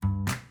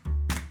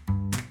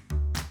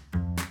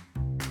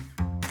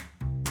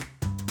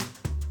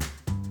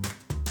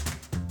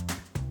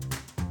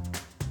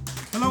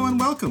Hello and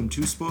welcome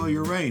to Spoil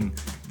Your Reign.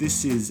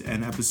 This is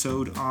an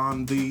episode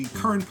on the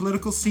current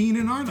political scene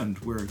in Ireland.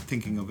 We're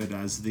thinking of it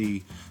as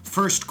the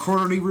first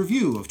quarterly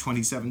review of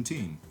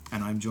 2017.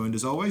 And I'm joined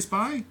as always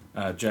by...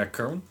 Jack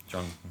Kerwin.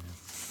 John.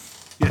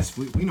 Yes,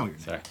 we know your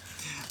name.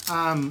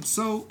 Sorry.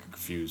 So...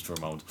 Confused for a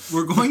moment.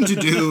 We're going to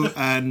do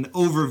an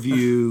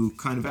overview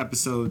kind of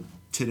episode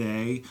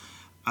today.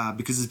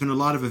 Because there's been a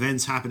lot of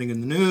events happening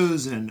in the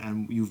news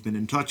and you've been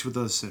in touch with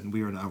us and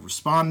we are now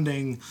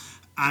responding.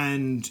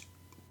 And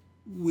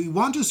we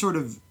want to sort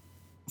of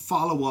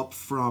follow up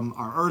from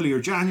our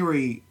earlier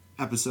January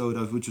episode,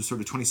 which was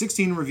sort of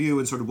 2016 review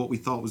and sort of what we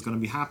thought was going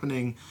to be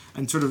happening,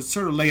 and sort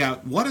of lay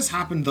out what has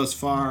happened thus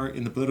far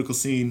in the political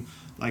scene.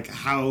 Like,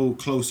 how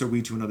close are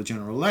we to another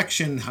general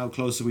election? How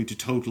close are we to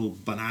total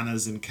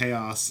bananas and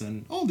chaos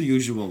and all the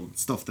usual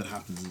stuff that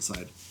happens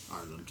inside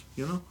Ireland,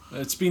 you know?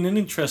 It's been an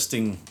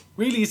interesting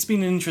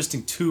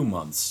 2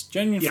 months.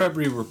 January and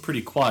February were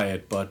pretty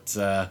quiet, but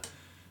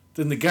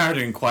then the Garda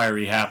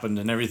inquiry happened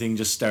and everything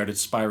just started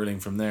spiraling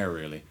from there,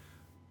 really.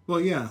 Well,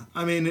 yeah.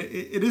 I mean,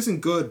 it isn't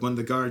good when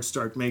the guards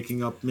start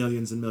making up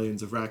millions and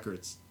millions of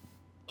records.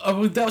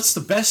 Oh, that's the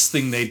best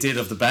thing they did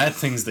of the bad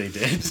things they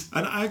did.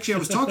 And actually, I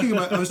was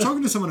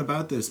talking to someone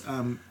about this.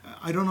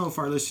 I don't know if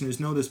our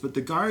listeners know this, but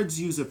the guards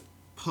use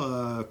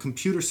a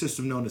computer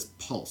system known as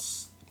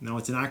Pulse. Now,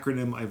 it's an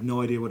acronym. I have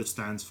no idea what it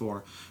stands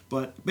for.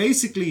 But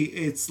basically,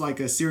 it's like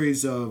a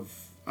series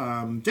of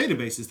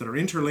databases that are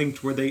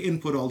interlinked where they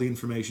input all the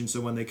information.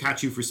 So when they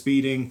catch you for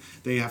speeding,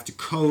 they have to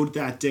code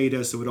that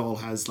data so it all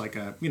has like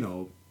a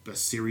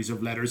series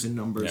of letters and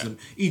numbers, and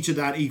each of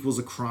that equals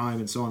a crime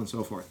and so on and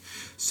so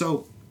forth.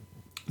 So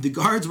the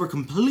guards were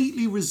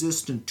completely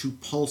resistant to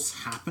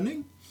Pulse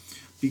happening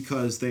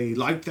because they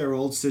liked their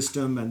old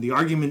system, and the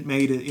argument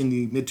made in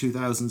the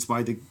mid-2000s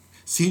by the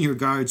senior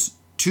guards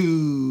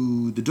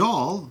to the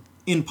Dáil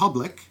in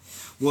public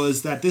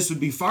was that this would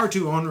be far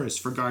too onerous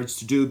for guards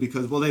to do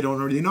because, well, they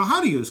don't really know how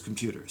to use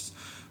computers,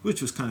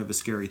 which was kind of a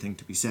scary thing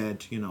to be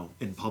said,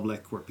 in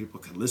public where people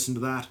can listen to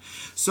that.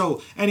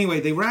 So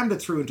anyway, they rammed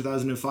it through in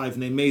 2005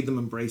 and they made them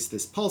embrace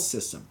this Pulse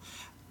system.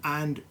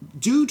 And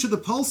due to the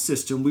Pulse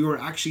system, we were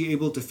actually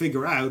able to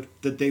figure out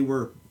that they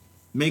were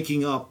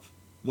making up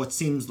what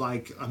seems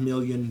like 1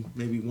 million,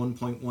 maybe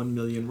 1.1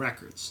 million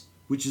records,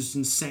 which is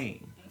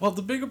insane. Well,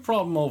 the bigger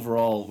problem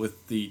overall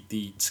with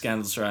the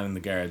scandal surrounding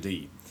the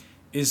Gardaí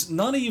is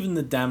not even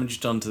the damage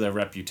done to their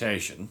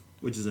reputation,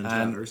 which is in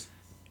tatters,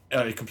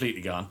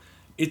 completely gone.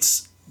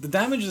 It's the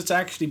damage that's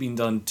actually been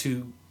done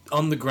to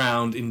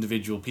on-the-ground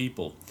individual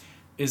people.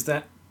 Is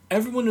that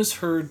everyone has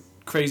heard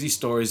crazy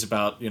stories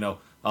about, the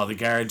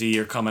Gardaí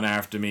are coming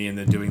after me and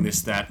they're doing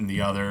this, that, and the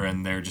other,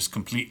 and they're just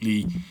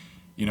completely,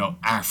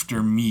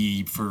 after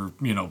me for,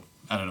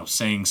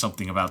 saying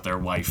something about their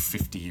wife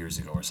 50 years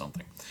ago or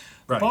something.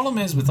 Right. The problem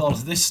is with all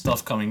of this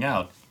stuff coming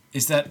out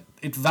is that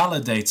it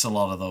validates a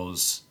lot of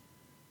those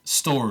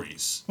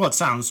stories. Well, it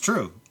sounds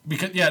true.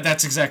 Because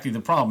that's exactly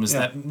the problem, is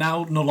that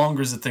now no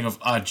longer is the thing of,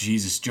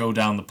 Jesus, Joe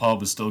down the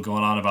pub is still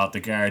going on about the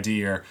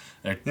Gardaí or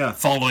they're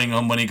following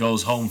him when he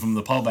goes home from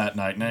the pub at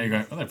night. Now you're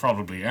going, well, they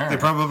probably are. They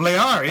probably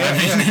are, yeah.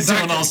 They're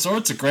doing all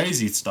sorts of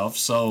crazy stuff,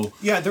 so...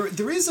 Yeah,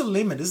 there is a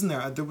limit, isn't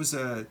there? There was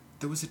a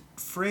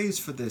phrase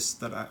for this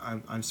that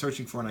I'm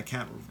searching for and I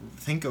can't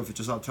think of it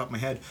just off the top of my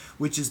head,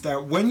 which is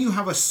that when you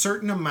have a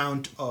certain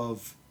amount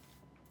of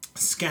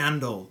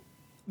scandal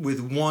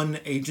with one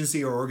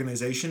agency or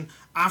organization,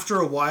 after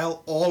a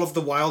while, all of the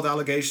wild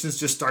allegations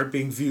just start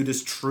being viewed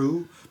as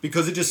true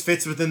because it just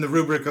fits within the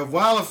rubric of,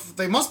 well, if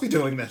they must be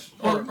doing it,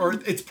 or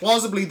it's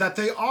plausibly that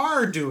they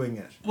are doing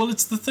it. Well,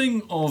 it's the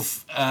thing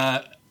of,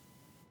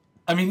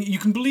 you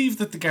can believe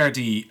that the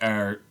Gardaí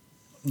are,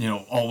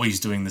 always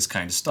doing this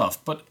kind of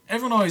stuff, but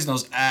everyone always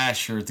knows,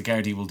 sure, the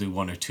Gardaí will do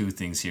one or two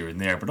things here and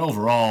there, but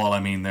overall,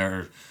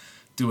 they're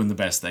doing the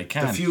best they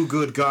can. The few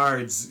good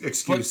guards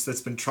excuse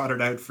that's been trotted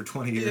out for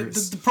 20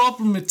 years. The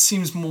problem, it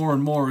seems more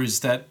and more,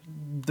 is that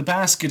the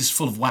basket is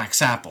full of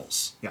wax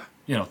apples.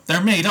 Yeah.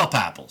 They're made up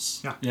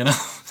apples. Yeah.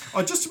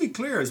 Oh, just to be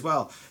clear as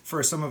well,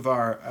 for some of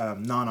our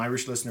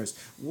non-Irish listeners,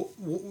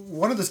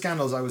 one of the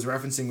scandals I was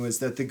referencing was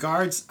that the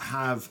guards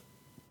have...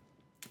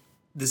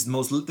 This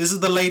is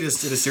the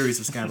latest in a series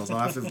of scandals, I'll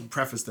have to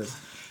preface this,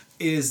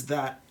 is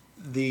that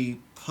the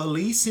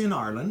police in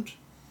Ireland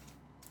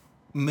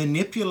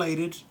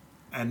manipulated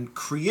and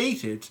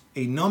created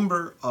a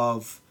number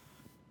of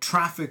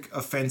traffic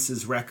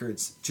offences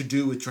records to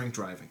do with drink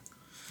driving.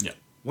 Yeah.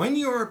 When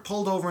you're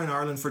pulled over in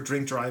Ireland for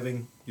drink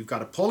driving, you've got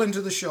to pull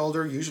into the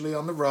shoulder, usually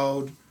on the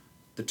road.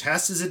 The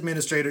test is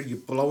administered, you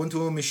blow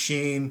into a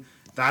machine,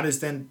 that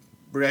is then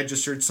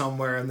registered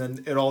somewhere, and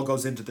then it all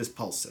goes into this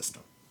Pulse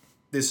system.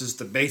 This is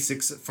the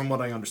basics from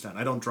what I understand.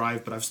 I don't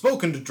drive, but I've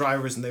spoken to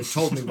drivers and they've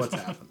told me what's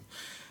happened.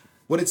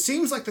 What it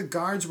seems like the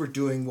guards were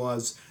doing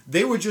was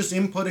they were just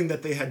inputting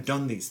that they had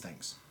done these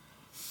things.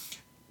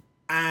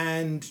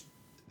 And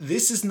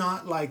this is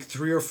not like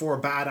 3 or 4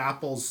 bad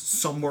apples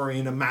somewhere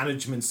in a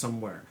management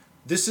somewhere.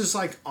 This is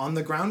like on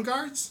the ground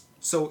guards.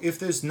 So if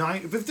there's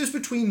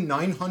between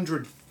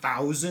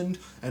 900,000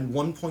 and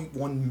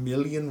 1.1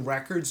 million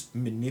records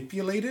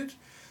manipulated,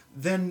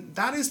 then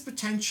that is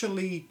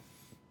potentially,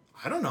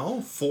 I don't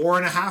know,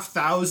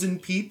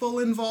 4,500 people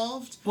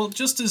involved. Well,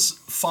 just as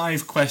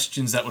 5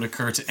 questions that would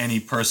occur to any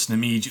person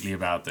immediately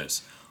about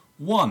this.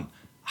 1,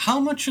 how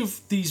much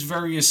of these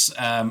various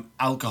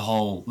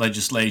alcohol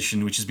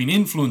legislation, which has been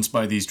influenced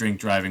by these drink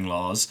driving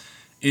laws,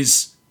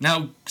 is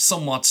now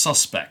somewhat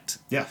suspect?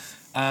 Yeah.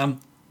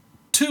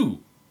 2,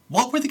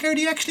 what were the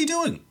Gardaí actually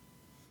doing?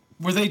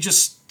 Were they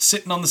just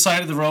sitting on the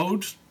side of the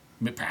road,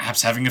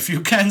 perhaps having a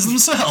few cans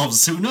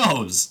themselves? Who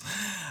knows?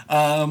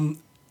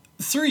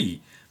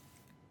 3,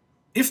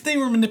 if they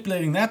were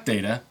manipulating that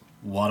data,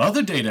 what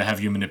other data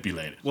have you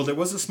manipulated? Well, there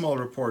was a small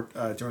report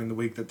during the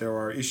week that there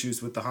are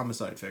issues with the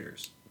homicide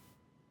figures.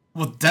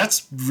 Well,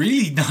 that's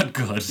really not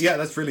good. Yeah,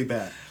 that's really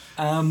bad.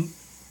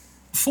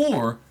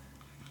 4,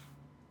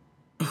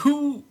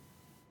 who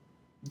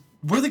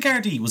were the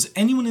Gardaí? Was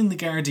anyone in the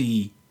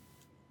Gardaí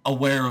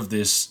aware of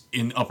this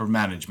in upper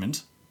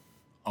management?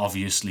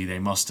 Obviously, they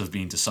must have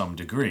been to some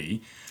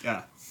degree.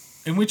 Yeah.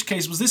 In which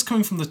case, was this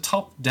coming from the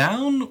top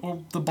down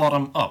or the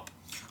bottom up?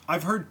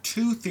 I've heard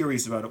 2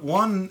 theories about it.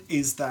 One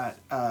is that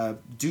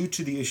due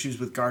to the issues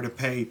with Garda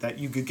pay, that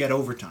you could get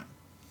overtime.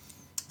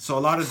 So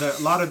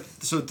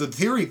the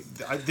theory,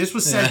 this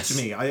was said to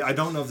me, I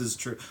don't know if this is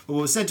true, but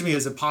what was said to me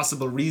is a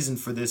possible reason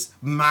for this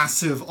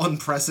massive,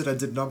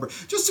 unprecedented number.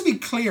 Just to be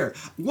clear,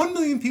 1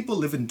 million people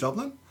live in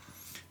Dublin.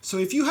 So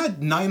if you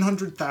had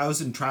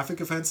 900,000 traffic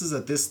offences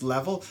at this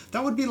level,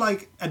 that would be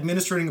like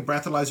administering a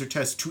breathalyzer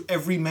test to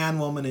every man,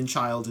 woman and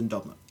child in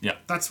Dublin. Yeah.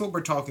 That's what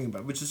we're talking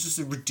about, which is just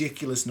a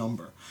ridiculous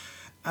number.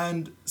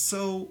 And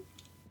so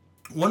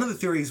one of the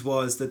theories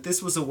was that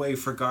this was a way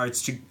for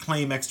guards to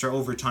claim extra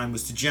overtime,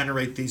 was to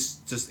generate these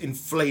just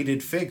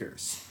inflated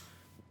figures.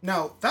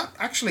 Now, that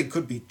actually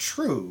could be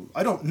true.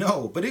 I don't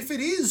know. But if it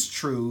is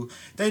true,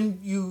 then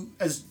you,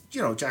 as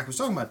Jack was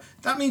talking about,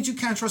 that means you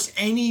can't trust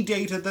any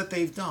data that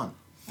they've done.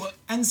 Well,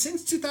 and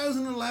since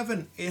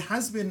 2011, it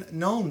has been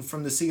known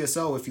from the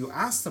CSO, if you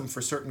ask them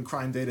for certain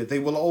crime data, they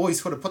will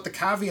always put the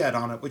caveat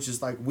on it, which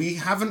is like, we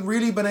haven't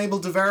really been able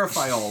to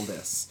verify all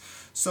this.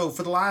 So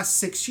for the last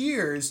 6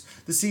 years,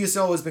 the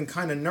CSO has been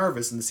kind of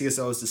nervous, and the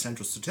CSO is the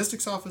Central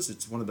Statistics Office.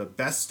 It's one of the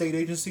best state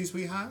agencies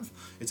we have.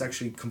 It's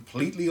actually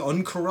completely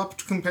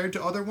uncorrupt compared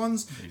to other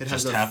ones. It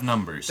has have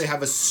numbers. They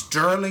have a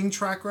sterling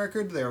track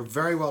record. They are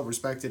very well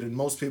respected, and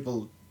most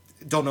people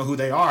don't know who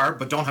they are,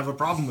 but don't have a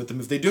problem with them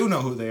if they do know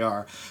who they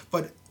are.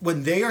 But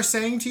when they are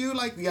saying to you,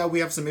 like, yeah,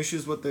 we have some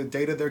issues with the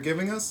data they're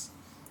giving us,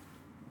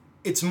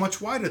 it's much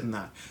wider than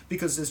that.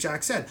 Because as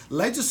Jack said,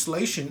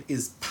 legislation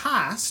is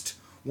passed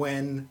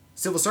when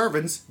civil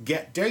servants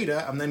get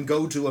data and then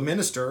go to a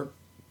minister,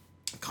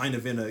 kind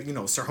of in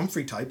a, Sir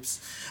Humphrey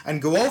types,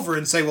 and go over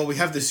and say, well, we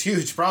have this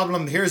huge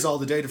problem, here's all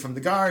the data from the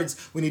guards,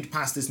 we need to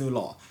pass this new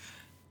law.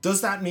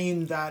 Does that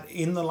mean that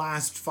in the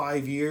last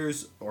 5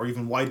 years, or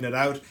even widen it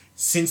out,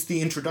 since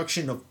the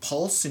introduction of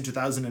Pulse in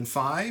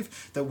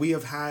 2005, that we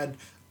have had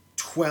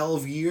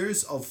 12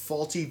 years of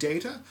faulty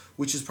data,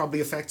 which has probably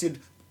affected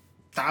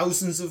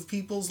thousands of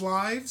people's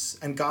lives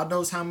and God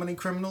knows how many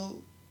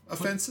criminal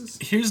offences?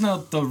 Here's now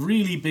the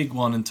really big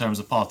one in terms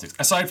of politics.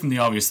 Aside from the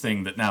obvious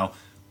thing that now,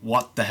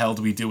 what the hell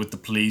do we do with the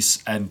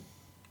police and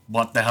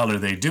what the hell are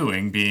they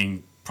doing,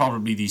 being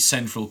probably the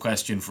central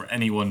question for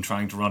anyone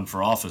trying to run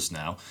for office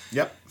now.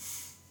 Yep.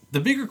 The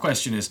bigger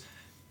question is,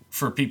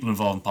 for people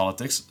involved in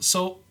politics,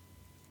 so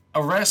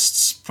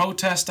arrests,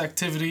 protest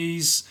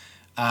activities,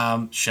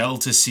 Shell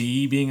to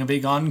Sea being a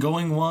big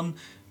ongoing one,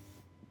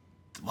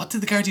 what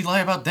did the Gardaí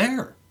lie about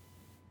there?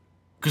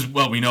 Because,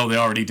 well, we know they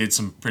already did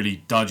some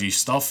pretty dodgy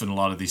stuff in a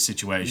lot of these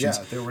situations.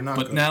 Yeah, they were not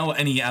But good. now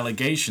any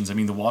allegations, I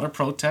mean, the water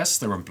protests,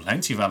 there were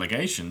plenty of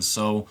allegations,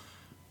 so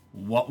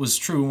what was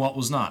true and what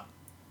was not?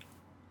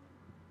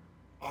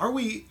 Are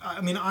we,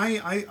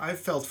 I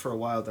felt for a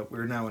while that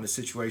we're now in a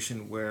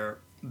situation where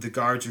the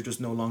guards are just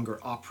no longer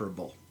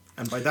operable.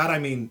 And by that I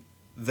mean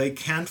they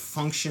can't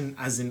function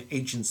as an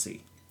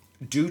agency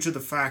due to the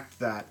fact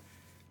that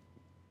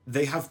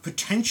they have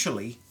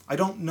potentially, I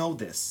don't know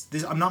this,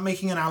 I'm not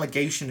making an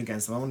allegation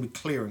against them, I want to be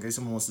clear in case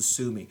someone wants to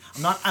sue me.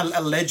 I'm not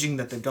alleging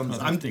that they've done this.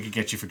 They could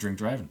get you for drink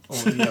driving.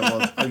 Oh,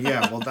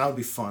 yeah, well, that would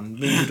be fun.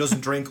 Me who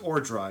doesn't drink or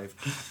drive.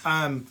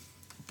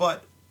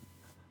 But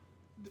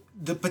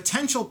the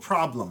potential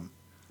problem,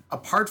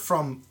 apart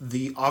from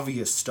the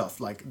obvious stuff,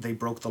 like they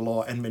broke the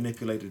law and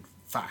manipulated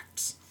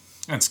facts.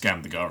 And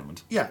scammed the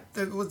government. Yeah,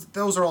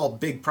 those are all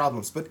big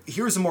problems. But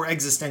here's a more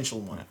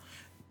existential one. Yeah.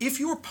 If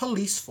your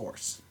police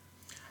force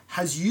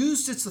has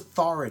used its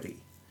authority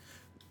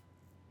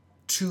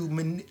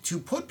to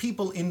put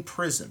people in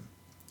prison,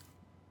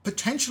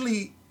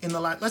 potentially in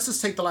let's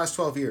just take the last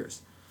 12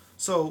 years.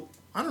 So,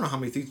 I don't know how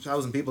many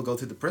thousand people go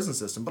through the prison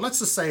system, but let's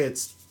just say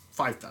it's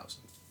 5,000.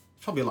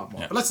 Probably a lot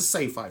more, but let's just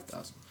say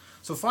 5,000.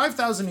 So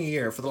 5,000 a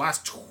year for the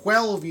last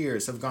 12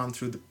 years have gone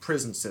through the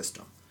prison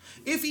system.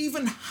 If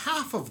even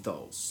half of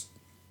those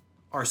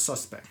are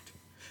suspect,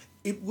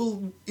 it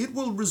will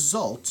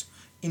result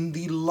in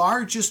the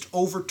largest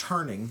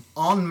overturning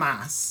en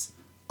masse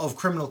of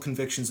criminal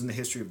convictions in the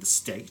history of the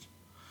state.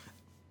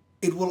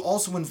 It will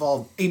also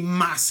involve a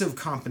massive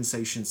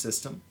compensation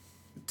system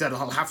that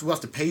we'll have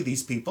to pay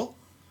these people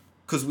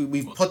because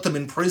we've put them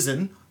in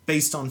prison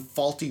based on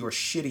faulty or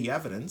shitty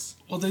evidence.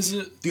 Well,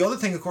 The other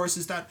thing, of course,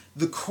 is that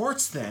the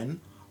courts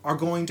then are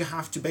going to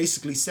have to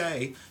basically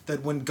say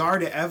that when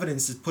Garda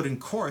evidence is put in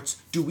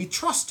courts, do we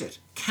trust it?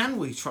 Can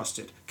we trust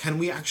it? Can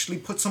we actually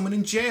put someone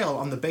in jail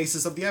on the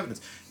basis of the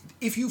evidence?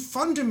 If you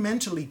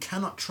fundamentally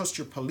cannot trust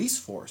your police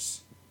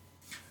force,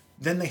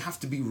 then they have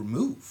to be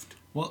removed.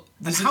 Well,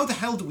 and how the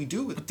hell do we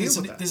deal with that?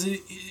 There's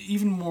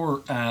even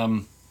more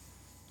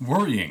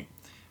worrying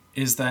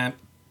is that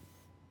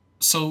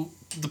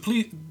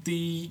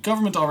the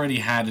government already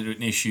had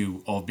an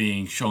issue of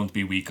being shown to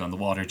be weak on the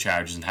water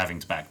charges and having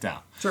to back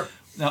down. Sure.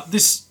 Now,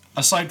 this,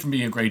 aside from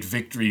being a great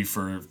victory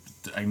for,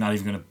 I'm not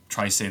even going to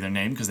try to say their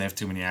name because they have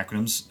too many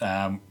acronyms,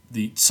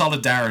 the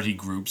solidarity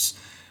groups,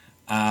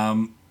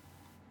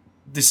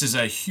 this is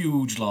a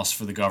huge loss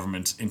for the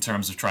government in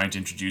terms of trying to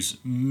introduce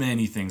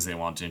many things they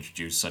want to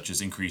introduce, such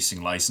as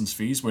increasing license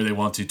fees, where they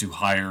wanted to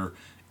hire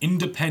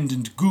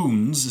independent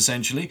goons,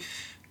 essentially,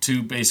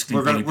 to basically...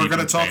 We're going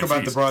to talk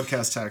about the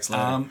broadcast tax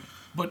later.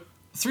 But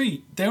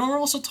 3, they are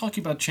also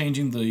talking about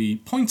changing the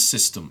point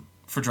system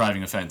for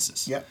driving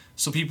offences. Yep.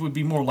 So people would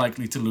be more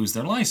likely to lose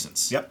their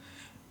licence. Yep.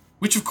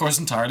 Which, of course,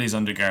 entirely is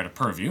under Garda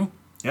purview.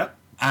 Yep.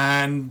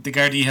 And the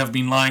Gardaí have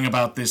been lying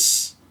about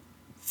this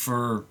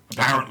for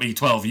apparently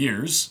 12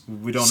 years.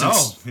 We don't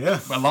know. Yeah.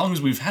 As long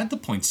as we've had the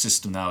point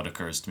system now, it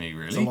occurs to me,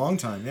 really. It's a long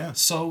time, yeah.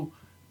 So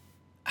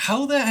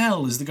how the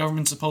hell is the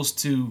government supposed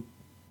to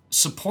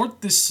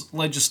support this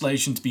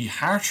legislation to be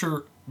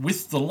harsher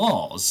with the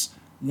laws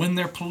when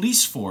their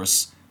police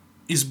force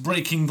is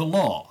breaking the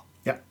law?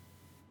 Yeah.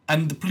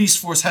 And the police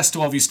force has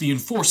to obviously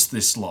enforce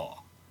this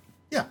law.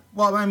 Yeah.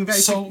 Well, I mean,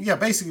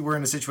 basically we're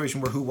in a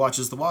situation where who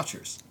watches the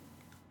watchers?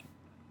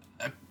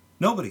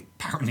 Nobody.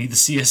 Apparently the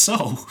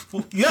CSO.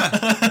 Well,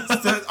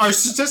 yeah. Our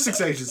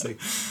statistics agency.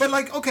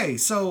 But okay,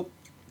 so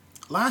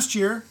last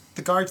year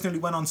the guards nearly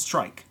went on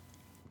strike,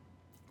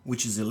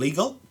 which is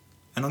illegal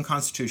and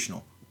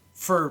unconstitutional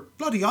for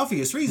bloody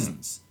obvious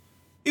reasons.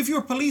 If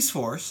your police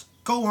force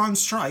go on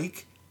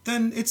strike,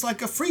 then it's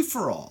like a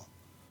free-for-all.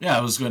 Yeah,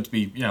 it was going to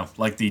be,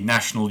 like the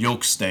National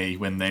Yokes Day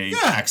when they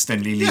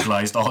accidentally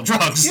legalised all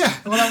drugs. Yeah,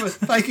 well,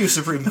 thank you,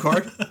 Supreme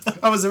Court.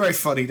 That was a very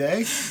funny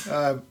day.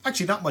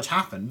 Actually, not much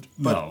happened,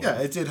 but yeah,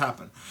 it did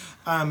happen.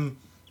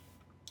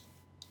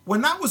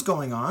 When that was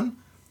going on,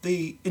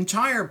 the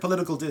entire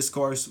political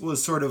discourse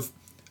was sort of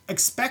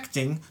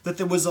expecting that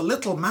there was a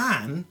little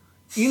man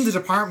in the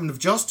Department of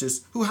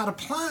Justice who had a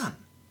plan.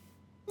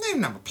 They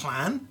didn't have a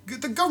plan.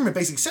 The government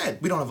basically said,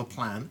 we don't have a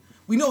plan.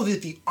 We know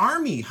that the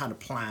army had a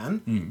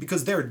plan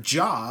because their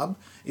job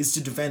is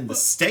to defend the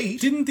state.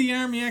 Didn't the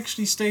army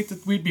actually state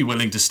that we'd be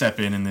willing to step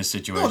in this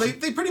situation? No,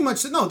 they pretty much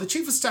said, no, the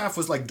chief of staff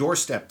was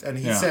doorstepped and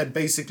he said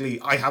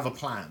basically, I have a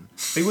plan.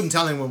 They wouldn't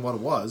tell anyone what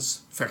it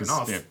was. Fair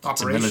enough.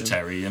 It's a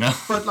military,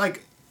 But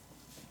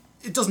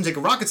it doesn't take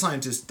a rocket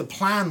scientist. The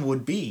plan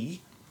would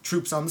be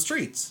troops on the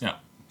streets. Yeah.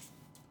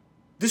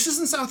 This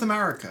isn't South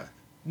America.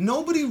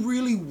 Nobody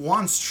really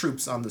wants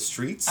troops on the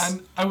streets.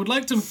 And I would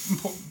like to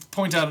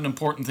point out an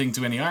important thing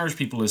to any Irish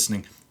people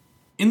listening.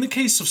 In the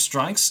case of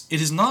strikes,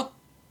 it is not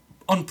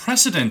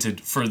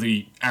unprecedented for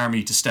the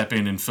army to step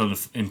in and fill an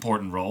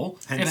important role.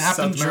 Hence it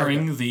happened South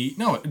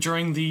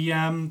during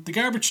the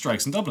garbage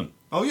strikes in Dublin.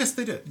 Oh, yes,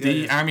 they did.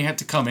 The army had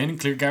to come in and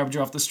clear garbage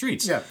off the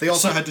streets. Yeah, they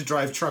also had to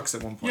drive trucks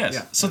at one point. Yes.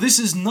 Yeah. So this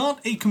is not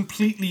a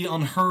completely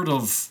unheard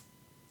of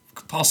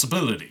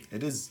possibility.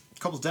 It is a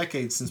couple of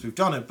decades since we've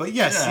done it, but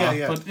yes,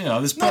 yeah. But,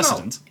 there's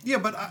precedent. No. Yeah,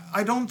 but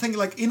I don't think,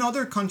 in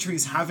other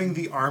countries, having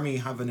the army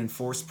have an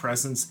enforced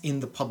presence in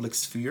the public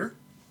sphere,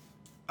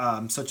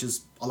 such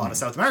as a lot of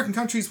South American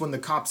countries, when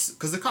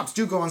because the cops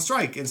do go on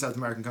strike in South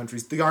American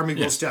countries, the army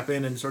will step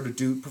in and sort of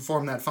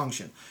perform that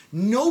function.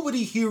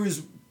 Nobody here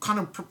is kind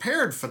of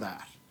prepared for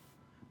that.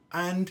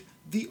 And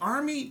the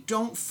army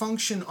don't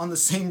function on the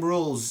same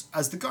rules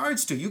as the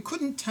guards do. You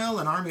couldn't tell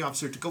an army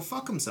officer to go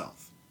fuck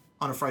himself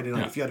on a Friday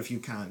night if you had a few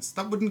cans.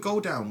 That wouldn't go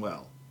down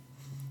well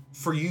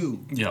for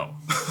you. Yo.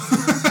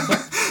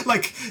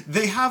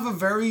 They have a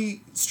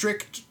very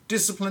strict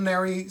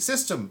disciplinary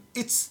system.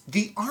 It's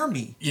the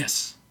army.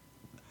 Yes.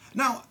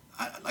 Now,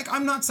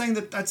 I'm not saying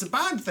that that's a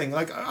bad thing.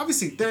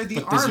 Obviously, they're the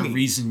army. But there's a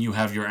reason you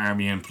have your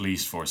army and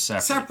police force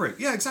separate. Separate,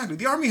 yeah, exactly.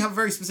 The army have a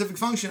very specific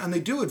function, and they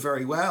do it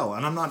very well.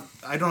 And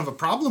I don't have a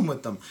problem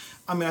with them.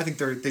 I mean, I think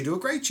they do a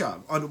great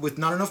job with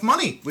not enough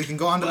money. We can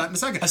go on to that in a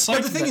second.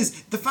 But the thing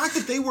is, the fact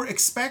that they were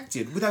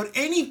expected without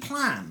any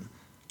plan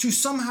to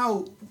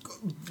somehow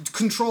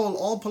control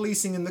all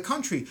policing in the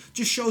country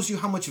just shows you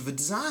how much of a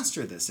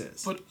disaster this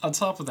is. But on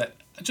top of that,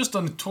 just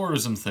on the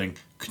tourism thing,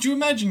 could you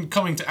imagine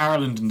coming to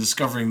Ireland and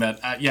discovering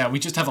that, we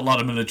just have a lot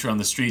of military on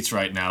the streets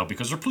right now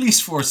because our police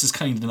force is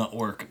kind of not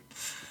working?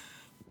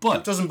 But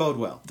it doesn't bode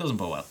well.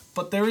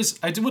 But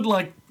I would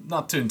like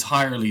not to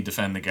entirely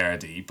defend the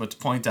Gardaí, but to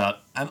point out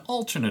an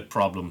alternate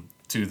problem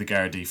to the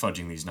Gardaí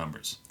fudging these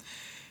numbers.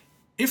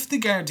 if the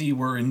Gardaí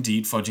were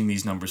indeed fudging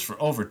these numbers for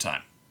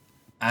overtime,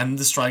 and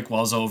the strike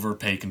was over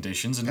pay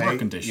conditions and work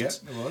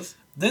conditions, Yeah, it was.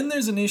 then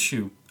there's an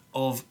issue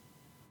of,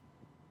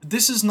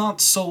 this is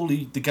not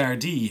solely the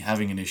Gardaí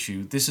having an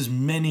issue. This is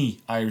many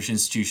Irish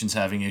institutions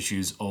having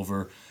issues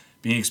over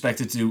being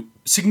expected to do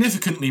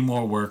significantly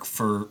more work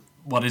for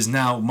what is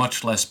now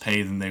much less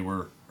pay than they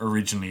were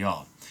originally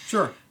on.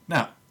 Sure.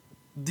 Now,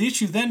 the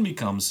issue then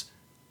becomes,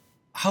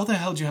 how the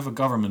hell do you have a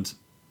government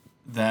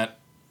that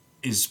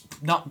is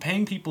not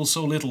paying people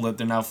so little that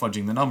they're now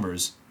fudging the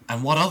numbers,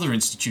 and what other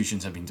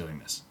institutions have been doing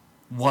this?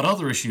 What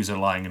other issues are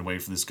lying in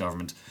wait for this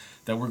government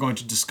that we're going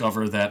to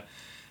discover that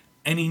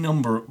any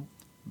number,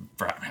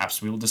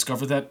 perhaps we will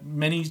discover that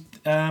many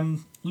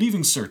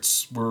leaving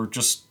certs were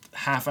just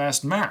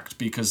half-assed marked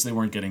because they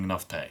weren't getting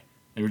enough pay.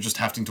 They were just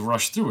having to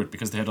rush through it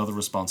because they had other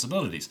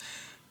responsibilities.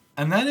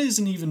 And that is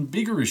an even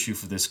bigger issue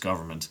for this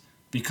government,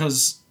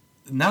 because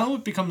now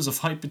it becomes a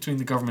fight between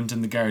the government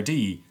and the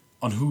Gardaí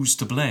on who's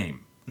to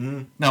blame.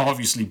 Now,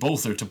 obviously,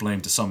 both are to blame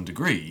to some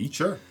degree.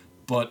 Sure.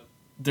 But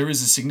there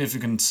is a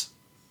significant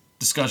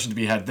discussion to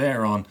be had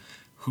there on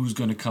who's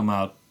going to come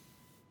out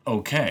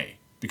okay.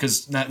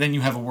 Because then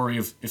you have a worry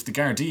of, if the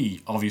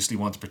Gardaí obviously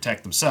want to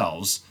protect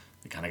themselves,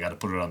 they kind of got to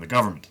put it on the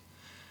government,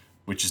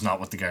 which is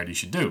not what the Gardaí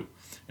should do.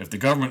 If the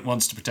government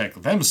wants to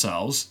protect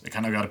themselves, they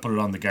kind of got to put it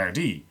on the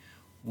Gardaí,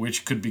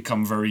 which could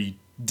become very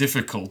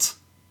difficult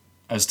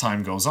as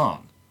time goes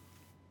on.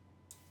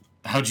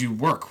 How do you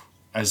work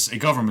as a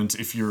government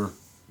if your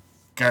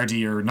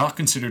Gardaí are not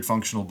considered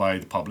functional by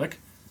the public,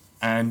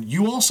 and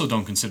you also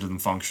don't consider them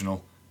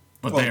functional,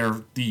 but they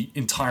are the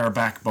entire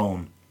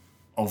backbone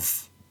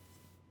of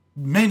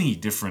many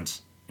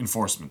different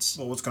enforcements?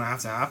 Well, what's going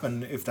to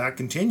happen if that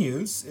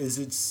continues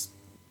is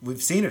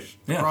we've seen it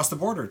across the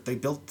border. They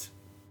built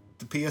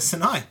the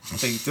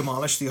PSNI. They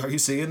demolished the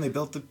RUC and they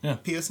built the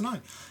PSNI.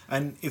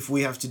 And if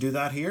we have to do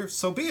that here,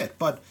 so be it.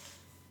 But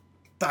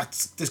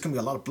there's going to be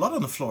a lot of blood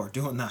on the floor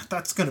doing that.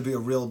 That's going to be a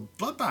real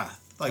bloodbath.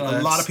 Like,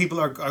 a lot of people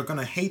are going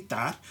to hate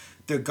that.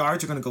 Their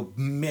guards are going to go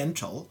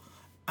mental.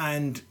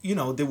 And,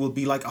 there will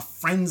be like a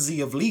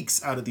frenzy of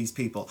leaks out of these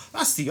people.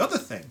 That's the other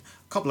thing.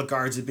 A couple of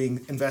guards are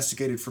being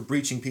investigated for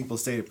breaching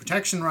people's data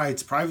protection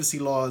rights, privacy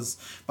laws,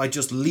 by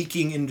just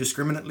leaking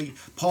indiscriminately.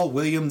 Paul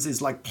Williams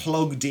is like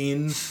plugged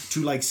in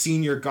to like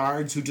senior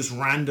guards who just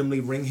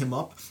randomly ring him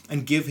up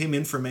and give him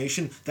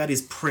information that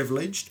is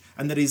privileged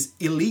and that is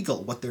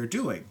illegal, what they're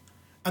doing.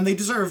 And they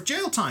deserve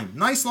jail time.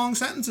 Nice long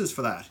sentences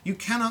for that. You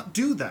cannot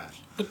do that.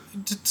 But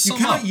you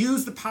cannot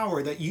use the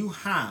power that you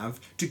have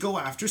to go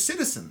after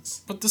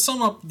citizens. But to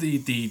sum up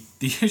the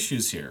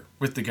issues here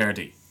with the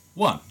Gardaí.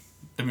 One,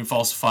 they've been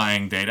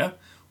falsifying data,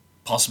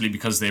 possibly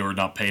because they were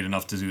not paid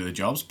enough to do the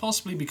jobs,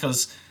 possibly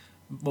because,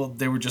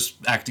 they were just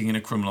acting in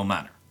a criminal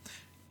manner.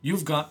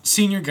 You've got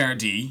senior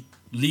Gardaí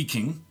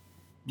leaking,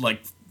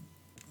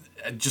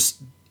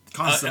 just...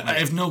 Constantly. I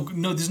have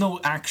there's no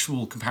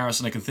actual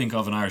comparison I can think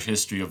of in Irish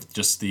history of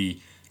just the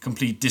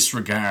complete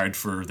disregard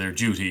for their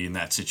duty in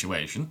that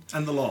situation.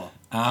 And the law.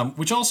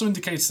 Which also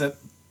indicates that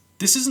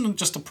this isn't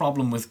just a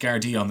problem with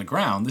Gardaí on the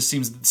ground. This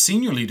seems that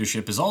senior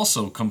leadership is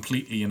also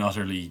completely and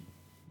utterly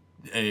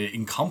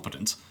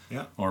incompetent.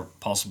 Yeah. Or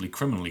possibly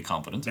criminally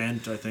competent.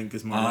 Bent, I think,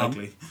 is more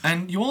likely.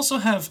 And you also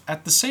have,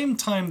 at the same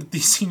time that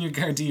these senior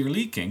Gardaí are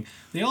leaking,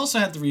 they also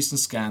had the recent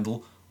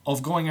scandal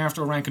of going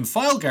after a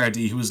rank-and-file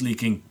Gardaí who was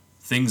leaking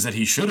things that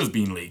he should have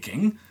been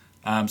leaking,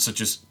 such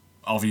as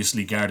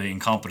obviously Garda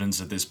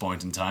incompetence at this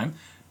point in time,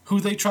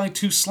 who they tried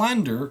to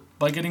slander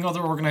by getting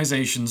other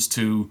organisations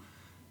to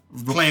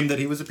claim that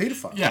he was a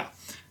paedophile. Yeah.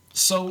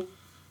 So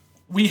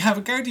we have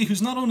a Gardaí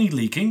who's not only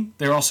leaking,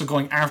 they're also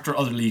going after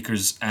other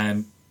leakers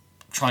and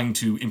trying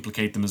to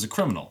implicate them as a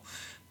criminal.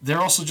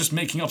 They're also just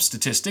making up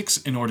statistics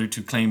in order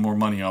to claim more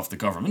money off the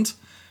government,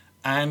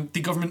 and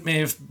the government may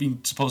have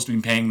been supposed to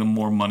be paying them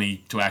more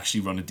money to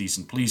actually run a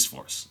decent police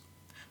force.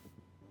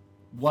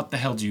 What the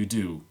hell do you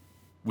do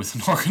with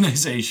an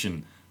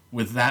organisation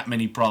with that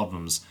many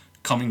problems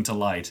coming to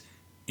light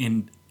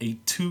in a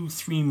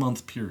 2-3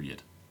 month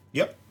period?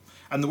 Yep.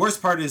 And the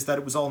worst part is that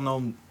it was all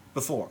known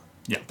before.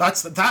 Yeah.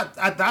 That's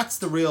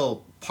the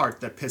real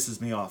part that pisses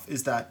me off,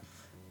 is that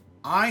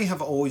I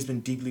have always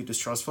been deeply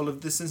distrustful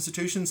of this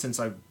institution since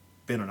I've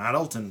been an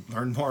adult and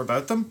learned more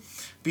about them,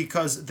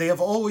 because they have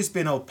always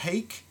been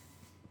opaque,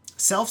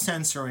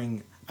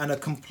 self-censoring, and a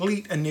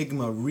complete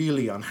enigma,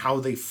 really, on how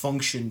they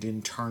functioned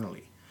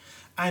internally.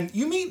 And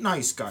you meet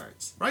nice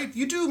guards, right?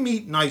 You do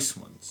meet nice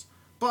ones,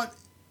 but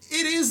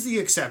it is the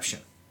exception.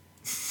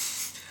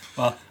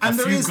 Well, and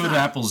a few good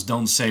apples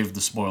don't save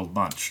the spoiled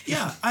bunch.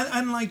 Yeah,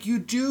 and like, you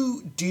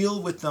do deal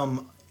with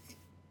them.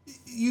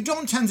 You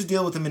don't tend to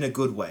deal with them in a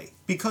good way,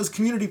 because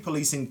community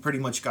policing pretty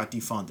much got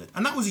defunded.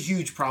 And that was a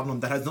huge problem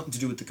that has nothing to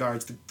do with the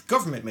guards. The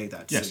government made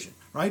that decision,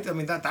 right? I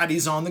mean, that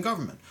is on the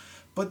government.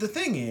 But the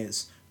thing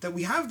is that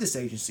we have this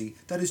agency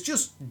that is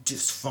just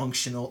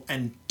dysfunctional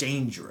and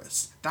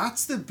dangerous.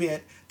 That's the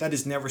bit that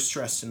is never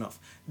stressed enough.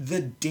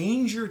 The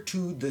danger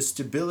to the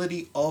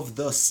stability of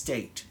the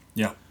state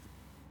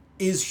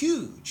is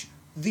huge.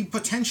 the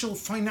potential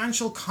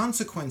financial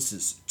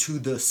consequences to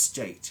the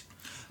state.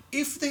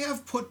 If they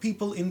have put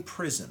people in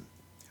prison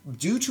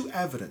due to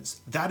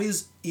evidence that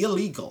is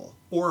illegal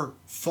or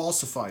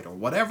falsified or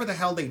whatever the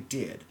hell they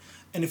did,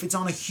 and if it's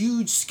on a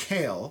huge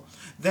scale,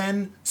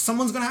 then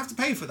someone's going to have to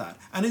pay for that.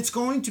 And it's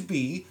going to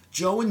be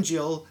Joe and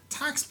Jill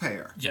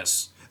taxpayer.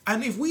 Yes.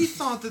 And if we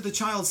thought that the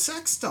child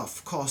sex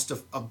stuff cost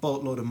a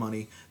boatload of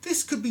money,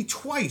 this could be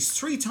twice,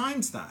 3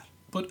 times that.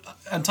 But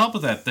on top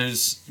of that,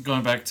 there's,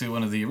 going back to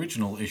one of the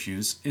original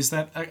issues, is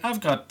that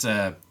I've got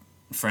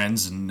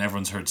friends, and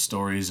everyone's heard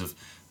stories of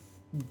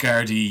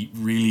Gardaí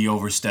really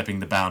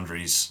overstepping the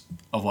boundaries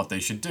of what they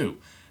should do.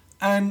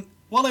 And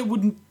while I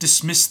wouldn't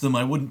dismiss them,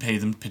 I wouldn't pay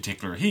them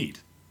particular heed.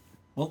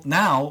 Well,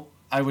 now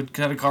I would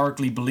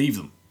categorically believe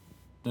them.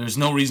 There's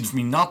no reason for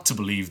me not to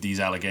believe these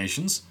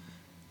allegations.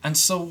 And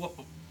so,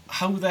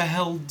 how the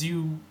hell do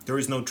you... There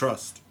is no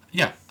trust.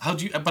 Yeah, how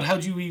do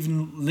you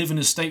even live in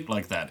a state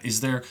like that?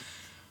 Is there...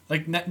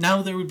 Like,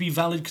 now there would be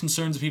valid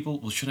concerns of people,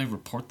 well, should I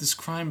report this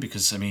crime?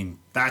 Because, I mean...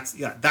 That's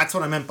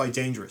what I meant by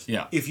dangerous.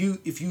 Yeah. If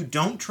you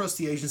don't trust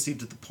the agency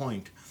to the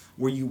point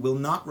where you will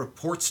not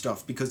report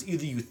stuff because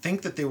either you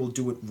think that they will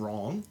do it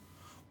wrong,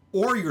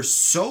 or you're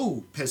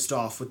so pissed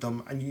off with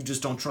them and you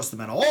just don't trust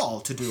them at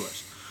all to do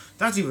it,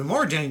 that's even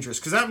more dangerous,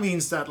 because that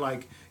means that,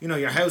 like, you know,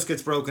 your house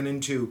gets broken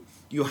into,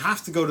 you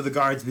have to go to the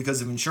guards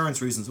because of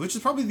insurance reasons, which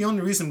is probably the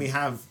only reason we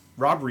have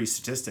robbery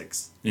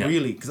statistics,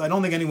 really, because I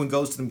don't think anyone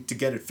goes to them to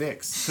get it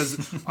fixed.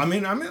 Because I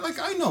mean, like,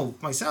 I know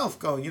myself,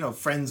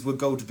 friends would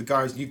go to the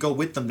guards, you go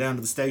with them down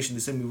to the station,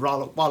 they say my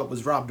wallet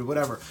was robbed or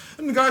whatever,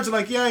 and the guards are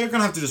like, yeah, you're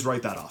gonna have to just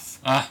write that off.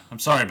 I'm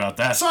sorry about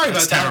that.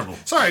 That's terrible.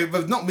 Sorry,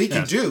 but not we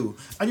can do.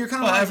 And you're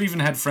kind of I've even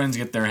had friends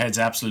get their heads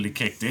absolutely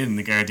kicked in,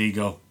 the Gardaí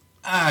go,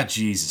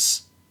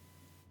 Jesus,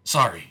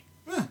 sorry.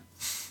 Yeah.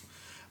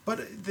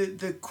 But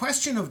the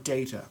question of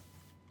data,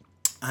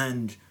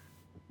 and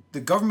the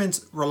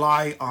governments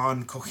rely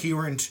on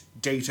coherent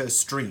data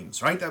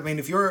streams, right? I mean,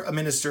 if you're a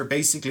minister,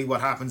 basically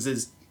what happens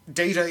is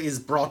data is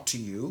brought to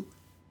you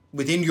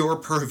within your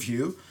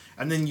purview,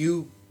 and then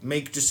you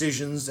make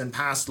decisions and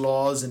pass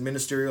laws and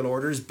ministerial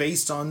orders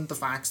based on the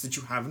facts that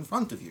you have in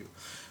front of you.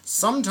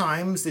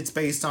 Sometimes it's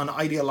based on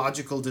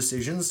ideological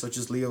decisions, such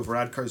as Leo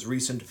Varadkar's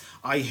recent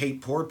I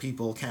Hate Poor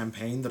People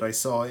campaign that I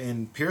saw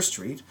in Pearse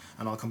Street,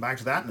 and I'll come back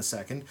to that in a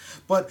second.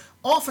 But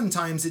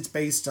oftentimes it's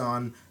based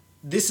on,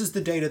 this is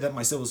the data that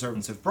my civil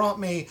servants have brought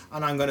me,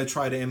 and I'm going to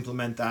try to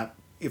implement that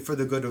for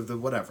the good of the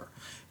whatever.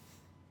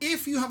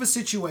 If you have a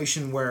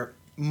situation where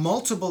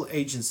multiple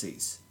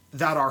agencies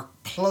that are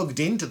plugged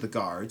into the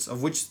guards,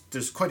 of which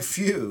there's quite a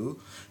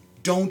few,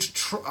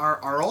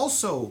 are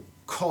also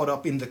caught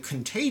up in the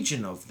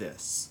contagion of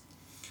this,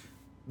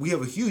 we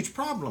have a huge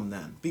problem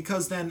then.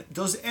 Because then,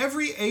 does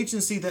every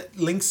agency that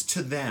links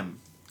to them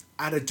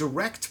at a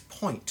direct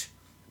point,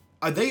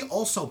 are they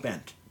also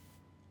bent?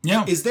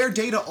 Yeah. Is their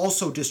data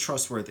also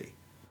distrustworthy?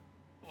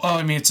 Well,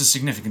 I mean, it's a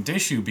significant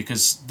issue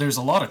because there's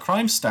a lot of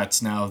crime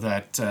stats now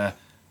that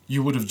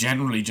you would have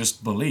generally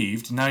just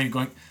believed. Now you're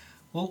going,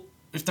 well,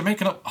 if they're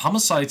making up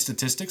homicide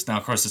statistics, now,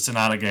 of course, it's an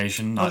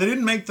allegation. No, they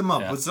didn't make them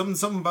up. Yeah. It's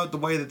something about the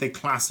way that they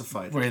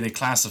classified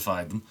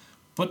them.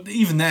 But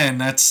even then,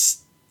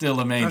 that's still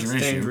a major issue.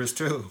 That's dangerous,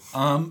 too.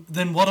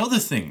 Then what other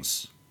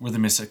things were they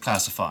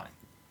misclassifying?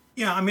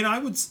 Yeah, I mean, I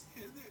would...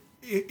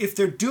 If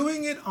they're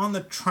doing it on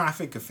the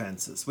traffic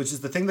offences, which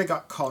is the thing they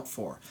got caught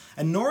for,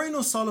 and Noreen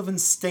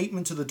O'Sullivan's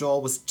statement to the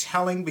Dáil was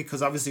telling,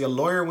 because obviously a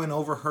lawyer went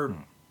over her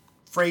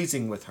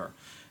phrasing with her,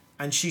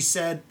 and she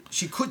said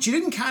she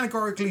didn't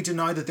categorically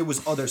deny that there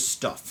was other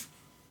stuff.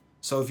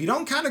 So if you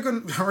don't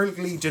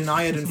categorically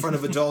deny it in front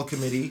of a Dáil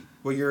committee,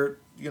 where you're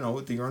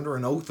under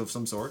an oath of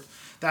some sort,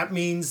 that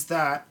means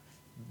that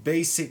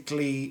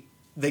basically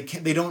they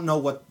don't know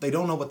what they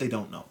don't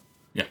know.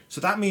 Yeah.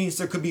 So that means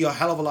there could be a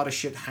hell of a lot of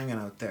shit hanging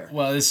out there.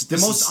 Well, the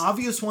most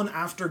obvious one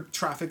after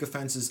traffic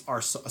offences are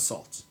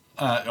assaults.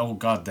 Oh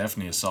God,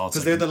 definitely assaults.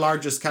 Because they're the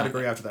largest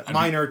category after that.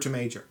 Minor to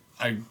major.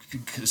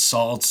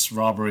 Assaults,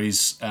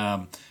 robberies,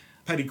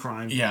 petty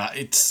crime. Yeah,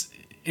 it's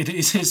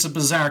a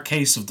bizarre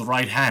case of the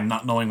right hand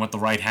not knowing what the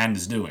right hand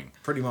is doing.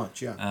 Pretty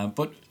much, yeah.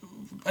 But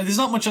there's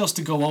not much else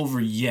to go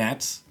over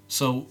yet.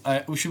 So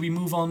should we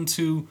move on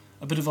to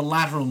a bit of a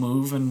lateral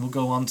move, and we'll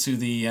go on to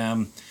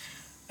the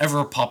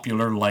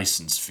ever-popular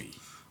license fee.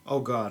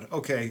 Oh, God.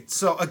 Okay.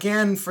 So,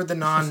 again, for the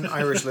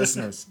non-Irish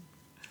listeners,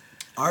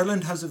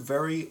 Ireland has a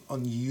very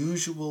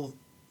unusual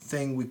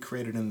thing we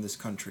created in this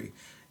country.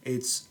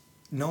 It's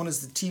known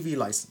as the TV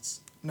license.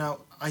 Now,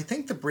 I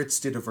think the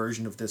Brits did a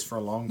version of this for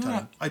a long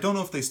time. I don't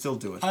know if they still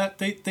do it.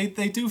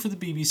 They do for the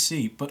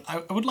BBC, but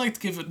I would like to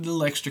give it a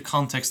little extra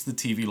context to the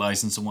TV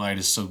license and why it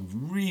is so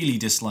really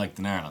disliked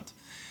in Ireland.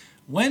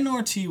 When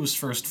RT was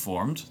first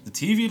formed, the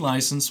TV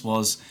license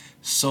was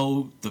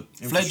so the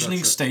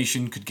fledgling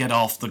station could get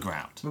off the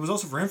ground. It was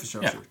also for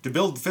infrastructure, to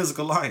build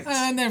physical lines.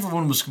 And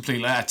everyone was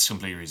that's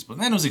completely reasonable.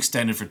 And then it was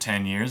extended for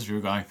 10 years. We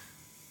were going,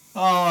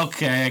 oh,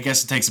 okay, I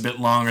guess it takes a bit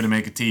longer to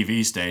make a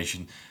TV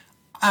station.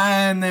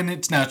 And then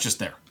it's just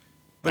there.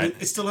 But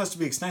it still has to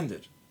be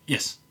extended.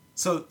 Yes.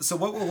 So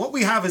what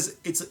we have is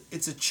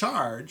it's a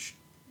charge.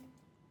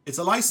 It's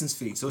a license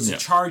fee, so it's Yeah. a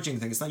charging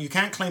thing. It's not, you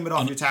can't claim it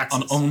off your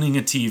taxes. On owning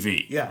a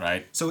TV, Yeah.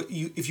 right? So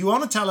if you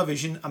own a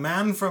television, a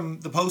man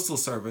from the postal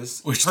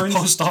service, Which the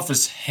post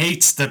office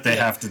hates that they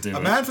have to do.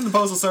 a man from the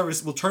postal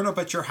service will turn up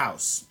at your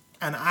house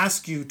and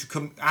ask you to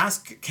come.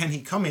 Can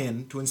he come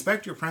in to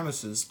inspect your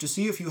premises to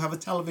see if you have a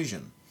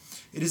television?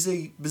 It is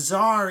a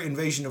bizarre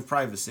invasion of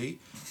privacy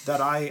that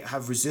I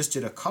have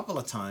resisted a couple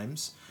of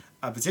times,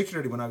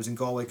 particularly when I was in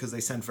Galway, because they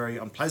sent very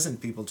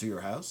unpleasant people to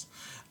your house,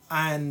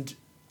 and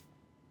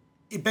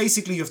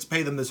basically you have to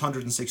pay them this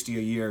 160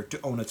 a year to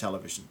own a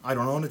television. I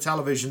don't own a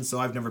television, so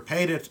I've never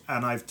paid it,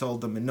 and I've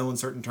told them in no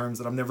uncertain terms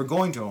that I'm never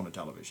going to own a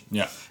television.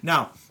 Yeah.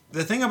 Now,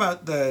 the thing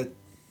about the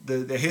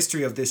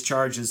history of this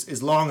charge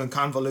is long and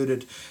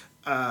convoluted.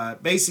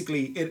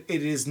 Basically, it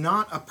is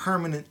not a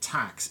permanent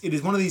tax. It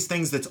is one of these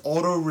things that's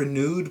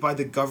auto-renewed by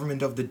the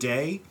government of the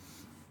day,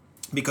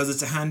 because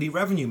it's a handy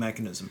revenue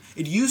mechanism.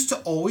 It used to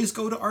always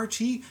go to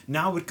RT.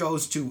 Now it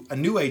goes to a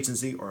new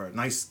agency, or a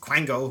nice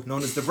quango,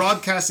 known as the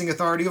Broadcasting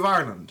Authority of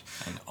Ireland.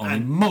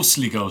 And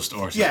mostly goes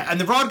to RT. Yeah, and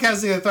the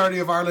Broadcasting Authority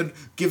of Ireland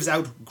gives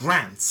out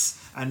grants.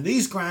 And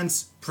these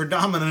grants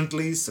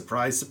predominantly,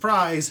 surprise,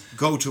 surprise,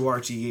 go to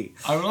RTE.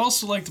 I would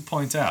also like to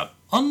point out,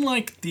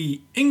 unlike the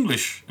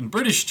English and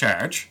British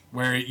charge,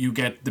 where you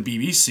get the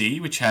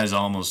BBC, which has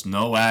almost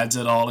no ads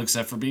at all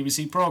except for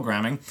BBC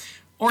programming,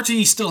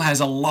 RTE still has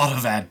a lot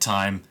of ad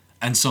time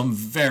and some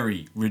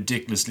very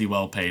ridiculously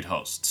well-paid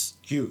hosts.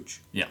 Huge.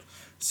 Yeah.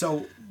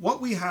 So what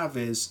we have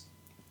is,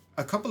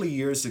 a couple of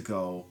years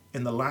ago,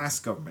 in the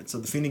last government, so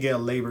the Fine Gael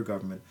Labour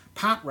government,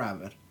 Pat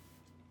Rabbit,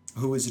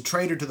 who is a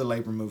traitor to the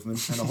Labour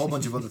movement and a whole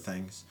bunch of other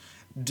things,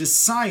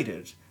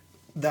 decided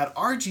that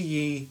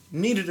RTE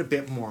needed a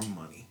bit more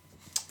money.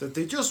 That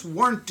they just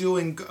weren't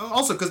doing...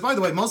 Also, because, by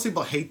the way, most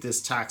people hate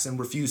this tax and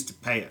refuse to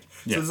pay it.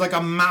 Yeah. So there's like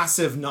a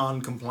massive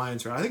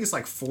non-compliance rate. I think it's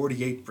like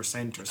 48%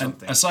 or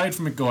something. And aside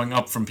from it going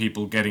up from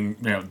people getting,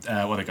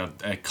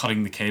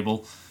 cutting the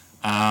cable,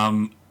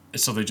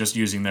 so they're just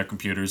using their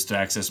computers to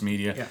access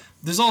media, Yeah.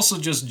 there's also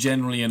just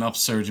generally an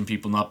upsurge in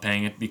people not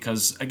paying it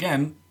because,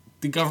 again,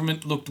 the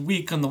government looked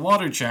weak on the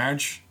water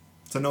charge.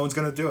 So no one's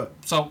going to do it.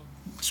 So,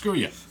 screw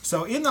you.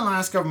 So in the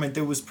last government,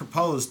 there was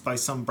proposed by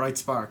some bright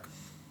spark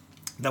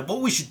that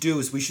what we should do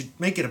is we should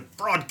make it a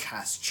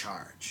broadcast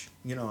charge.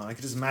 You know, I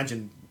could just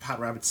imagine Pat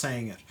Rabbit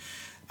saying it.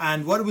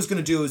 And what it was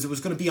going to do is it was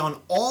going to be on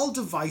all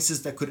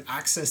devices that could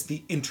access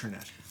the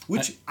internet,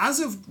 which, as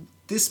of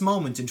this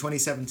moment in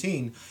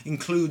 2017,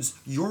 includes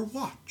your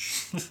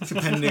watch,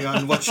 depending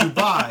on what you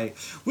buy,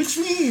 which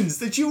means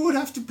that you would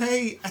have to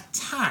pay a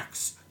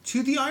tax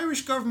to the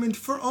Irish government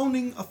for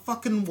owning a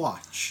fucking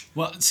watch.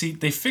 Well, see,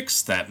 they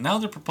fixed that. Now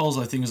their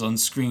proposal, I think, is on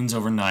screens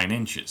over 9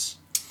 inches.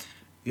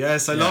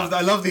 Yes, I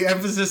love the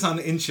emphasis on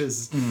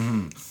inches.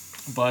 Mm-hmm.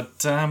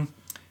 But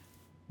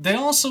they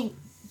also...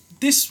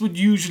 This would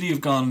usually have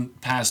gone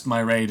past my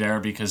radar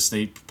because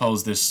they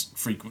propose this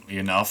frequently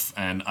enough,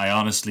 and I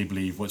honestly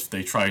believe if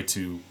they try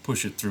to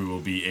push it through will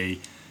be a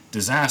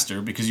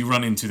disaster because you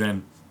run into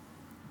then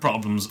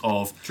problems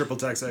of... Triple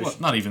taxation. Well,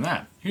 not even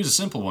that. Here's a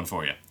simple one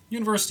for you.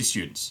 University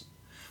students.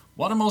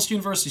 What are most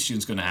university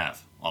students going to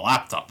have? A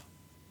laptop.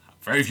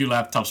 Very few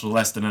laptops with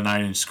less than a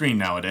 9-inch screen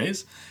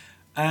nowadays.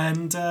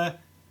 And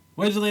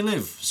where do they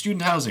live?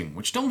 Student housing,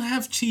 which don't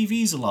have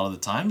TVs a lot of the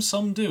time.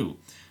 Some do.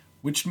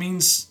 Which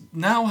means,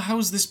 now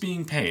how's this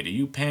being paid? Are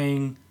you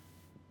paying,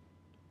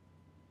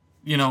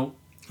 Who is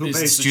the pays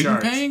the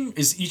student charge? paying?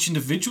 Is each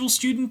individual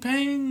student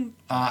paying?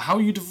 How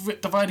are you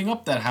dividing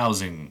up that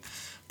housing?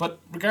 But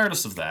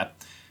regardless of that,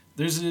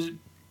 there's a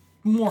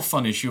more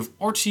fun issue of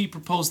RTE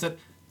proposed that,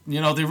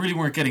 they really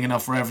weren't getting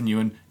enough revenue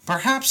and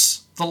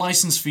perhaps the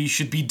license fee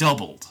should be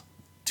doubled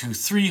to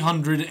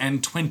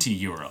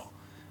 €320.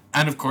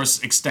 And of course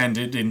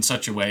extended in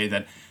such a way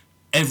that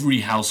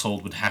every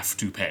household would have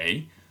to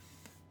pay,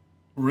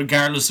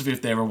 regardless of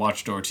if they ever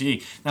watched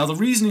RTE. Now, the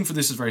reasoning for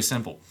this is very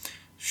simple.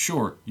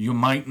 Sure, you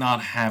might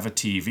not have a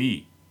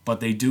TV, but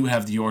they do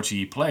have the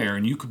RTE player,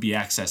 and you could be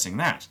accessing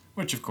that.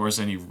 Which, of course,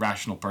 any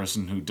rational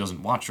person who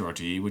doesn't watch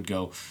RTE would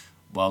go,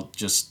 well,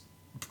 just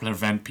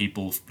prevent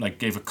people,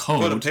 gave a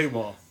code. Put a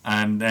paywall.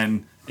 And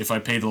then, if I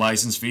pay the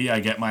license fee, I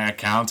get my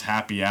account,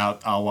 happy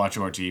out, I'll watch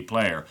RTE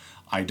player.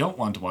 I don't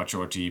want to watch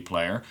RTE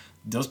player.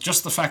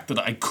 Just the fact that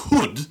I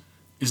could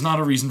is not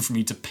a reason for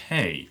me to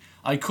pay.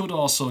 I could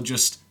also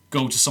just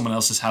go to someone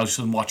else's house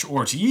and watch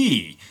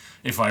RTE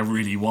if I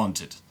really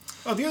wanted.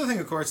 Well, the other thing,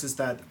 of course, is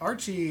that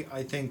RTE,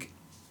 I think,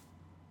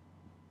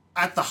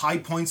 at the high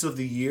points of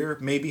the year,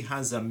 maybe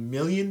has 1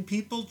 million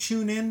people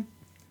tune in.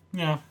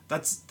 Yeah.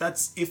 That's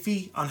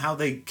iffy on how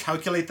they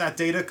calculate that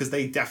data, because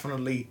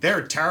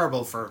they're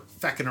terrible for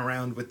fecking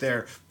around with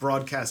their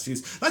broadcast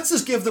views. Let's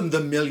just give them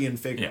the million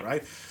figure, Yeah.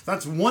 right?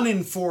 That's 1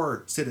 in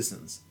 4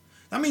 citizens.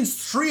 That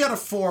means 3 out of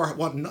 4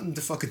 want nothing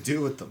to fucking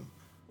do with them.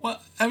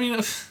 Well, I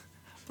mean...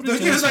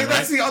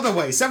 That's the other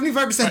way.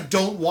 75%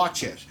 don't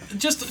watch it.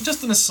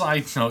 Just an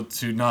aside note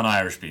to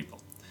non-Irish people.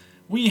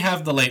 We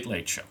have the Late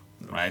Late Show,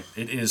 right?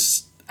 It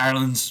is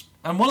Ireland's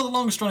and one of the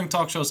longest running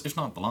talk shows, if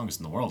not the longest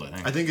in the world, I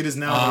think. I think it is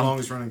now the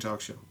longest running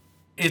talk show.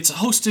 It's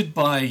hosted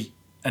by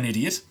an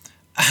idiot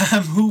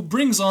who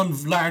brings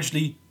on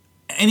largely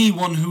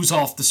anyone who's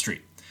off the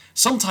street.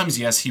 Sometimes,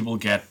 yes, he will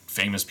get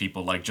famous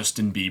people like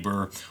Justin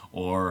Bieber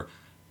or...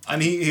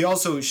 And he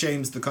also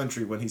shames the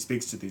country when he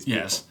speaks to these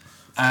people. Yes.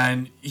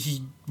 And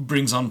he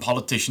brings on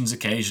politicians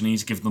occasionally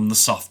to give them the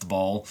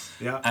softball.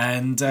 Yeah.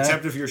 And,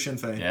 except if you're Sinn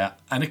Féin. Yeah.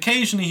 And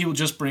occasionally he will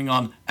just bring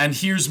on, and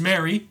here's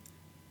Mary,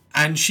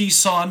 and she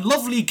saw a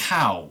lovely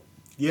cow.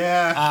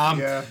 Yeah.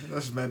 Yeah.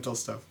 That's mental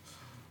stuff.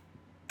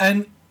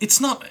 And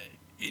it's not...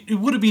 It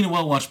would have been a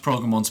well-watched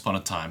program once upon a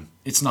time.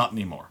 It's not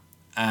anymore.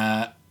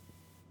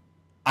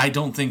 I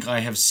don't think I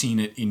have seen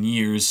it in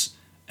years,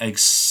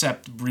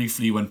 except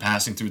briefly when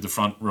passing through the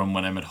front room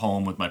when I'm at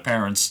home with my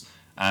parents,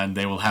 and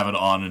they will have it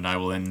on, and I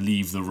will then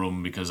leave the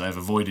room because I've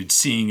avoided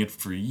seeing it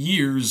for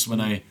years when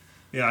I'm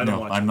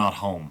not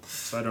home.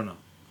 So I don't know.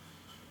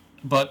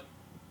 But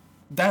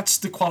that's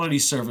the quality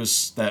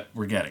service that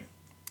we're getting,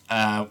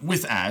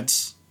 with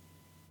ads,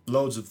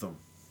 loads of them,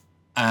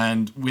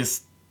 and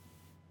with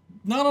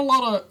not a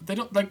lot of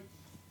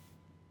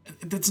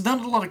there's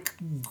not a lot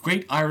of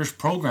great Irish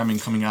programming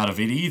coming out of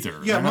it either.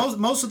 Yeah,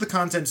 most of the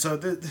content.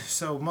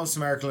 So most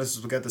American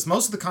listeners will get this.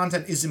 Most of the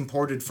content is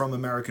imported from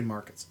American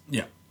markets.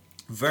 Yeah.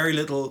 Very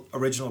little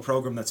original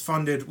program that's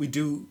funded.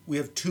 We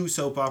have 2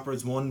 soap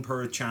operas, 1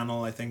 per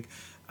channel, I think,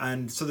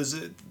 and so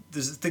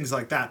there's things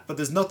like that. But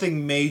there's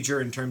nothing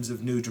major in terms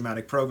of new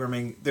dramatic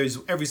programming. There's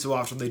every so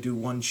often they do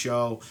one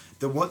show.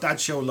 That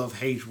show Love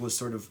Hate was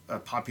sort of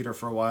popular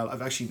for a while.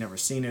 I've actually never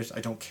seen it. I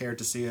don't care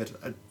to see it,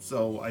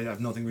 so I have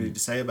nothing really to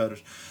say about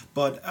it.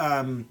 But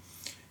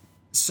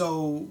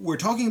so we're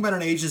talking about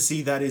an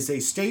agency that is a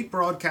state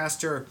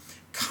broadcaster,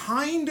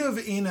 kind of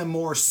in a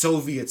more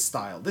Soviet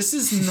style. This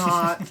is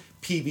not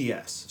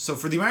PBS. So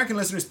for the American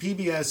listeners,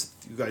 PBS,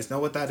 you guys know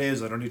what that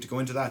is. I don't need to go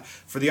into that.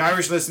 For the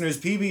Irish listeners,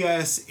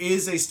 PBS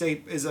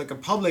is like a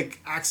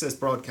public access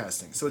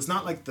broadcasting. So it's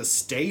not like the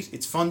state.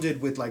 It's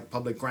funded with like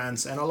public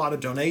grants and a lot of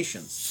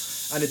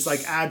donations. And it's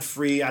like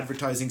ad-free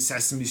advertising,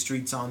 Sesame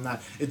Street's on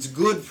that. It's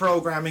good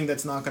programming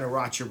that's not going to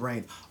rot your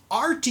brain.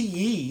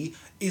 RTE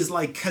is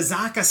like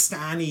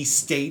Kazakhstani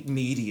state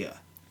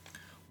media.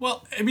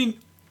 Well, I mean,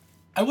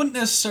 I wouldn't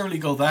necessarily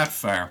go that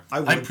far.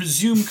 I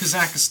presume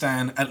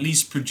Kazakhstan at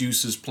least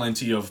produces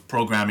plenty of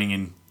programming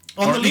in...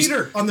 On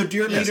the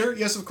dear leader,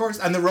 yes, of course,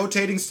 and the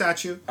rotating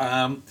statue.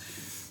 I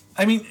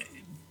mean,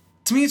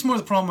 to me it's more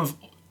the problem of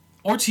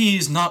RTE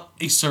is not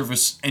a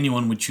service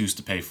anyone would choose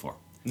to pay for.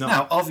 No.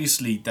 Now,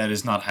 obviously, that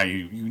is not how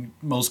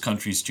most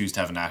countries choose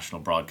to have a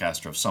national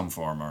broadcaster of some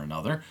form or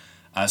another,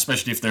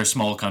 especially if they're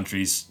small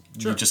countries.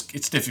 Sure.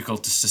 It's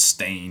difficult to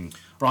sustain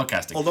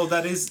broadcasting. Although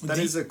that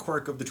is a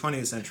quirk of the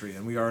 20th century,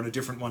 and we are in a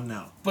different one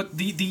now. But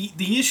the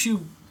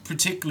issue,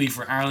 particularly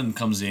for Ireland,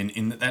 comes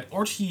in that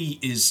RTE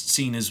is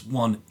seen as,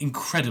 1,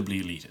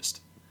 incredibly elitist.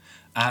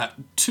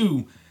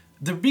 2,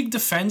 the big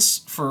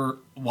defense for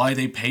why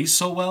they pay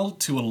so well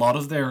to a lot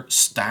of their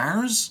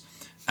stars,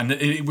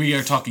 and we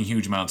are talking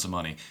huge amounts of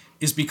money,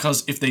 is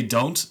because if they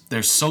don't,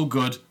 they're so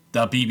good,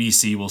 the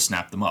BBC will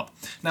snap them up.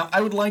 Now,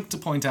 I would like to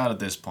point out at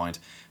this point,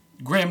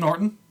 Graham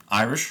Norton,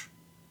 Irish,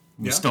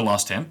 we still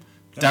lost him.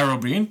 Yeah. Darragh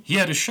O'Brien, he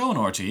had a show on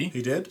RTE.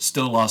 He did.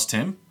 Still lost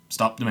him.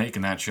 Stopped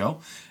making that show.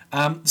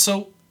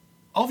 So,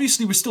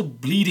 obviously, we're still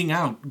bleeding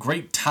out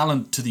great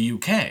talent to the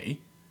UK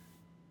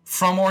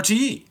from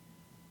RTE.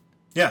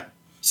 Yeah.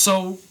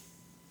 So,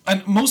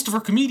 and most of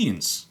our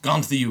comedians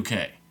gone to the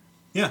UK.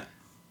 Yeah.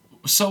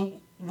 So,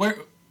 why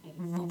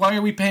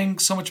are we paying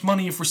so much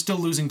money if we're still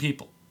losing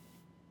people?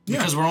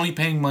 Because we're only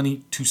paying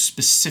money to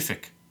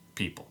specific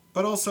people.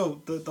 But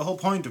also, the whole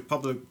point of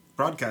public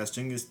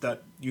broadcasting is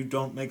that you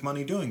don't make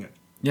money doing it.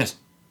 Yes.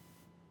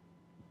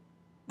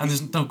 And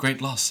there's no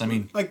great loss. I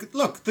mean... Like,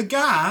 look, the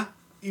GAA,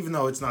 even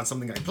though it's not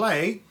something I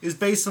play, is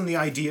based on the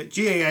idea...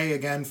 GAA,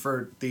 again,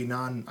 for the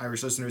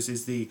non-Irish listeners,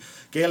 is the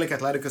Gaelic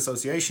Athletic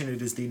Association.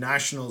 It is the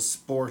national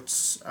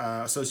sports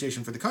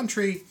association for the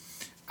country.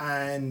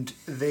 And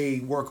they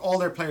work... All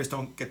their players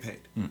don't get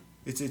paid.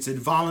 It's a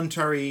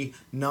voluntary,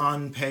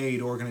 non-paid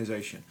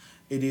organisation.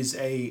 It is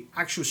a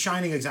actual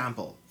shining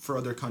example for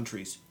other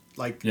countries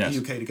like the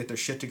UK to get their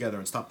shit together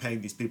and stop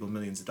paying these people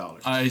millions of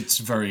dollars. It's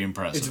very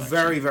impressive. It's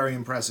very, very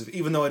impressive.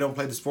 Even though I don't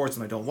play the sports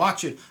and I don't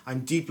watch it, I'm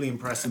deeply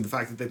impressed in the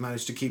fact that they've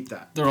managed to keep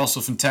that. They're also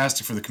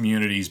fantastic for the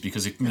communities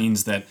because it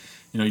means that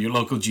your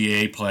local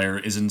GA player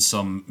isn't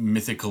some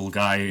mythical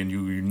guy and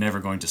you're never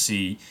going to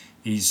see.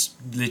 He's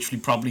literally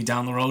probably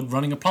down the road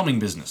running a plumbing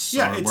business.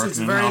 Yeah, it's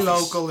very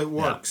local. It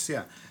works.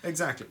 Yeah,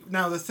 exactly.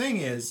 Now, the thing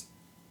is,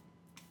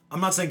 I'm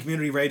not saying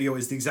community radio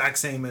is the exact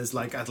same as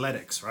like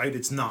athletics, right?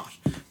 It's not.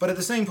 But at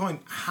the same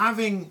point,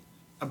 having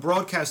a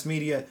broadcast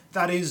media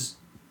that is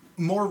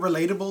more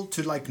relatable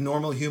to like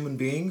normal human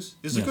beings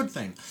is a good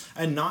thing.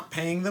 And not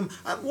paying them.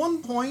 At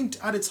one point,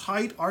 at its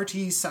height,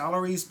 RTE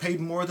salaries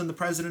paid more than the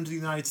President of the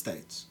United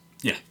States.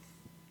 Yeah.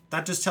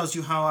 That just tells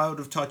you how out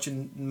of touch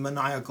and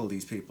maniacal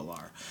these people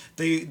are.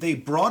 They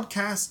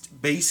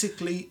broadcast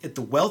basically at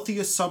the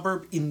wealthiest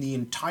suburb in the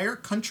entire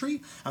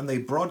country, and they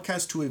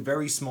broadcast to a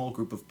very small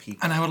group of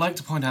people. And I would like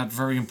to point out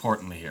very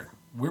importantly here,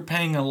 we're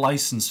paying a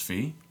license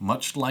fee,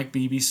 much like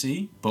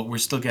BBC, but we're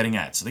still getting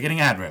ads. So they're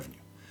getting ad revenue.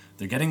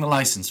 They're getting the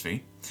license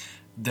fee.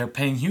 They're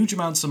paying huge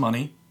amounts of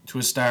money to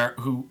a star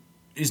who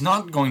is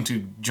not going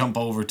to jump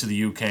over to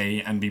the UK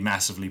and be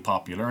massively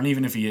popular. And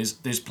even if he is,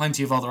 there's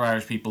plenty of other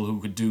Irish people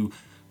who could do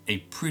a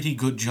pretty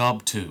good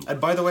job too.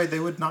 And by the way, they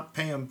would not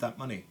pay him that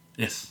money.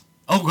 Yes.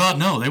 Oh God,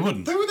 no, they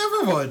wouldn't. They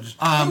never would.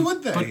 Why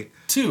would they? But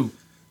two,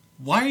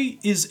 why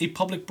is a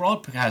public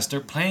broadcaster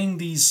paying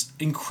these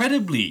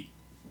incredibly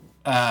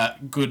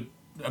good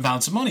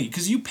amounts of money?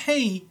 Because you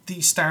pay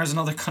these stars in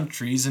other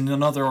countries and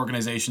in other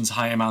organizations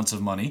high amounts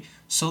of money,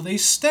 so they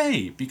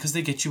stay because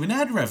they get you an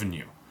ad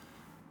revenue.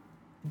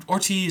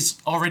 RTE is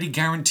already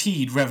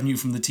guaranteed revenue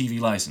from the TV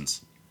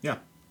license. Yeah.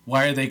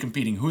 Why are they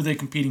competing? Who are they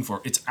competing for?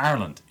 It's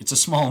Ireland. It's a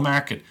small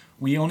market.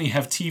 We only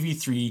have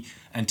TV3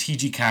 and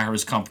TG Car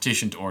as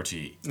competition to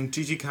RTE. And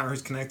TG Car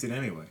is connected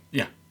anyway.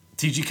 Yeah.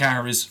 TG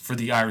Car is for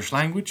the Irish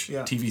language.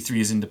 Yeah. TV3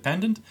 is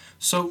independent.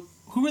 So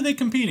who are they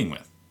competing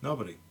with?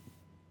 Nobody.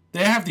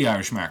 They have the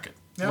Irish market.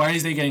 Yeah. Why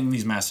is they getting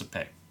these massive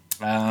pay?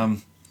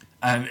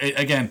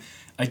 Again,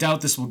 I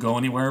doubt this will go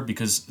anywhere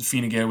because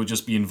Fine Gael would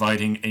just be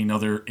inviting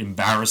another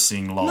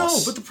embarrassing loss.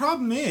 No, but the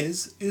problem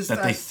is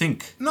that they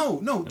think. No.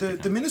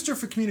 The Minister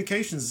for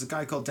Communications is a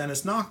guy called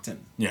Dennis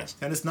Naughton. Yes.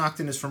 Dennis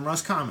Naughton is from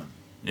Roscommon.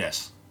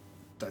 Yes.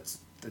 That's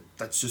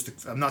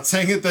just. I'm not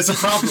saying it. That's a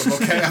problem.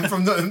 Okay, I'm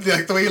from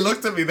the way you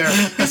looked at me there.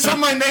 He's from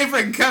my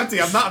neighbouring county.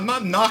 I'm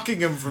not knocking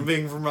him from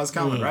being from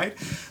Roscommon, right?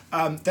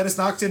 Dennis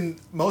Naughton.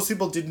 Most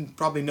people didn't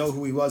probably know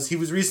who he was. He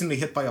was recently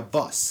hit by a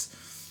bus.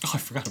 Oh, I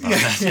forgot about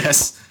that.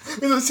 Yes.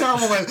 It was a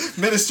terrible way.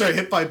 Minister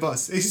hit by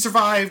bus. He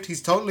survived.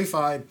 He's totally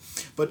fine.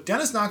 But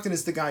Dennis Naughton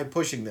is the guy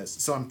pushing this.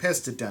 So I'm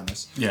pissed at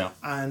Dennis. Yeah.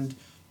 And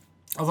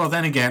although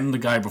then again, the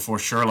guy before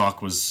Sherlock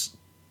was.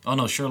 Oh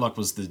no, Sherlock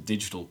was the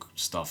digital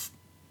stuff.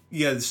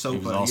 yeah, the soap.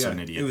 He was also an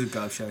idiot. It was a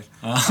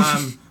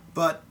gobshite.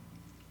 But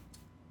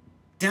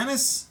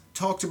Dennis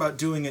talked about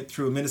doing it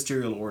through a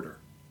ministerial order.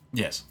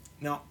 Yes.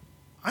 Now,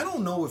 I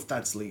don't know if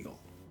that's legal.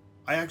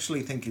 I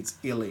actually think it's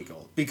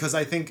illegal because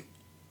I think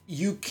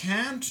you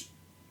can't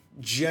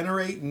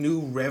generate new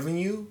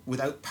revenue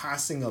without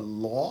passing a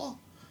law.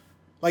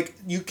 Like,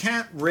 you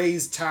can't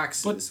raise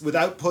taxes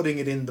without putting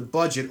it in the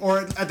budget,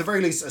 or at the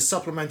very least, a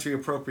supplementary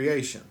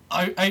appropriation.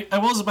 I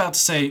was about to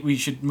say we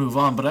should move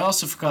on, but I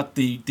also forgot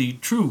the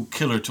true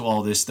killer to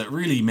all this that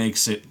really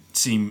makes it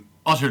seem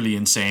utterly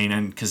insane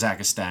and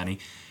Kazakhstani.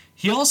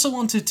 He also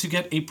wanted to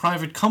get a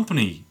private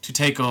company to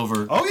take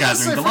over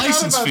gathering the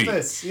license fee.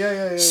 This.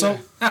 Yeah. So,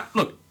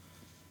 look,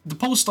 the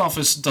post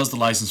office does the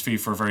license fee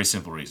for a very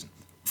simple reason.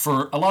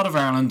 For a lot of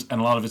Ireland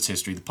and a lot of its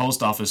history, the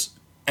post office,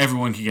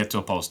 everyone can get to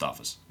a post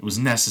office. It was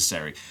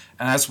necessary.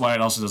 And that's why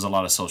it also does a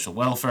lot of social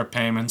welfare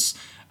payments.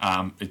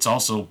 It's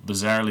also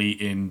bizarrely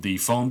in the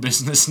phone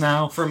business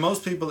now. For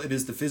most people, it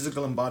is the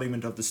physical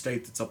embodiment of the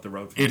state that's up the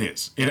road from It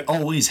is. It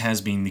always has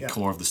been the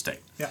core of the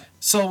state. Yeah.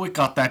 So it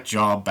got that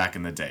job back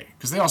in the day.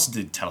 Because they also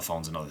did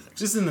telephones and other things.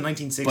 This is in the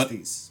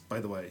 1960s, by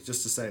the way,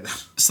 just to say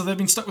that. So they've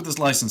been stuck with this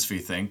license fee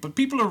thing, but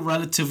people are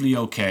relatively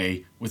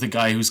okay with a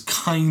guy who's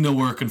kind of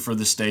working for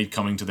the state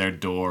coming to their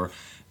door.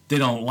 They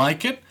don't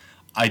like it.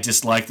 I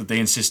dislike that they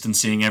insist on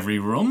seeing every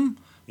room.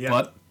 Yeah.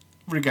 But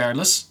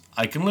regardless,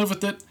 I can live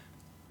with it.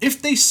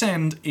 If they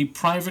send a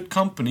private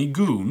company,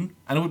 Goon,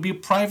 and it would be a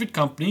private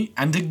company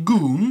and a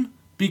goon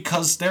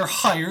because they're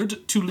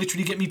hired to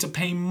literally get me to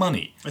pay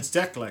money. It's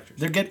debt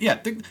collectors.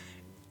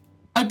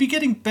 I'd be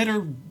getting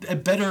a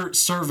better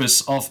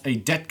service off a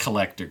debt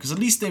collector because at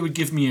least they would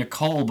give me a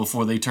call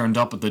before they turned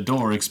up at the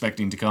door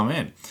expecting to come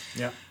in.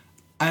 Yeah.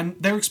 And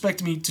they're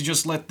expecting me to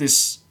just let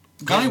this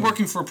guy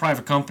working for a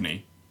private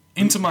company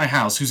into my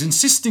house who's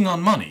insisting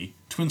on money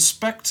to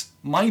inspect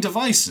my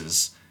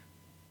devices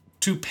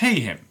to pay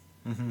him.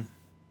 Mm-hmm.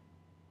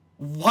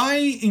 Why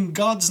in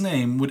God's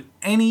name would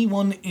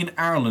anyone in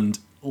Ireland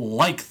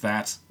like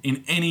that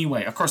in any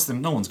way? Of course,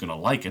 then no one's going to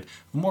like it.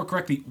 But more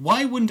correctly,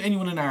 why wouldn't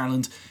anyone in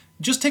Ireland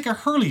just take a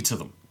hurley to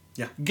them?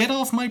 Yeah. Get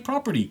off my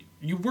property.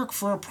 You work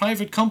for a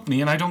private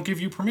company and I don't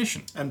give you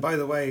permission. And by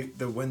the way,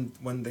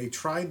 when they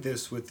tried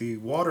this with the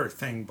water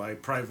thing by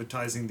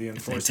privatizing the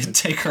enforcement... They did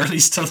take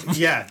hurleys to them.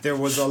 Yeah, there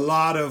was a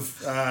lot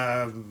of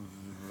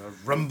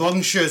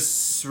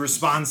rambunctious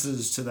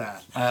responses to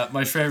that.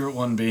 My favourite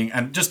one being,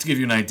 and just to give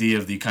you an idea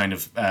of the kind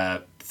of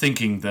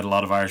thinking that a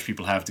lot of Irish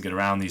people have to get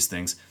around these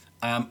things,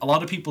 a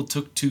lot of people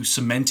took to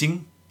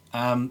cementing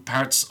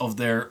parts of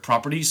their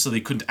properties so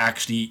they couldn't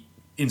actually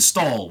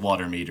install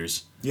water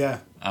meters. Yeah,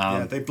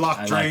 they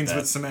blocked drains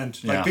with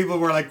cement. Like, people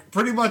were like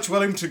pretty much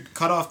willing to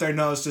cut off their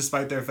nose to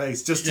spite their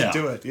face just to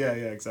do it. Yeah,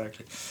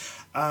 exactly.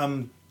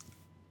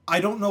 I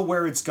don't know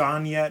where it's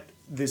gone yet.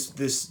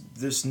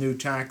 this new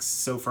tax.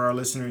 So for our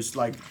listeners,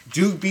 like,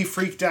 do be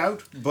freaked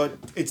out, but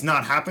it's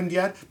not happened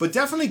yet. But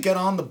definitely get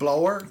on the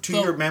blower to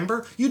your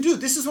member. You do.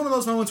 This is one of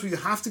those moments where you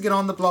have to get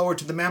on the blower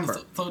to the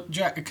member. Though,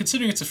 Jack,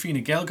 considering it's a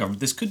Fine Gael government,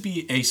 this could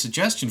be a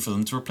suggestion for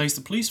them to replace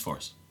the police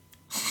force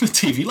with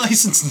TV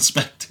license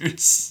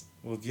inspectors.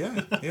 Well,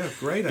 yeah,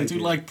 great idea. They do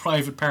like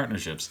private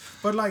partnerships.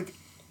 But like,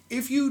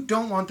 if you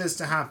don't want this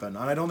to happen,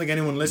 and I don't think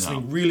anyone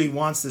listening really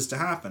wants this to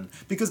happen,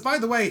 because by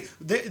the way,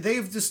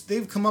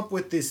 they've come up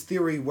with this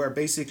theory where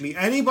basically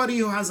anybody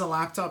who has a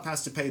laptop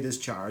has to pay this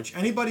charge,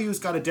 anybody who's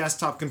got a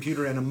desktop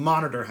computer and a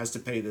monitor has to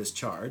pay this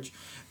charge,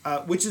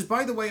 which is,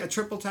 by the way, a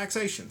triple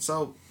taxation.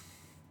 So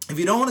if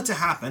you don't want it to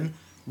happen,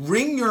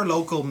 ring your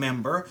local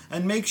member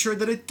and make sure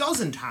that it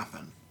doesn't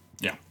happen.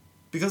 Yeah.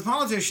 Because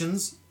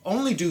politicians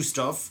only do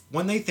stuff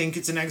when they think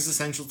it's an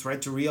existential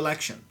threat to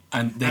re-election.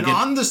 And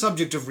on the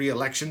subject of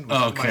re-election,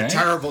 my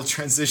terrible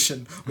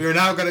transition, we are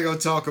now going to go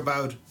talk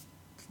about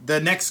the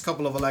next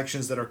couple of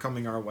elections that are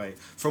coming our way.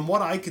 From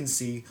what I can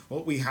see,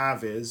 what we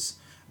have is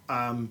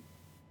the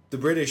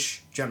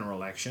British general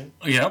election.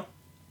 Yep.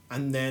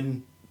 And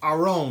then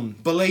our own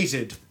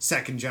belated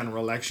second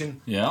general election.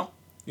 Yeah.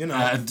 You know.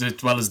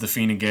 As well as the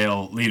Fine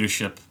Gael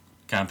leadership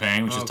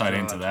campaign, which is tied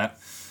into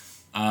that.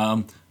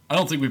 I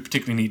don't think we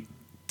particularly need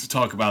to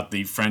talk about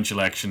the French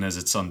election, as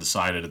it's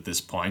undecided at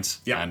this point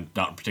and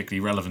not particularly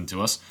relevant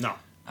to us. No.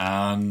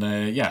 And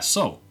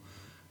so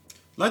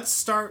let's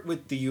start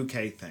with the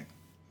UK thing.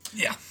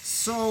 Yeah.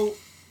 So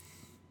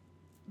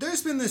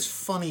there's been this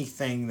funny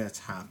thing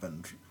that's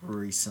happened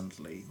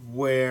recently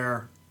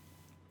where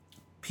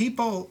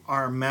people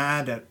are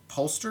mad at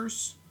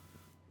pollsters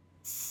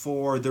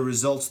for the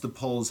results the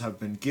polls have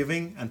been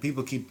giving, and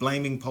people keep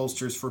blaming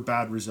pollsters for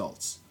bad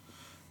results.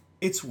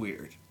 It's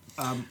weird.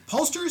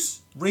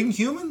 Pollsters ring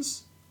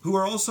humans who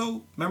are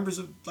also members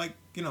of, like,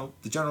 you know,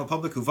 the general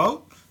public who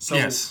vote. So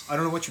yes. I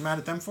don't know what you're mad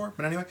at them for,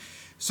 but anyway.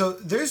 So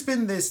there's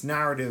been this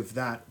narrative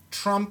that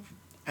Trump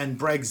and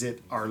Brexit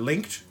are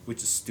linked,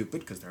 which is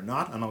stupid because they're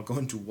not, and I'll go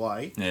into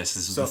why. Yes,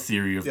 this is the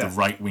theory of the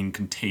right-wing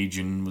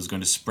contagion was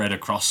going to spread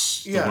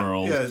across the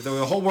world. Yeah,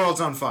 the whole world's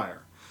on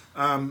fire.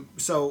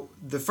 So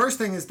the first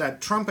thing is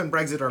that Trump and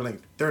Brexit are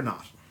linked. They're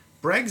not.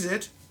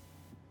 Brexit,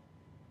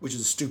 which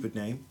is a stupid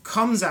name,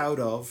 comes out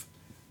of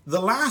the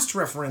last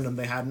referendum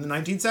they had in the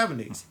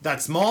 1970s.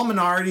 That small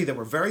minority that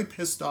were very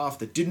pissed off,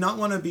 that did not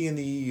want to be in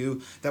the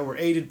EU, that were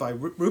aided by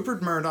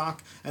Rupert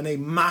Murdoch and a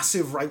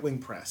massive right-wing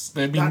press.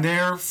 They've been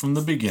there from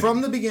the beginning. From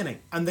the beginning.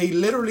 And they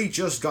literally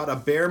just got a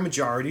bare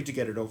majority to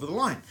get it over the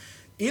line.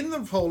 In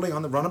the polling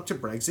on the run-up to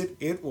Brexit,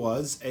 it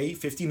was a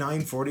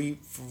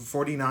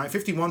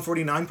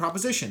 51-49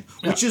 proposition,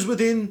 which is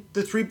within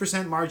the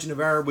 3% margin of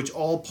error, which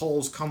all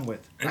polls come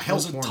with. It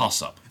was a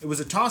toss-up. It was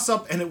a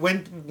toss-up, and it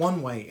went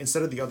one way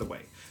instead of the other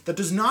way. That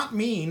does not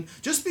mean,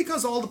 just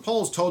because all the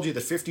polls told you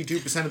that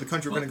 52% of the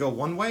country were going to go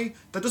one way,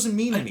 that doesn't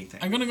mean anything.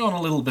 I'm going to go on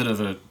a little bit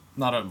of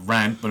not a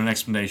rant, but an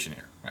explanation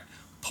here. Right.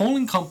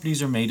 Polling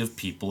companies are made of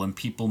people, and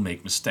people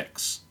make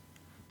mistakes.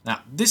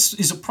 Now, this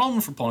is a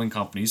problem for polling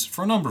companies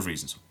for a number of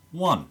reasons.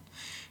 One,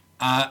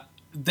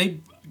 they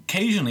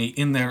occasionally,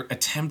 in their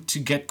attempt to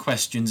get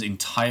questions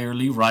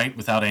entirely right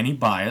without any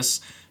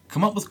bias,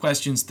 come up with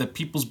questions that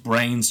people's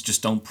brains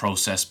just don't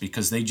process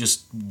because they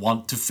just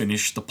want to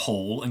finish the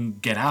poll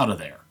and get out of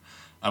there.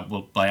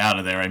 Well, by out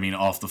of there, I mean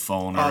off the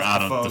phone or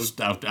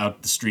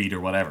out the street or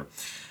whatever.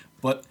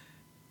 But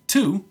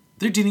two,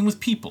 they're dealing with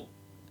people.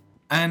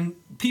 And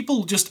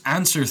people just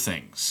answer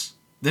things.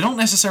 They don't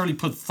necessarily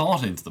put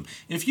thought into them.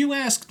 If you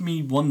asked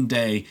me one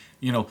day,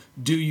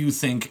 do you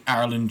think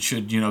Ireland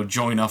should,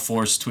 join a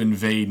force to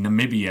invade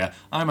Namibia?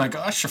 I might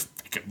go, sure,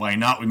 why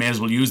not? We may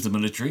as well use the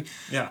military.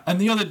 Yeah. And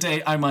the other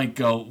day, I might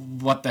go,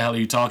 what the hell are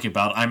you talking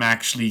about? I'm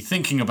actually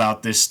thinking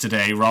about this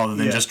today rather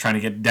than just trying to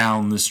get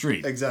down the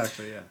street.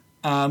 Exactly, yeah.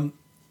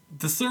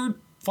 The third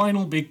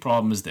final big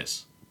problem is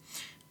this.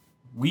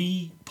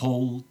 We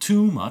poll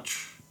too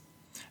much,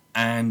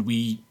 and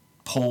we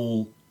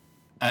poll,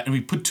 and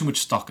we put too much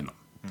stock in them.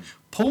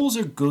 Polls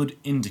are good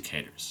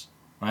indicators,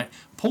 right?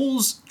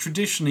 Polls,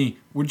 traditionally,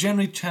 we're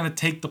generally trying to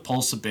take the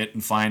pulse a bit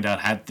and find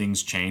out had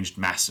things changed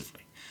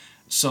massively.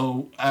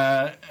 So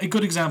a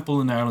good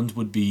example in Ireland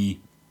would be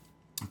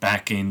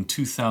back in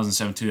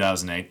 2007,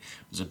 2008. There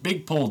was a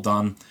big poll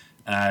done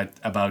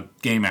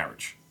about gay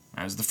marriage.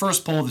 It was the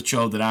first poll that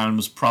showed that Ireland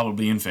was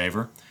probably in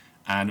favour,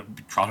 and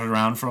it trotted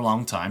around for a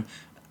long time.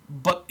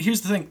 But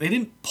here's the thing, they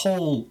didn't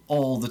poll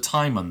all the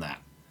time on that.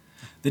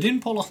 They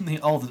didn't poll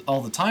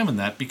all the time on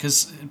that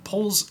because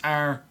polls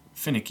are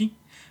finicky.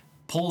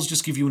 Polls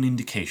just give you an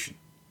indication.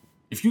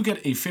 If you get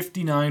a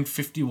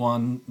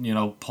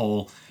 59-51,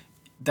 poll,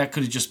 that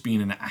could have just been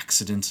an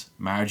accident,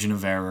 margin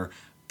of error,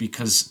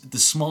 because the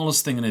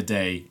smallest thing in a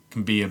day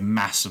can be a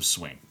massive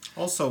swing.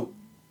 Also,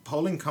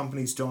 polling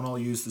companies don't all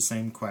use the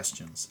same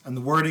questions, and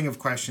the wording of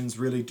questions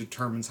really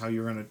determines how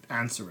you're going to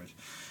answer it.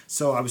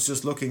 So I was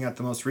just looking at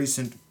the most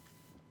recent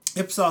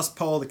Ipsos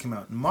poll that came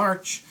out in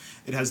March.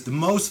 It has the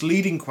most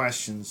leading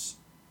questions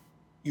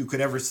you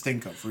could ever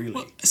think of, really.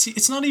 Well, see,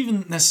 it's not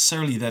even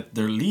necessarily that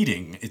they're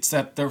leading. It's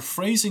that their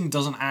phrasing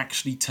doesn't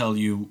actually tell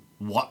you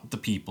what the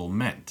people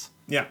meant.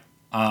 Yeah.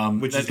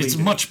 Which is it's a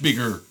much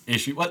bigger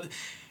issue. Well,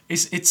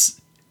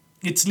 it's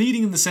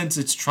leading in the sense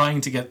it's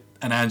trying to get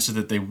an answer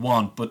that they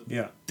want, but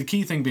the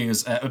key thing being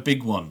is a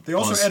big one. They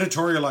also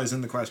editorialize in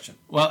the question.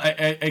 Well,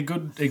 a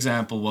good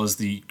example was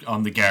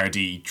on the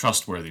Gardaí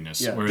trustworthiness.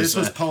 Yeah, whereas, this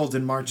was polled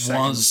in March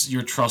 2nd. Was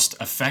your trust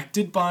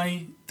affected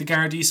by the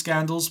Gardaí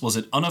scandals? Was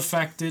it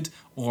unaffected,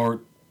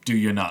 or do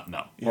you not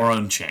know, or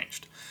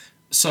unchanged?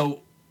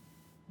 So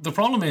the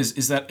problem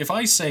is that if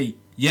I say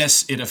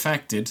yes, it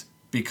affected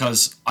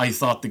because I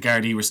thought the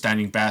Gardaí were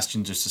standing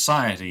bastions of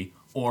society,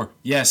 or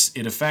yes,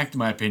 it affected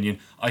my opinion,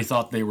 I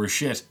thought they were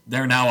shit,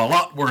 they're now a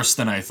lot worse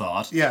than I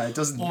thought. Yeah, it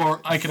doesn't...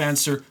 Or I could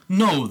answer,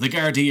 no, the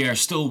Gardaí are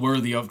still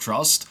worthy of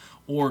trust,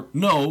 or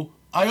no,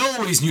 I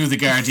always knew the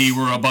Gardaí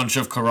were a bunch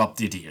of corrupt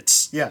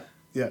idiots. Yeah,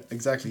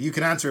 exactly. You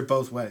can answer it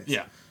both ways.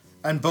 Yeah.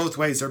 And both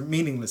ways are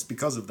meaningless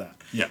because of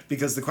that. Yeah.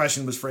 Because the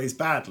question was phrased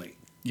badly.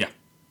 Yeah.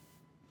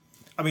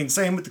 I mean,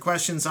 same with the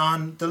questions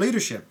on the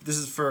leadership. This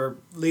is for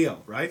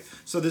Leo, right?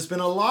 So there's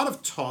been a lot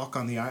of talk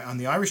on the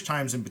Irish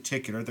Times in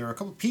particular. There are a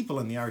couple of people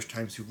in the Irish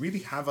Times who really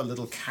have a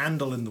little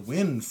candle in the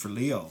wind for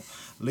Leo.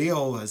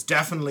 Leo has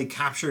definitely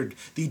captured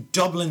the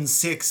Dublin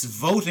 6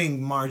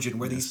 voting margin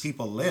where these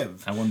people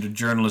live. I wonder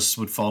journalists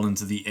would fall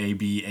into the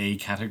ABA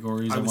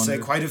categories. I would say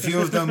quite a few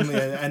of them.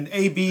 And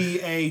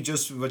ABA,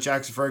 just what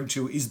Jack's referring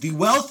to, is the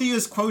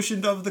wealthiest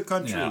quotient of the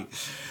country.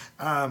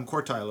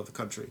 Quartile of the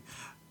country.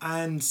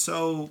 And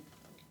so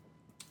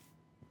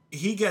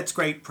he gets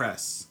great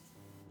press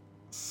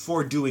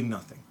for doing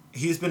nothing.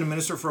 He's been a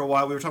minister for a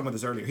while. We were talking about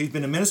this earlier. He's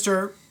been a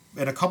minister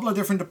in a couple of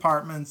different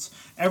departments.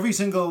 Every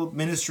single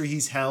ministry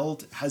he's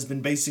held has been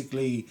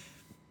basically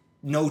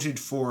noted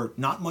for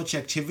not much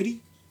activity,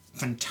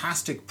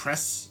 fantastic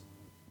press,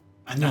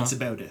 and that's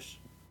about it.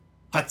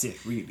 That's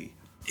it, really.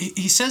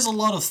 He says a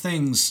lot of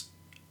things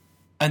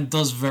and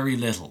does very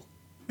little.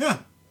 Yeah.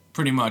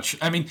 Pretty much.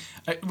 I mean,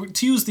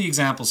 to use the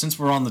example, since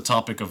we're on the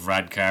topic of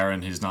Radcar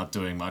and he's not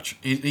doing much,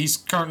 he's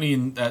currently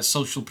in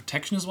social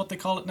protection is what they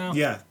call it now?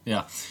 Yeah.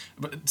 Yeah.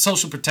 But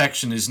social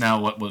protection is now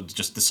what was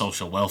just the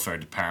social welfare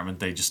department.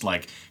 They just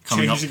like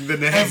coming Changing up the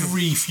name.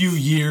 every few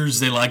years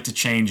they like to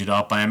change it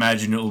up. I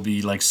imagine it will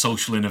be like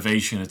social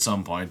innovation at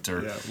some point.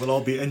 We'll all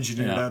be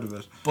engineered out of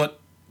it. But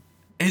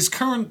his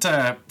current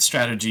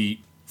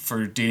strategy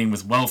for dealing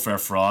with welfare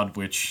fraud,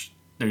 which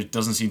there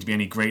doesn't seem to be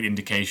any great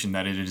indication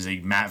that it is a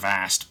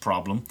vast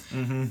problem,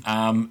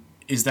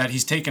 is that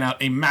he's taken out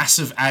a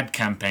massive ad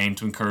campaign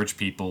to encourage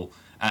people.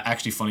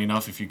 Actually, funny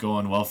enough, if you go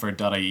on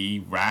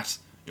welfare.ie, rat,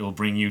 it will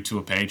bring you to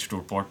a page to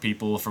report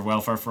people for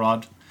welfare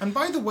fraud. And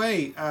by the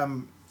way,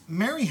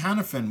 Mary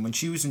Hanafin, when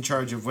she was in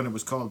charge of when it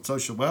was called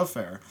social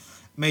welfare,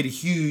 made a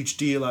huge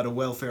deal out of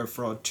welfare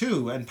fraud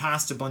too and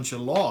passed a bunch of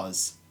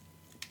laws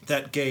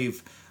that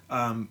gave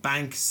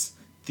banks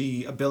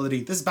the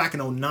ability, this is back in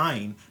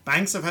 2009,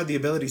 banks have had the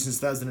ability since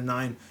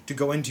 2009 to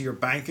go into your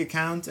bank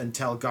account and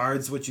tell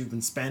guards what you've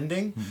been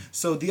spending.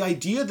 So the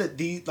idea that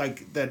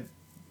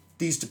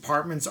these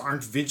departments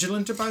aren't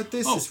vigilant about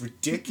this is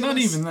ridiculous. Not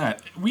even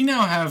that. We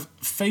now have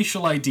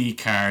facial ID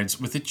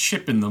cards with a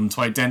chip in them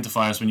to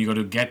identify us when you go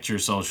to get your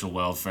social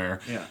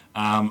welfare.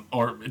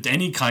 Or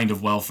any kind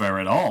of welfare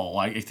at all.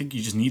 I think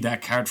you just need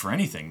that card for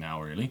anything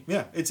now, really.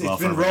 Yeah, it's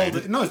been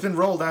rolled. No, it's been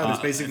rolled out as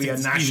basically a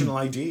national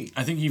ID.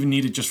 I think you even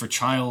need it just for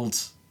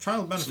child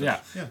benefits.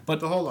 Yeah,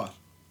 but the whole lot.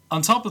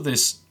 On top of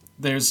this,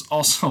 there's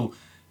also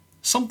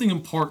something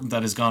important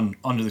that has gone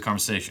under the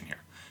conversation here.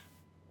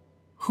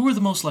 Who are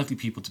the most likely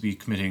people to be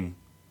committing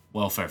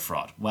welfare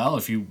fraud? Well,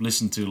 if you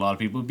listen to a lot of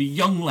people, it would be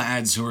young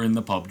lads who are in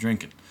the pub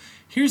drinking.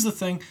 Here's the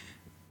thing.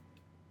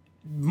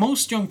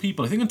 Most young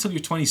people, I think until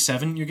you're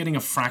 27, you're getting a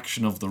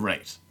fraction of the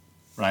rate,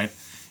 right?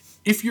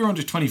 If you're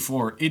under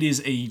 24, it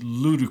is a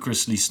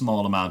ludicrously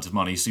small amount of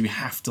money, so you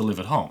have to live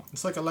at home.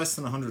 It's like a less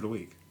than 100 a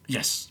week.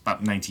 Yes,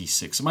 about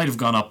 96. It might have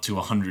gone up to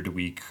 100 a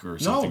week or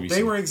something. No,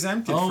 they were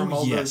exempted from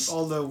all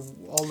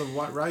the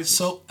rises.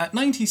 So at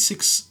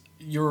 €96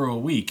 a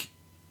week,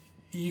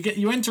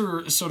 you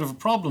enter sort of a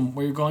problem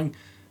where you're going,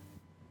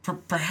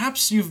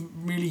 perhaps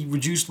you've really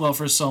reduced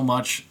welfare so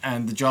much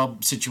and the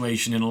job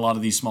situation in a lot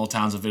of these small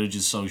towns and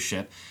villages is so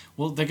shit.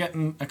 Well, they're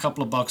getting a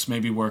couple of bucks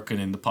maybe working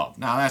in the pub.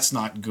 Now, that's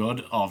not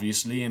good,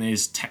 obviously, and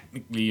is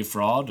technically a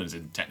fraud. As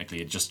in,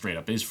 technically, it just straight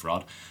up is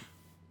fraud.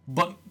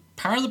 But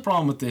part of the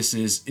problem with this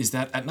is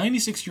that at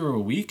 €96 a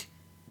week,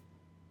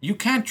 you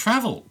can't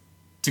travel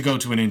to go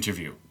to an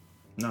interview.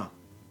 No.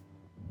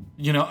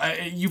 You know,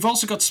 you've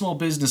also got small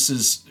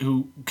businesses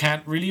who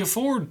can't really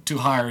afford to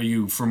hire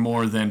you for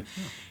more than...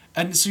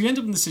 And so you end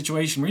up in the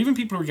situation where even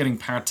people who are getting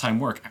part-time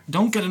work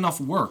don't get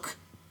enough work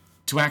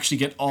to actually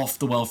get off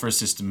the welfare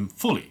system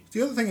fully.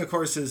 The other thing, of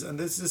course, is, and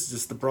this is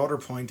just the broader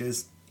point,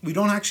 is we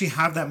don't actually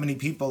have that many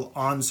people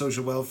on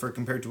social welfare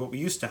compared to what we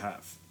used to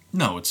have.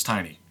 No, it's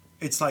tiny.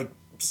 It's like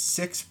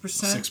 6%?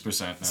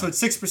 6% now. So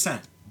it's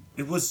 6%.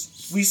 It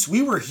was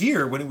we were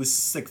here when it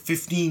was like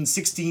 15,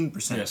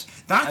 16%. Yes.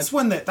 That's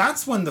when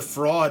the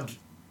fraud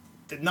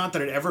not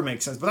that it ever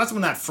makes sense, but that's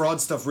when that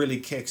fraud stuff really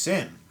kicks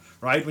in,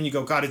 right? When you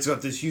go, God, it's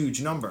got this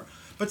huge number.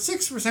 But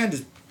 6%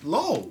 is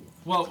low.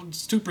 Well,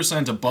 it's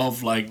 2%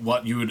 above like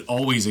what you would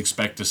always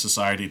expect a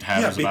society to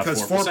have. Yeah, is about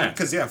because 4%.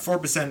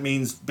 4%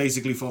 means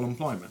basically full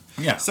employment.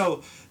 Yeah.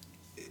 So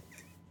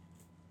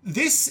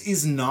this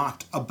is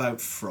not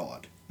about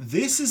fraud.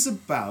 This is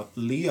about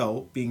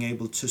Leo being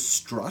able to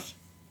strut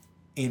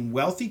in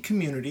wealthy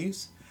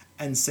communities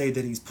and say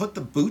that he's put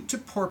the boot to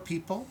poor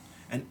people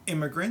and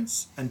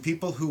immigrants and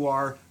people who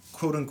are,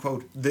 quote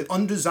unquote, the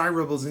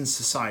undesirables in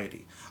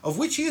society, of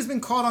which he has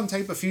been caught on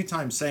tape a few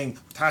times saying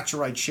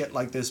Thatcherite shit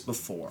like this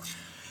before.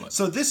 What?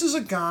 So this is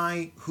a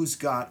guy who's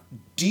got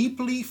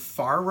deeply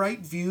far-right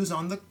views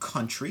on the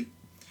country.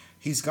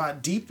 He's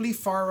got deeply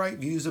far-right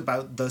views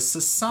about the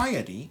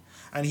society,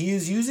 and he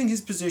is using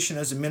his position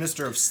as a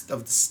minister of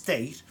the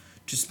state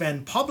to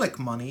spend public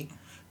money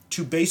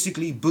to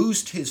basically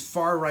boost his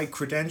far-right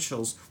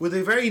credentials with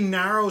a very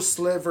narrow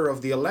sliver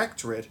of the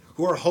electorate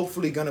who are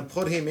hopefully going to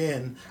put him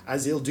in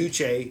as Il Duce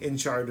in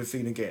charge of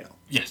Fine Gael.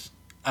 Yes.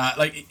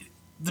 Like,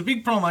 the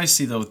big problem I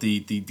see, though, with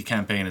the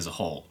campaign as a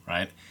whole,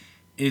 right,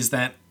 is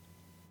that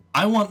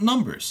I want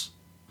numbers.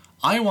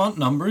 I want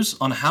numbers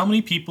on how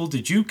many people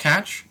did you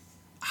catch,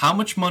 how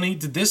much money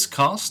did this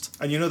cost.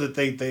 And you know that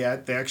they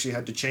actually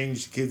had to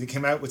change, they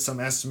came out with some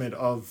estimate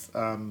of...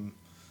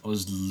 It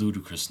was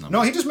ludicrous number.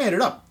 No, he just made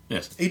it up.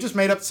 Yes. He just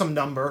made up some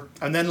number,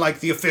 and then like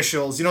the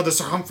officials, you know, the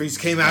Sir Humphreys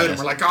came out and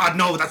were like, God,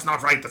 no, that's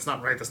not right, that's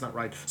not right, that's not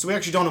right. So we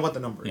actually don't know what the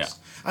number is.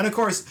 Yeah. And of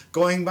course,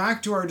 going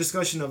back to our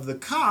discussion of the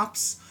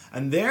cops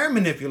and their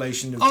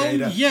manipulation of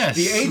data, yes.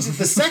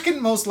 the second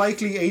most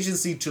likely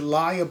agency to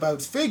lie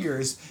about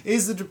figures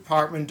is the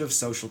Department of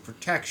Social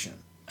Protection.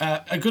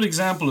 A good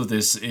example of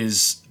this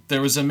is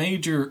there was a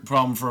major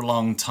problem for a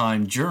long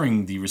time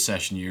during the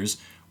recession years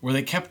where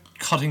they kept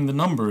cutting the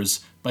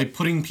numbers by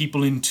putting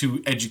people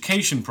into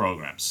education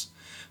programs.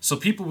 So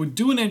people would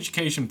do an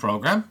education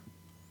program,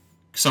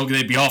 so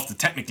they'd be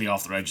technically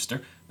off the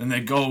register, then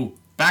they'd go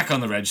back on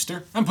the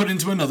register and put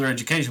into another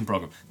education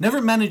program.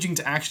 Never managing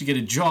to actually get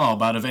a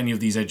job out of any of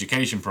these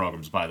education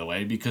programs, by the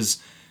way,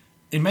 because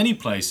in many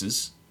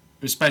places,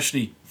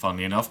 especially,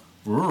 funnily enough,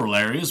 rural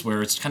areas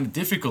where it's kind of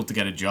difficult to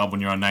get a job when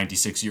you're on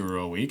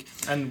 €96 a week.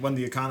 And when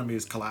the economy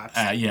has collapsed.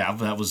 Yeah,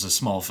 that was a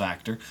small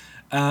factor.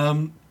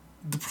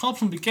 The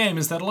problem became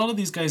is that a lot of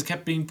these guys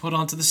kept being put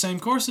onto the same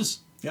courses.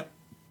 Yep.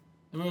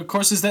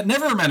 Courses that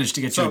never managed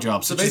to get you a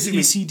job, such as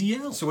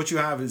ECDL. So what you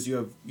have is you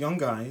have young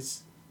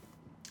guys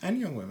and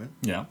young women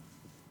Yeah.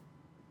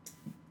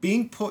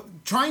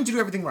 trying to do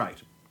everything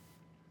right.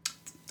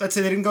 Let's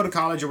say they didn't go to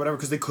college or whatever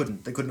because they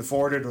couldn't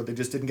afford it, or they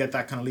just didn't get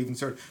that kind of leaving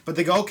cert. But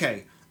they go,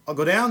 okay, I'll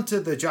go down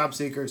to the job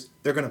seekers.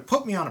 They're going to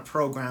put me on a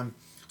program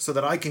so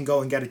that I can go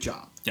and get a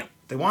job. Yeah.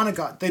 They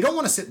don't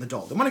want to sit in the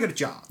dole. They want to get a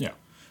job. Yeah.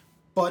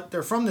 But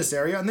they're from this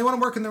area and they want to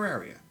work in their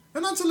area.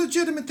 And that's a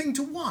legitimate thing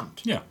to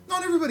want. Yeah.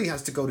 Not everybody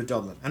has to go to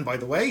Dublin. And by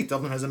the way,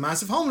 Dublin has a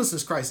massive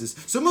homelessness crisis.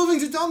 So moving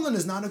to Dublin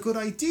is not a good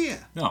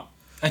idea. No.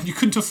 And you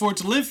couldn't afford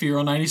to live here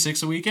on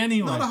 96 a week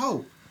anyway. Not a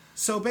hope.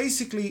 So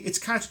basically, it's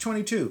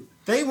catch-22.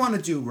 They want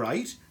to do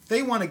right.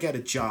 They want to get a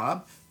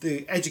job.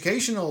 The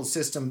educational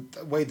system,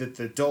 the way that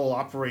the dole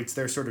operates,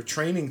 their sort of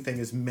training thing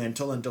is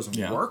mental and doesn't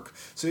work.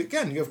 So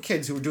again, you have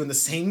kids who are doing the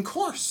same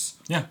course.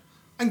 Yeah.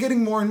 And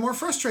getting more and more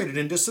frustrated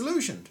and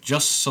disillusioned.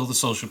 Just so the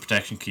social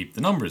protection keep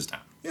the numbers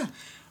down. Yeah.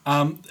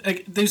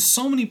 There's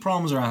so many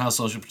problems around how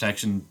social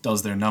protection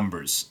does their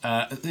numbers.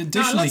 Now,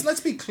 Additionally,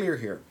 let's be clear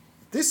here.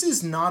 This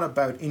is not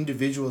about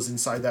individuals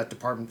inside that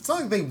department. It's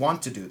not like they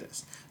want to do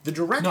this. The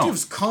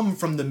directives come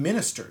from the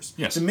ministers.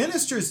 Yes. The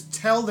ministers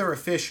tell their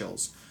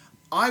officials,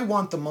 I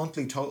want the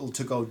monthly total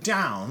to go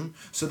down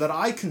so that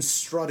I can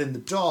strut in the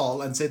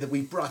Dáil and say that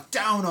we brought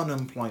down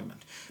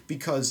unemployment.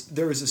 Because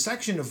there is a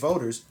section of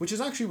voters, which is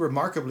actually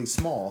remarkably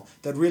small,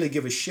 that really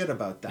give a shit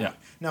about that. Yeah.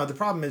 Now, the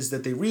problem is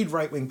that they read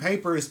right-wing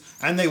papers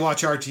and they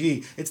watch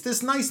RTE. It's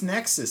this nice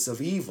nexus of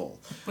evil.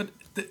 But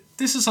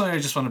this is something I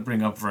just want to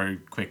bring up very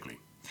quickly.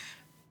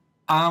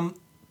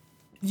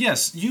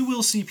 Yes, you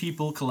will see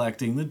people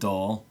collecting the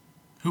Dáil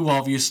who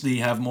obviously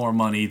have more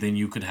money than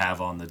you could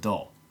have on the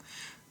Dáil.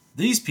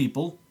 These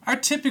people are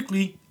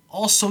typically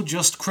also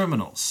just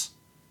criminals.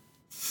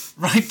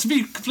 Right? To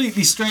be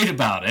completely straight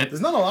about it.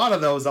 There's not a lot of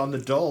those on the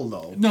Dáil,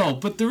 though. No,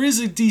 but there is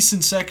a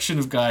decent section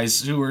of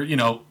guys who are,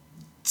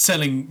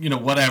 selling,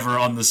 whatever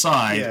on the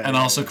side and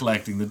also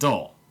collecting the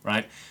Dáil,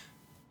 right?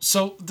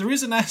 So there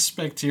is an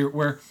aspect here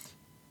where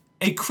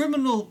a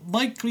criminal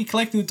might be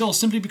collecting the Dáil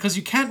simply because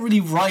you can't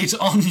really write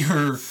on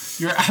your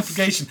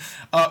application.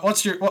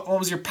 What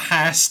was your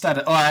past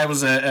status? Oh, I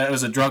was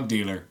a drug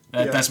dealer.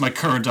 That's my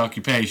current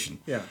occupation.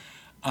 Yeah.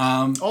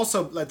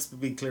 Also, let's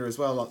be clear as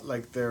well.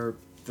 Like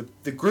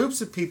the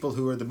groups of people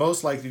who are the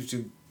most likely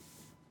to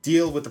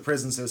deal with the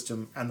prison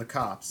system and the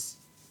cops,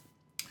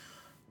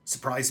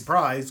 surprise,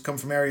 surprise, come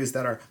from areas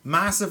that are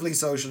massively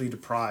socially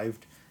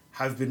deprived,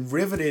 have been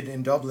riveted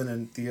in Dublin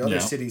and the other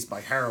cities by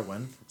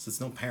heroin, so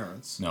it's no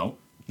parents. No.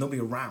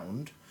 Nobody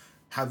around.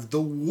 Have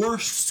the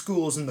worst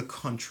schools in the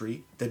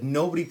country that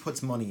nobody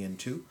puts money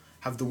into.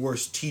 have the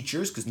worst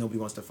teachers because nobody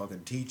wants to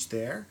fucking teach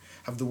there,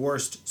 have the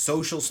worst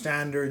social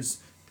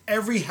standards.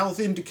 Every health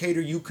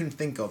indicator you can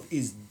think of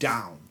is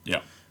down.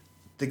 Yeah.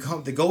 They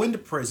go into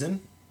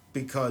prison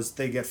because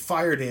they get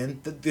fired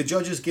in. The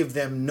judges give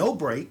them no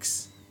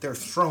breaks. They're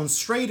thrown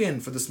straight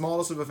in for the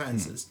smallest of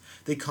offenses.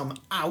 They come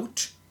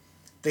out.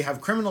 They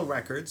have criminal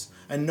records,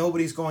 and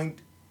nobody's going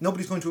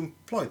to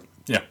employ them.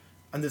 Yeah.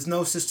 And there's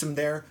no system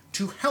there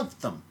to help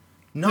them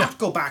not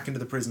go back into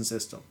the prison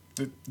system.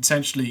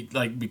 Essentially,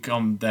 like,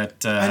 become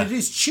that... And it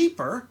is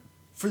cheaper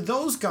for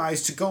those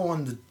guys to go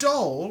on the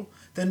dole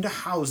than to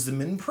house them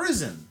in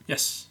prison.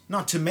 Yes.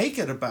 Not to make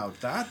it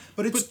about that,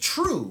 but it's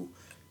true.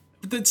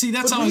 But see,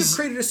 that's But always... we've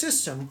created a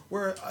system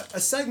where a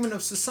segment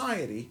of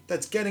society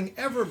that's getting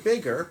ever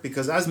bigger,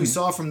 because as we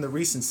saw from the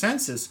recent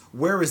census,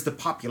 where is the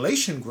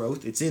population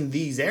growth? It's in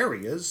these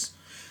areas.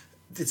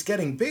 It's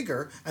getting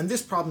bigger, and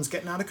this problem's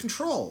getting out of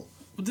control.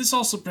 But this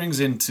also brings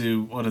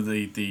into one of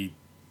the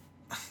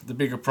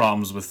bigger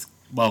problems with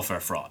welfare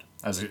fraud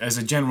as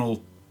a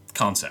general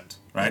concept,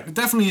 right? It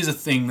definitely is a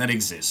thing that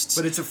exists.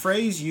 But it's a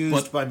phrase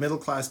used by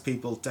middle-class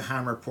people to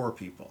hammer poor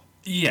people.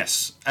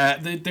 Yes.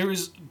 There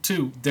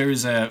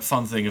is a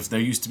fun thing. If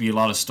there used to be a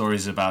lot of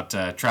stories about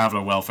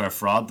traveller welfare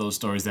fraud, those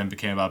stories then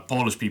became about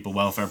Polish people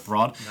welfare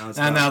fraud.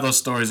 Now those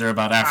stories are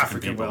about African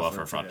people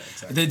welfare fraud. Yeah,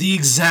 exactly. The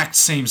exact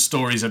same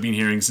stories I've been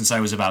hearing since I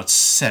was about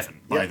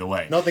 7, by the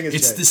way. Nothing has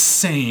changed. It's the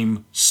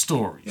same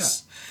stories.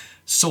 Yeah.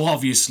 So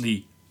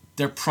obviously,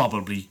 they're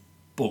probably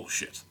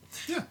bullshit.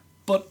 Yeah.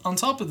 But on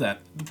top of that,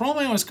 the problem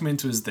I always come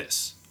into is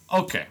this.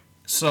 Okay,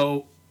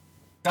 so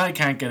guy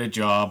can't get a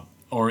job,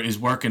 or is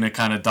working a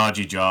kind of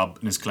dodgy job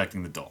and is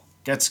collecting the dole.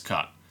 Gets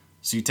caught.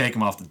 So you take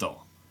him off the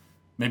dole.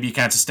 Maybe he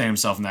can't sustain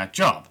himself in that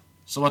job.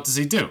 So what does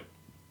he do?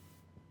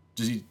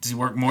 Does he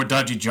work more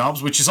dodgy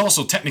jobs? Which is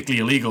also technically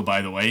illegal,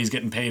 by the way. He's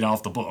getting paid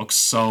off the books,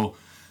 so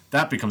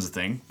that becomes a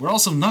thing. We're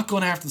also not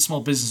going after the small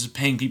businesses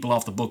paying people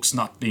off the books,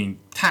 not being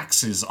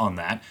taxes on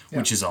that,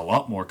 which is a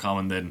lot more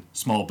common than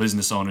small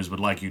business owners would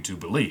like you to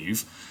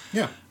believe.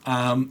 Yeah.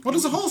 Well,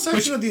 there's a whole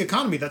section of the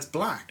economy that's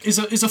black. Is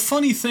a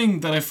funny thing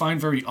that I find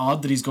very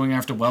odd that he's going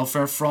after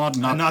welfare fraud,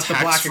 not tax the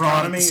black fraud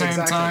economy, at the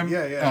same time.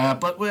 Yeah.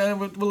 But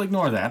we'll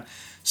ignore that.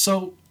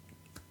 So,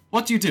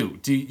 what do?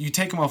 Do you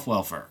take him off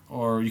welfare,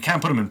 or you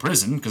can't put him in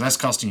prison because that's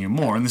costing you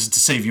more, and this is to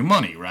save you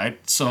money, right?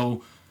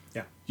 So,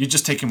 you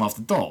just take him off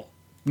the dole.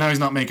 Now he's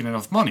not making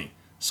enough money.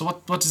 So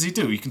what does he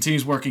do? He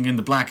continues working in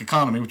the black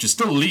economy, which is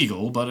still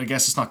legal, but I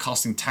guess it's not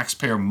costing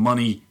taxpayer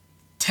money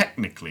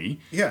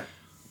technically. Yeah.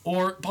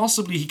 Or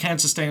possibly he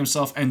can't sustain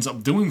himself, ends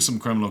up doing some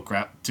criminal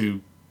crap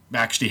to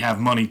actually have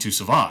money to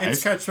survive.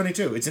 It's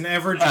catch-22. It's an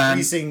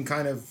ever-decreasing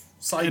kind of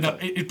cycle.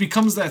 It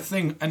becomes that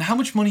thing. And how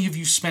much money have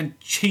you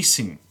spent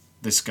chasing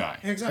this guy?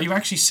 Exactly. Are you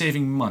actually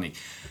saving money?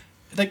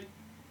 Like,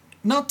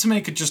 not to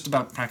make it just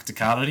about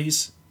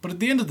practicalities, but at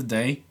the end of the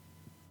day,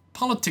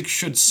 politics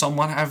should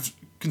somewhat have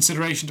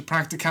consideration to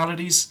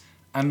practicalities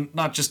and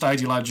not just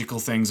ideological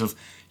things of,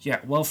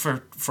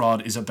 welfare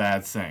fraud is a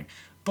bad thing.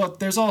 But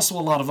there's also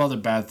a lot of other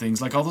bad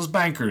things, like all those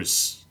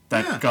bankers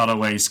that got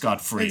away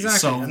scot-free. Exactly,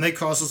 so, and they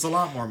cost us a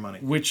lot more money.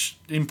 Which,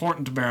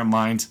 important to bear in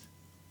mind,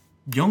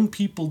 young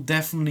people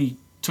definitely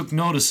took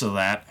notice of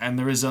that, and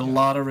there is a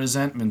lot of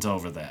resentment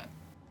over that.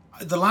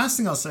 The last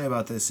thing I'll say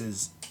about this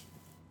is,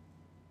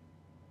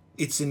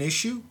 it's an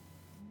issue.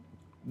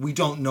 We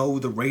don't know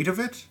the rate of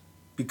it,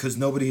 because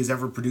nobody has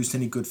ever produced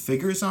any good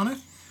figures on it.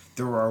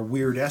 There are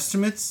weird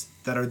estimates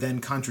that are then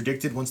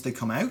contradicted once they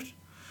come out.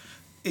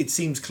 It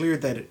seems clear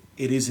that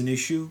it is an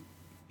issue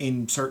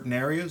in certain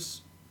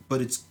areas, but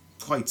it's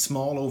quite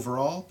small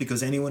overall,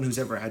 because anyone who's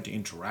ever had to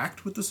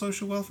interact with the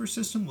social welfare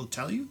system will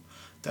tell you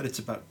that it's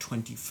about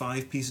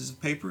 25 pieces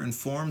of paper and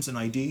forms and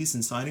IDs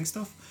and signing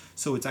stuff.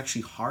 So it's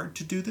actually hard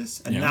to do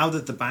this. And now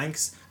that the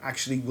banks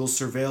actually will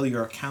surveil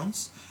your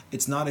accounts,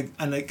 it's not,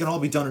 and it can all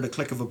be done at a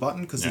click of a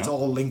button because it's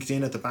all linked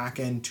in at the back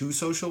end to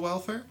social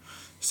welfare.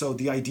 So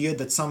the idea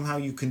that somehow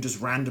you can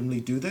just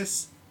randomly do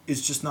this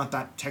is just not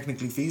that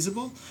technically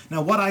feasible.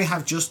 Now, what I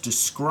have just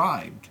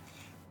described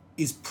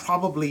is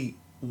probably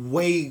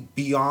way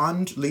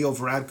beyond Leo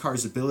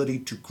Varadkar's ability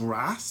to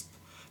grasp,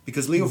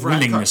 because Leo Varadkar...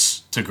 Willingness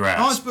to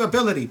grasp. Oh, his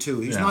ability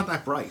to. He's not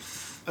that bright.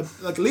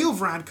 Like, Leo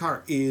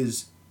Varadkar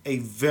is a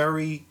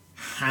very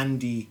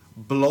handy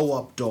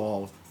blow-up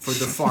doll for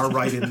the far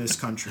right in this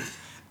country.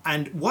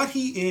 And what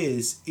he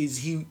is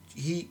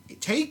he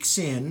takes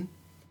in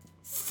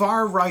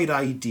far-right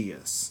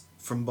ideas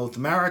from both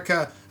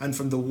America and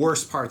from the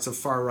worst parts of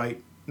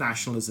far-right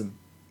nationalism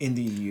in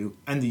the EU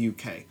and the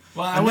UK.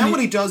 Well, and then what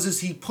he does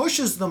is he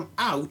pushes them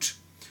out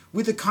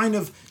with a kind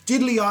of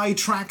diddly-eye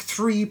track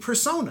 3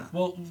 persona.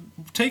 Well,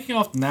 taking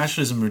off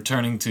nationalism,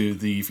 returning to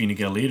the Fine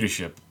Gael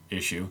leadership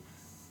issue,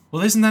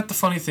 well, isn't that the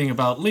funny thing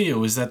about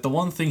Leo, is that the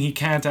one thing he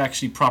can't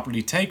actually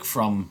properly take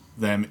from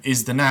them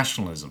is the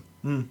nationalism.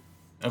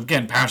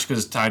 Again, partially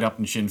because it's tied up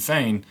in Sinn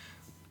Féin,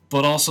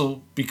 but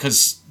also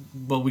because,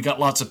 well, we got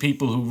lots of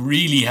people who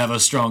really have a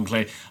strong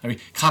claim. I mean,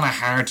 kind of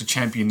hard to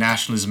champion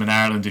nationalism in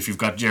Ireland if you've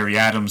got Jerry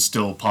Adams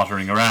still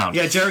pottering around.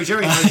 Yeah, Jerry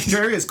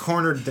has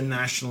cornered the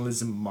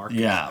nationalism market,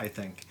 Yeah. I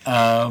think.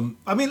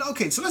 I mean,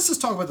 okay, so let's just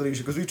talk about the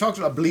leadership, because we've talked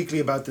obliquely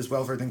about this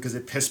welfare thing because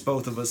it pissed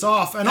both of us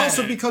off, and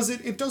also because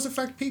it does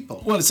affect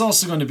people. Well, it's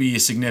also going to be a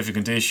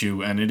significant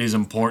issue, and it is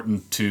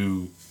important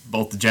to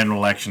both the general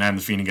election and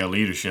the Fine Gael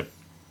leadership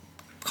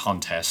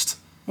contest.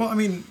 Well, I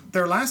mean,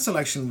 their last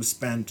election was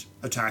spent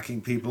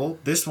attacking people.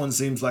 This one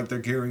seems like they're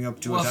gearing up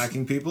to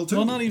attacking people too.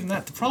 Well, not even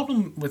that. The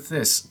problem with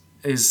this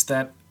is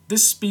that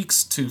this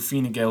speaks to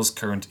Fine Gael's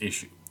current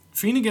issue.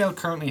 Fine Gael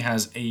currently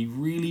has a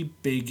really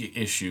big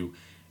issue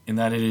in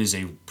that it is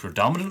a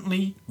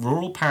predominantly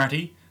rural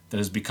party that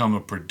has become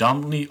a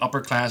predominantly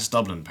upper-class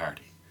Dublin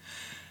party.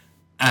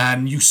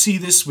 And you see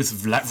this with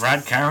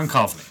Varadkar and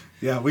Coveney.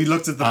 Yeah, we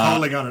looked at the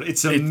polling on it.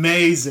 It's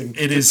amazing.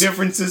 The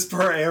differences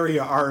per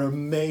area are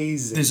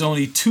amazing. There's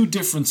only two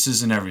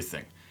differences in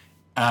everything.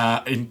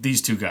 In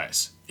these two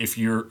guys. If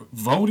you're for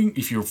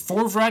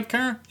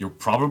Varadkar, you're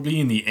probably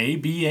in the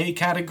ABA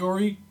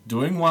category,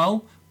 doing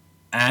well,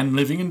 and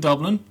living in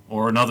Dublin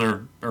or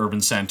another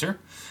urban centre.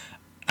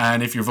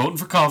 And if you're voting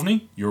for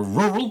Coveney, you're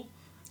rural,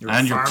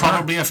 you're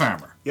probably a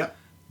farmer. Yep.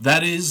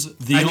 That is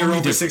the and only you're over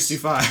difference.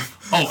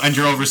 65. Oh, and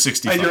you're over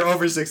 65. And you're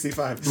over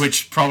 65.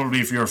 Which probably,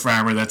 if you're a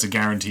farmer, that's a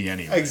guarantee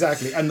anyway.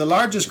 Exactly. And the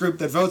largest group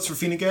that votes for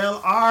Fine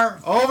Gael are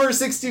over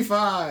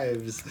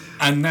 65s.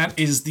 And that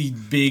is the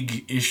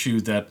big issue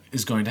that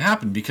is going to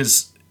happen,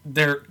 because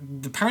the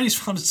party's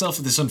found itself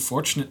with this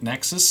unfortunate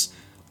nexus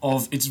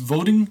of its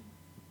voting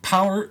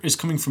power is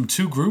coming from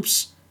two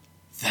groups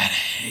that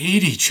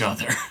hate each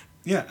other.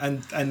 Yeah,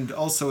 and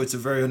also it's a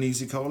very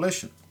uneasy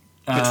coalition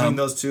between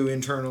those two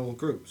internal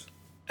groups.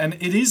 And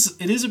it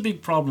is a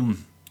big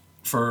problem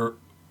for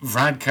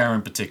Varadkar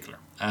in particular.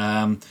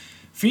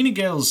 Fine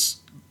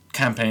Gael's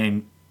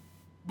campaign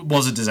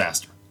was a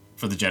disaster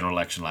for the general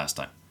election last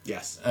time.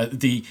 Yes.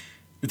 The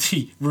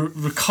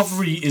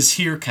Recovery is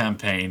Here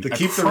campaign.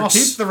 Keep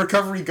the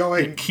recovery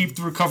going. Keep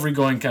the recovery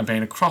going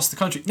campaign across the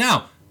country.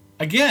 Now,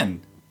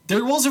 again,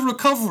 there was a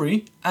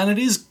recovery, and it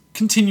is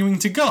continuing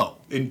to go.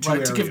 In two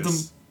areas. To give them,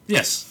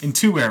 yes, in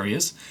two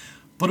areas.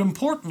 But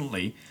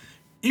importantly,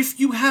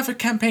 if you have a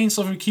campaign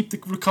so to keep the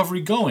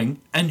recovery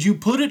going, and you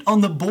put it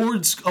on the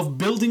boards of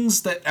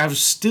buildings that are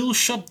still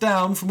shut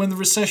down from when the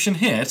recession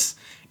hit,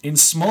 in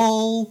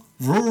small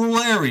rural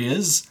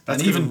areas,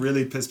 that's and even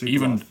really piss people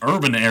even off.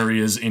 Urban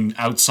areas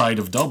outside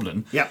of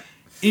Dublin, Yep.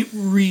 it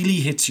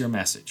really hits your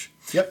message.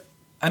 Yep.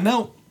 And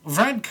now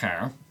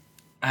Varadkar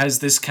has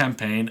this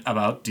campaign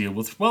about deal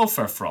with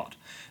welfare fraud.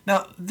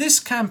 Now, this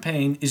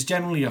campaign is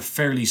generally a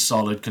fairly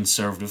solid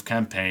conservative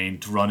campaign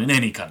to run in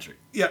any country.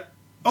 Yeah.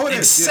 Oh, it is.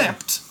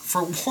 Except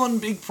for one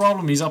big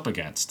problem he's up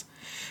against.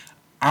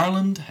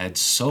 Ireland had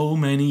so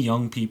many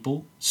young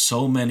people,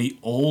 so many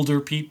older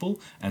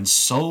people, and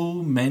so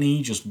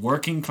many just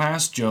working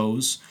class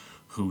Joes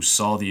who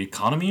saw the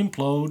economy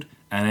implode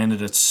and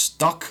ended up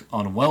stuck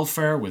on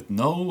welfare with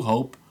no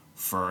hope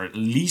for at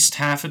least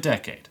half a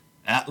decade.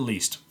 At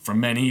least. For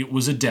many, it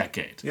was a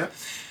decade. Yeah.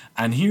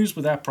 And here's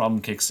where that problem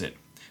kicks in.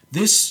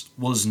 This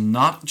was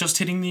not just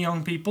hitting the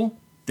young people.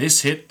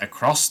 This hit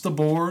across the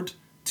board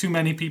too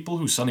many people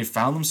who suddenly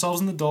found themselves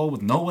in the dole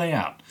with no way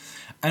out.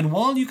 And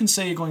while you can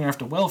say you're going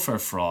after welfare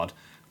fraud,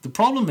 the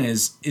problem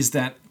is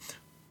that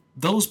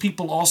those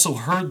people also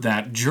heard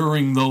that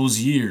during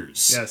those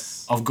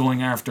years of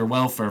going after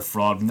welfare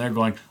fraud, and they're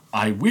going,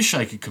 I wish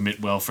I could commit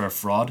welfare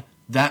fraud.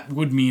 That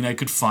would mean I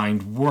could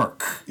find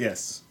work.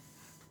 Yes.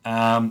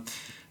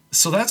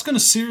 So that's going to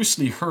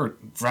seriously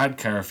hurt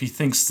Varadkar if he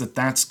thinks that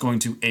that's going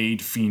to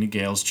aid Fine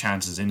Gael's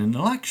chances in an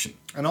election.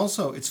 And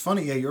also, it's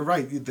funny, yeah, you're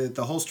right.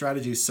 The whole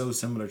strategy is so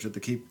similar to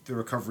keep the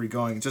recovery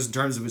going, just in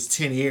terms of its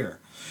tin ear.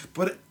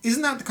 But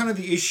isn't that kind of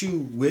the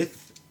issue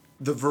with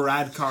the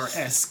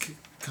Varadkar-esque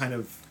kind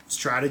of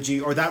strategy,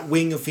 or that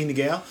wing of Fine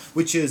Gael,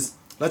 which is,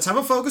 let's have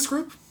a focus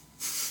group.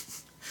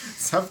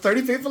 Let's have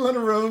 30 people in a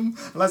room,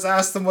 and let's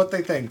ask them what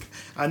they think.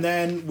 And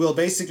then we'll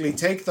basically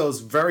take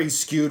those very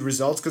skewed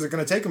results, because they're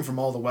going to take them from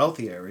all the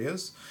wealthy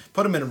areas,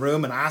 put them in a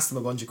room and ask them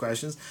a bunch of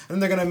questions, and then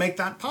they're going to make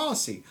that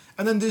policy.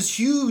 And then this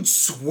huge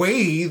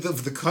swathe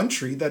of the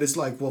country that is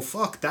like, well,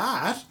 fuck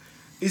that,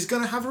 is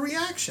going to have a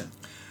reaction.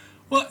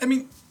 Well, I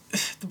mean,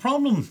 the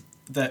problem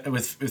that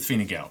with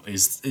Fine Gael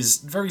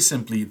is very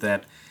simply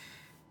that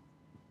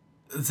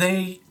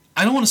I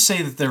don't want to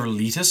say that they're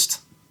elitist,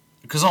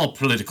 because all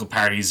political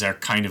parties are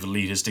kind of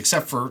elitist,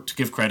 except for, to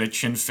give credit,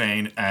 Sinn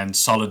Féin and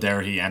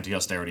Solidarity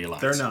Anti-Austerity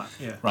Alliance. They're not,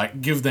 yeah.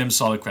 Right, give them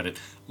solid credit.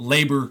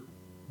 Labour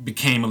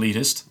became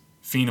elitist.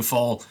 Fianna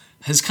Fáil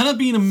has kind of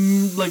been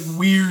a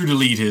weird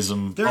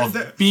elitism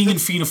being in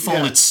Fianna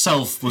Fáil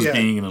itself was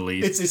being an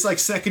elite. It's like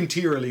second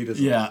tier elitism.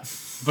 Yeah,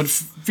 but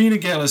Fine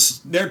Gael is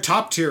they're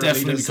top tier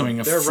definitely elitism. becoming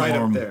a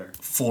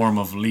form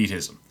of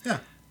elitism. Yeah,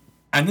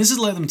 and this has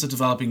led them to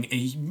developing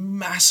a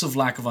massive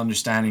lack of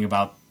understanding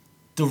about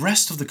the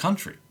rest of the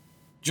country.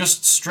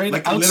 Just straight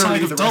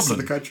outside of the Dublin, rest of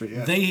the country,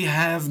 yeah. They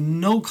have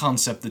no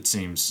concept, it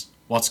seems,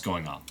 what's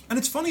going on. And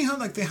it's funny how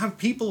like they have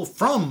people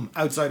from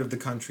outside of the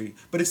country,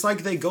 but it's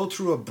like they go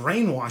through a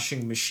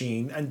brainwashing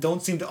machine and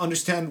don't seem to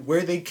understand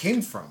where they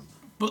came from.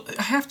 But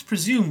I have to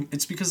presume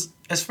it's because,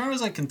 as far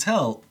as I can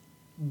tell,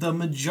 the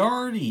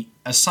majority,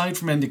 aside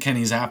from Enda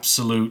Kenny's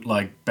absolute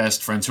like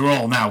best friends, who are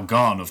all now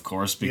gone, of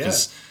course,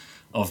 because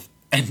of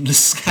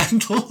endless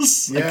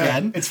scandals.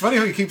 Again, it's funny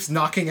how he keeps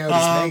knocking out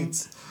his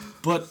mates.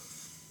 But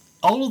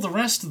all of the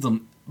rest of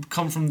them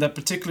come from that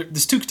particular.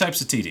 There's two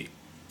types of TD.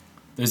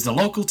 There's the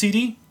local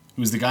TD,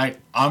 who's the guy.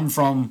 I'm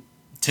from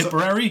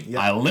Tipperary.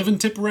 I live in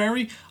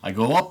Tipperary. I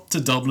go up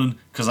to Dublin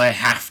because I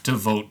have to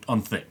vote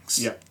on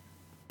things. Yeah.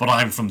 But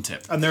I'm from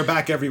Tip. And they're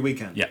back every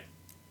weekend. Yeah.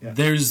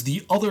 There's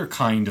the other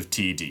kind of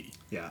TD.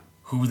 Yeah.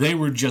 Who they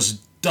were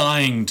just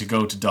dying to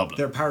go to Dublin.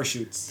 They're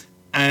parachutes.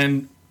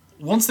 And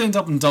once they end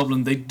up in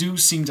Dublin, they do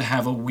seem to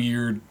have a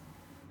weird...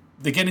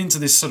 They get into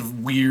this sort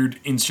of weird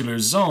insular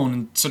zone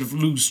and sort of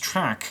lose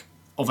track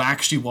of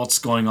actually what's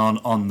going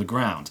on the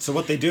ground. So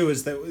what they do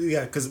is that...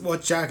 Yeah, because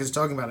what Jack is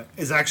talking about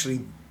is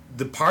actually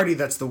the party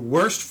that's the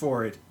worst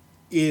for it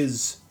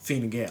is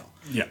Fine Gael.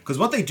 Yeah. Because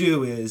what they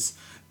do is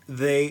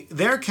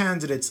their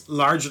candidates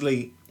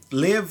largely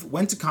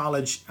went to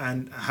college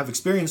and have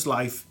experienced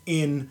life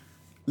in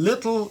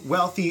little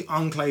wealthy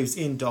enclaves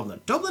in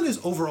Dublin. Dublin is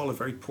overall a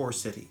very poor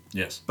city.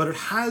 Yes. But it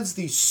has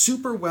these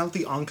super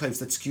wealthy enclaves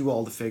that skew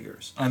all the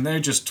figures. And they're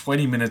just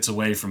 20 minutes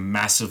away from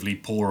massively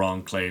poor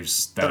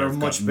enclaves that are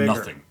much bigger.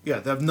 Nothing. Yeah,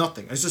 they have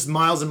nothing. It's just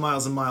miles and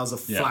miles and miles of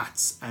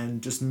flats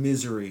and just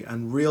misery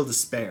and real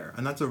despair.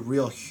 And that's a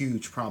real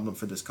huge problem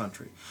for this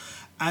country.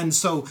 And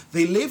so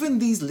they live in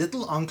these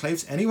little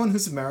enclaves. Anyone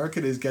who's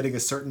American is getting a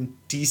certain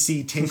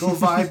DC Tinkle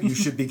vibe. You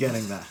should be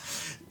getting that.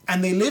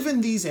 And they live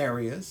in these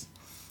areas,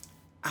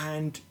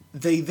 and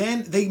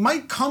they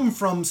might come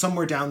from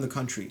somewhere down the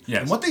country.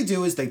 Yes. And what they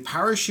do is they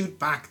parachute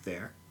back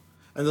there,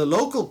 and the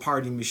local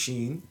party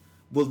machine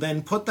will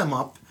then put them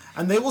up,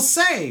 and they will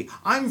say,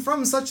 I'm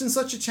from such and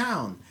such a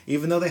town,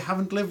 even though they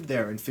haven't lived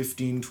there in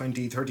 15,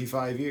 20,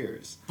 35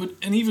 years. But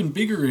an even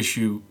bigger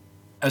issue,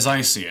 as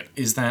I see it,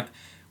 is that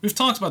we've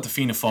talked about the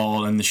Fianna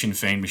Fáil and the Sinn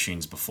Féin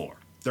machines before.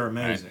 They're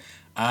amazing.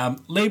 Right?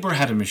 Labour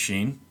had a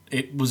machine.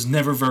 It was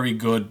never very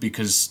good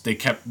because they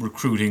kept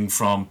recruiting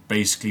from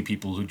basically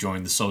people who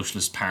joined the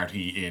Socialist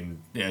Party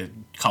in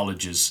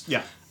colleges.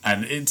 Yeah.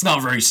 And it's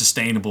not very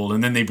sustainable.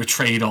 And then they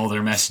betrayed all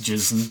their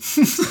messages. And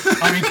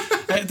I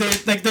mean,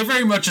 they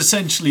very much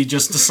essentially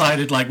just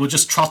decided, like, we'll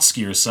just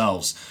Trotsky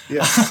ourselves.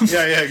 Yeah,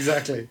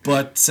 exactly.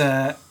 But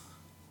the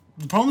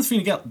problem with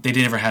Fine Gael, they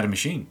never had a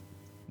machine.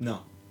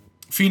 No.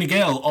 Fine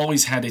Gael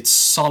always had its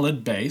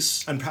solid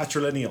base. And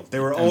patrilineal. They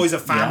were always a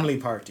family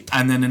party.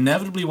 And then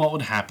inevitably what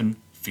would happen,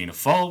 Fianna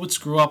Fáil would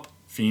screw up,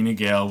 Fine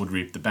Gael would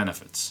reap the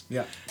benefits.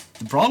 Yeah.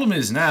 The problem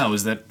is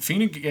that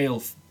Fine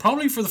Gael,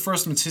 probably for the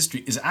first time in its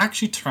history, is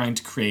actually trying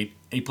to create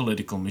a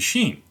political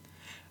machine.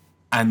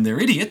 And they're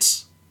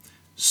idiots,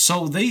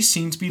 so they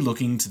seem to be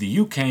looking to the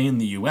UK and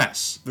the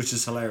US. Which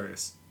is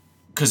hilarious.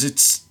 Because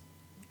it's...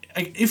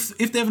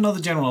 If they have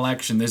another general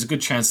election, there's a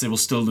good chance they will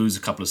still lose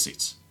a couple of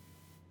seats.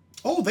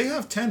 Oh, they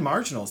have 10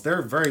 marginals.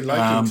 They're very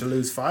likely to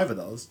lose 5 of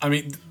those. I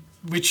mean,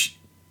 which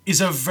is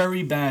a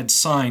very bad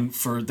sign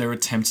for their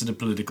attempts at a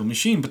political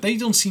machine, but they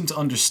don't seem to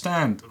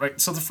understand,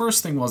 right? So the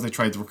first thing was they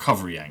tried the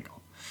recovery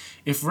angle.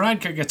 If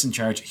Varadkar gets in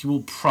charge, he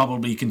will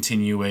probably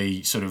continue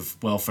a sort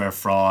of welfare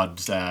fraud.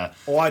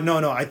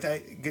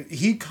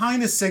 He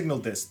kind of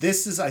signaled this.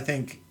 This is, I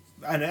think,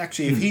 and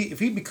actually, if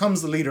he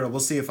becomes the leader,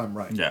 we'll see if I'm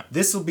right. Yeah.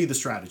 This will be the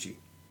strategy.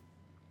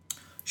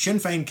 Sinn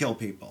Féin kill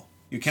people.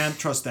 You can't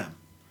trust them.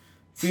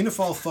 Fianna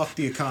Fáil fuck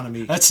the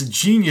economy. That's a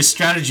genius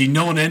strategy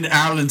no one in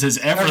Ireland has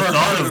ever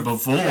thought of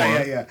before.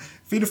 Yeah.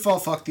 Fianna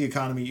Fáil fuck the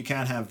economy. You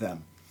can't have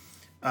them.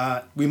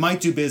 We might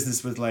do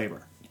business with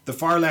Labour. The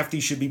far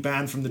lefties should be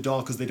banned from the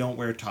Dáil because they don't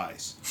wear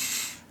ties.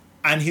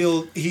 And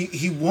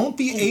he won't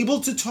be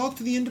able to talk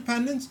to the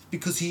independents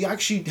because he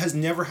actually has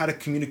never had a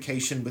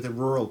communication with a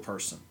rural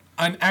person.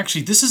 And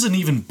actually, this is an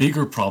even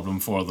bigger problem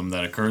for them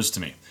that occurs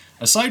to me.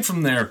 Aside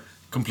from their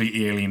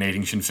completely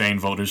alienating Sinn Féin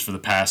voters for the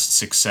past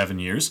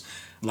 6-7 years...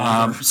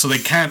 so they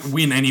can't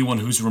win anyone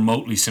who's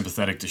remotely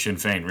sympathetic to Sinn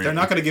Féin, really. They're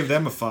not going to give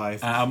them a 5.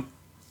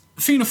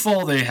 Fianna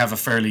Fáil, they have a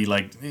fairly,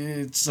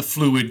 it's a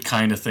fluid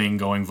kind of thing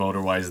going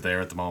voter-wise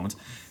there at the moment.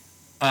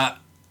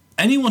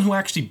 Anyone who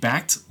actually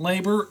backed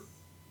Labour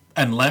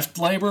and left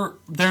Labour,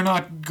 they're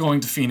not going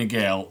to Fine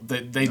Gael.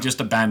 They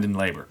just abandoned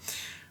Labour.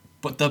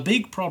 But the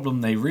big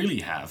problem they really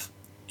have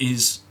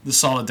is the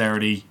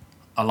Solidarity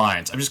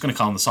Alliance. I'm just going to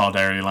call them the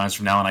Solidarity Alliance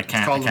from now on. I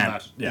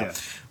can't. Yeah.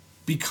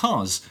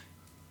 Because...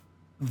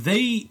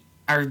 they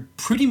are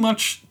pretty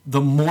much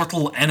the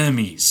mortal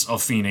enemies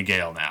of Fine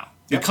Gael now.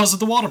 Because of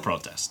the water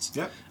protests.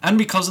 Yep. And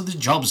because of the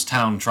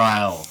Jobstown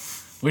trial,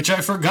 which I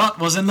forgot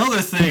was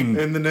another thing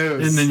in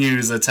the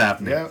news that's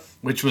happening. Yep.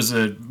 Which was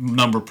a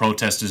number of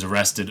protesters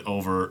arrested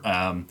over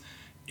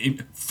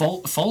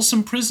false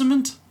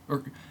imprisonment?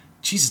 Or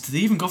Jesus, did they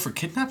even go for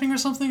kidnapping or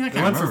something? I can't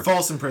remember. They went for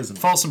false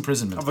imprisonment. False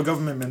imprisonment. Of a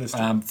government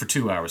minister. For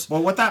 2 hours.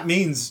 Well, what that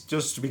means,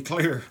 just to be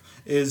clear,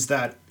 is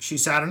that she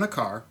sat in a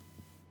car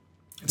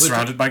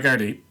Surrounded by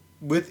Gardaí.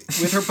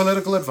 with her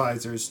political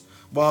advisors,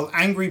 while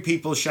angry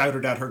people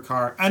shouted at her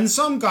car. And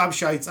some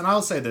gobshites, and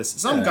I'll say this,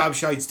 some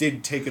gobshites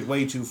did take it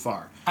way too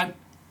far. And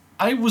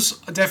I was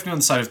definitely on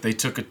the side if they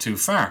took it too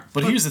far.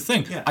 But here's the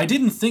thing. Yeah. I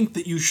didn't think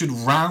that you should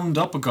round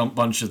up a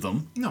bunch of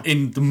them No.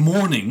 in the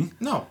morning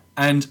No.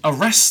 and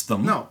arrest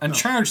them No, and no.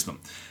 charge them.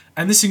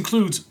 And this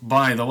includes,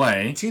 by the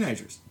way,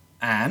 Teenagers.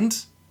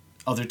 and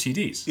other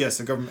TDs. Yes,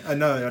 a government,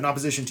 no, an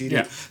opposition TD.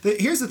 Yeah.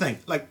 Here's the thing: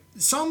 like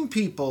some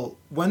people,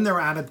 when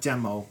they're at a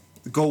demo,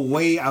 go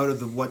way out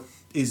of what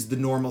is the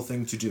normal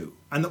thing to do.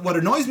 And what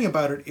annoys me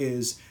about it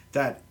is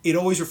that it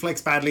always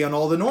reflects badly on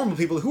all the normal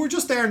people who are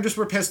just there and just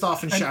were pissed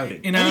off and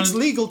shouting. in And it's Ireland-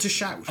 legal to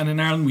shout. And in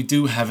Ireland, we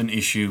do have an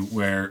issue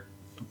where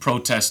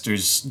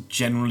protesters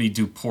generally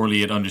do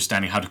poorly at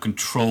understanding how to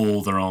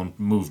control their own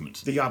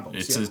movement. The yabos,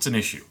 It's an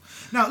issue.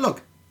 Now,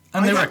 look.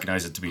 And I they don't-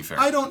 recognise it, to be fair.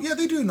 Yeah,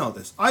 they do know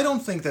this. I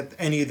don't think that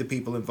any of the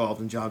people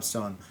involved in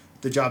Jobstown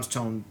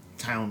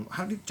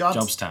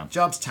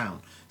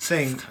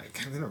thing, I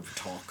can't never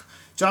talk.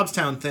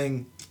 Jobstown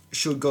thing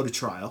should go to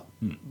trial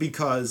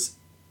because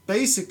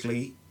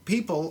basically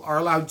people are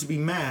allowed to be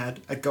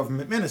mad at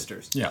government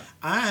ministers. Yeah.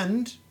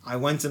 And I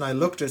went and I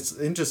looked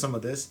into some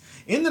of this.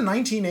 In the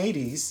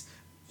 1980s,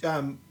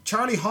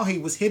 Charlie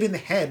Haughey was hit in the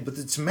head with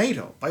a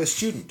tomato by a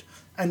student.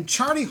 And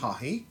Charlie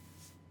Haughey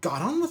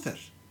got on with it.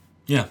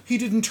 Yeah. He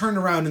didn't turn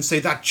around and say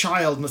that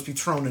child must be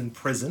thrown in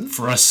prison.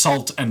 For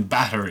assault and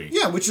battery.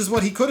 Yeah, which is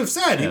what he could have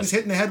said. He Yes. was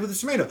hit in the head with a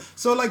tomato.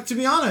 So, like, to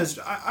be honest,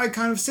 I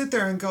kind of sit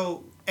there and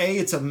go, A,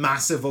 it's a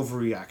massive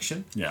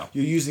overreaction. Yeah.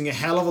 You're using a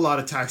hell of a lot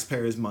of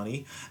taxpayers'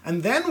 money.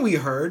 And then we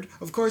heard,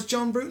 of course,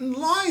 Joan Bruton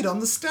lied on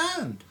the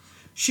stand.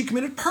 She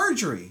committed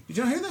perjury. Did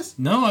you not hear this?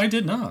 No, I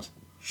did not.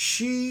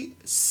 She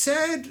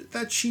said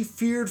that she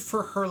feared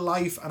for her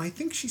life, and I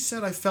think she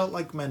said, I felt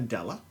like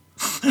Mandela.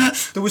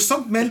 There was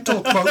some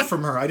mental quote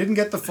from her. I didn't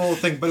get the full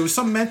thing, but it was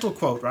some mental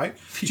quote, right?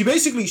 She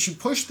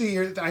pushed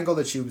the angle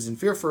that she was in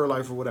fear for her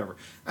life or whatever.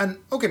 And,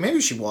 okay, maybe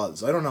she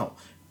was. I don't know.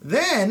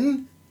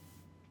 Then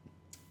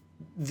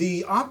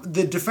the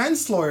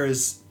defense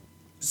lawyers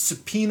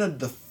subpoenaed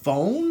the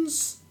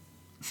phones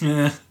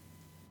Yeah.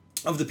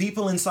 of the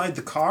people inside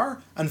the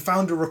car and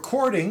found a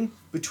recording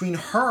between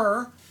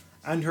her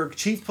and her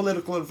chief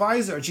political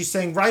advisor, and she's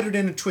saying, write it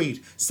in a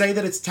tweet, say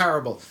that it's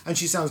terrible. And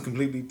she sounds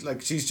completely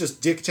like she's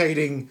just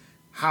dictating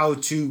how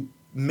to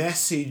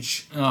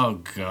message.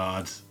 Oh,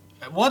 God.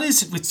 What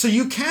is it with... So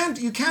you can't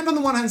on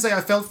the one hand say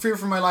I felt fear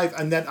for my life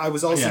and that I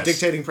was also Yes.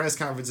 dictating press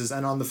conferences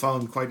and on the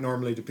phone quite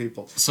normally to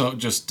people. So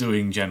just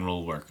doing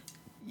general work.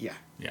 Yeah.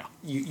 Yeah.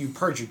 You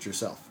perjured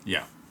yourself.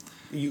 Yeah.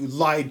 You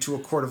lied to a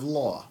court of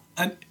law.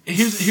 And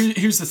here's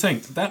the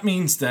thing. That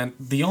means that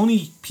the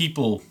only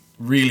people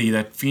really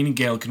that Fine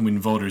Gael can win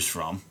voters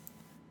from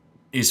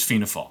is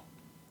Fianna Fáil.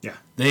 Yeah.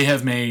 They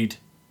have made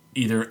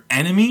either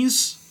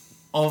enemies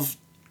of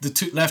the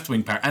two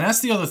left-wing parties, and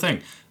that's the other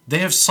thing. They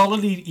have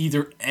solidly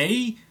either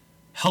A,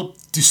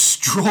 helped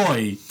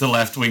destroy the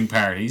left-wing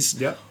parties,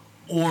 Yeah.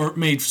 or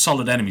made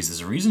solid enemies.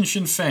 There's a reason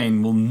Sinn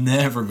Féin will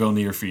never go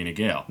near Fine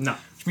Gael. No.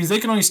 Which means they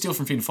can only steal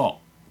from Fianna Fáil.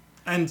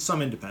 And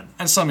some independent.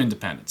 And some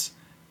independents.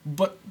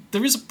 But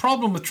there is a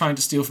problem with trying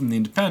to steal from the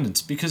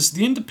independents, because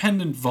the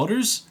independent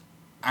voters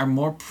are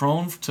more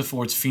prone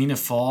towards Fianna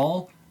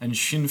Fáil and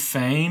Sinn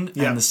Féin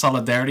Yeah. and the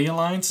Solidarity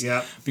Alliance.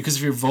 Yeah. Because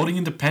if you're voting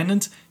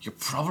independent, you're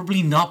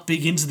probably not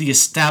big into the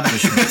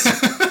establishment.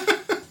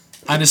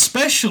 And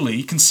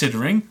especially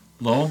considering,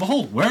 lo and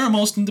behold, where are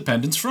most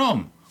independents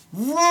from?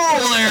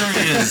 Rural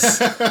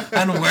areas!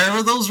 And where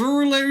are those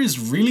rural areas?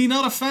 Really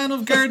not a fan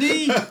of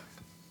Gardaí?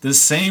 The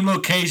same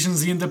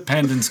locations the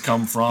independents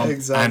come from.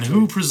 Exactly. And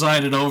who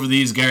presided over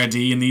these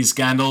Gardaí and these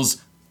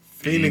scandals?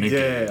 Fine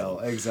Gael.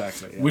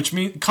 Exactly. Yeah. Which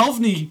means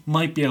Coveney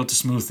might be able to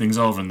smooth things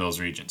over in those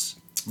regions.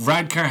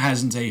 Radcar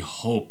hasn't a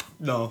hope.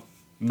 No.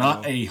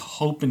 Not a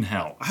hope in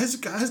hell. Has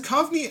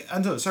Coveney,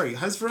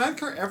 has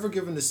Varadkar ever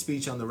given a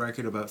speech on the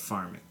record about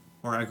farming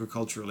or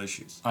agricultural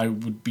issues? I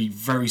would be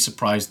very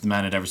surprised the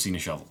man had ever seen a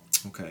shovel.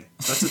 Okay,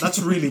 that's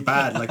really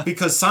bad. Like,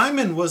 because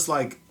Simon was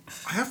like,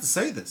 I have to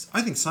say this.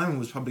 I think Simon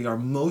was probably our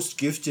most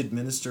gifted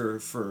minister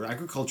for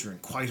agriculture in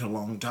quite a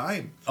long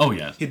time. Oh,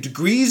 yeah. He had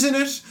degrees in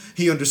it.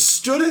 He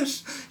understood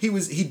it.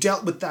 He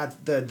dealt with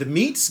the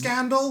meat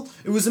scandal.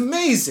 It was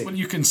amazing. Well,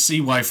 you can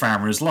see why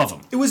farmers love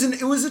him. It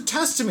was a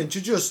testament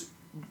to just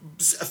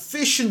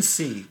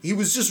efficiency. He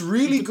was just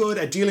really good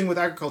at dealing with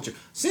agriculture.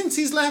 Since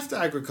he's left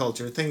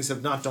agriculture, things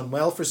have not done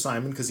well for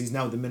Simon because he's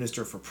now the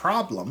minister for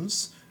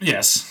problems.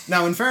 Yes.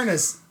 Now, in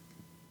fairness,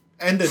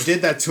 Enda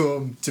did that to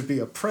him to be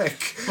a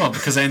prick. Well,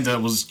 because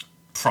Enda was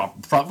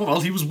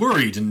he was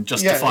worried, and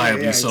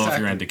justifiably so if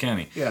you're Enda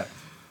Kenny. Yeah.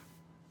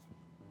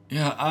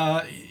 Yeah,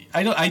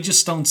 I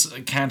just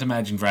can't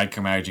imagine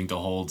Varadkar managing to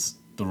hold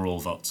the rural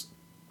votes.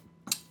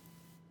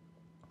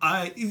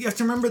 You have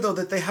to remember, though,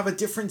 that they have a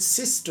different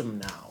system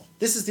now.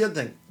 This is the other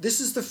thing. This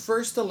is the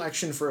first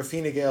election for a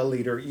Fine Gael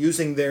leader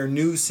using their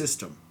new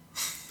system.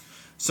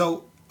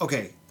 So,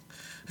 okay.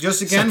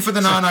 Just again for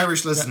the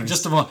non-Irish listeners.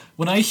 Just a moment.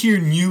 When I hear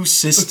new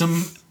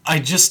system, I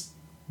just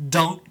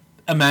don't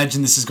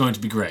imagine this is going to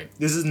be great.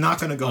 This is not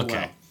going to go Okay.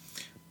 well.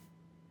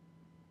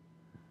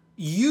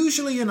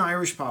 Usually in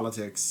Irish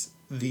politics,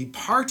 the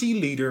party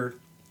leader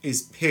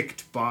is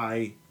picked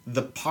by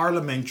the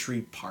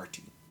parliamentary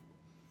party.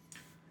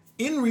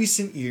 In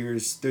recent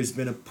years, there's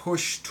been a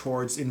push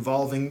towards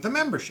involving the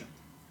membership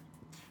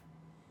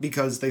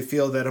because they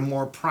feel that a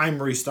more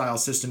primary style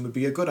system would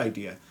be a good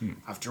idea.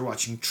 After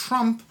watching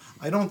Trump,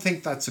 I don't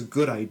think that's a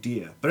good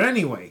idea. But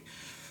anyway,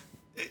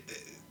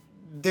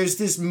 there's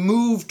this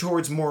move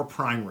towards more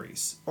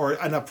primaries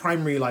and a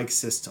primary-like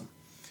system.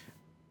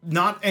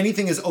 Not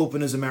anything as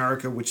open as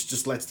America, which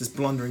just lets this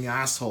blundering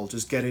asshole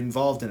just get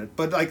involved in it.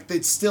 But like,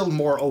 it's still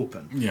more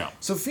open. Yeah.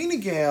 So Fine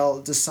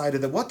Gael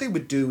decided that what they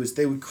would do is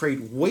they would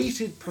create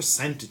weighted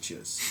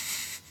percentages,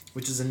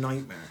 which is a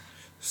nightmare.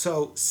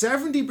 So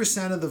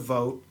 70% of the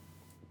vote,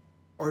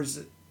 or is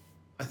it?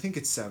 I think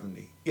it's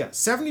 70. Yeah,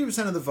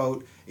 70% of the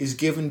vote is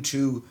given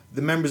to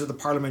the members of the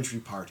parliamentary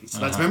party. So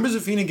that's members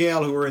of Fine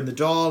Gael who are in the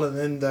Dáil and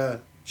in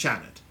the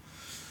Seanad.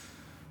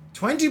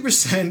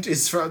 20%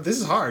 is from, this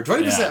is hard,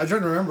 20%, I'm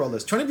trying to remember all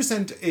this.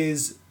 20%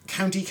 is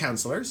county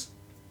councillors,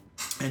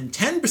 and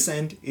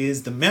 10%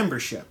 is the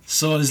membership.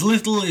 So as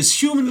little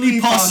as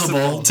humanly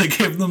possible to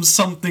give them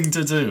something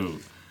to do.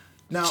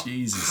 Now,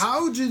 Jesus.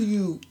 how do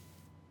you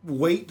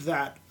weight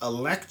that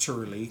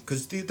electorally?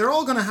 Because they're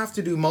all going to have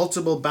to do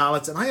multiple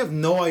ballots, and I have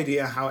no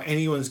idea how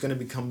anyone's going to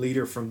become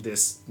leader from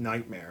this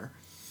nightmare.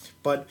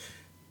 But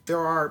there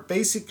are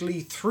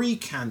basically 3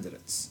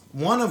 candidates,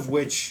 one of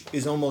which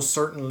is almost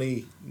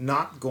certainly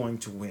not going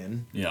to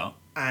win. Yeah.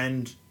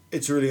 And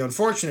it's really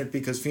unfortunate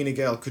because Fine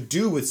Gael could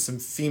do with some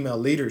female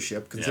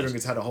leadership, considering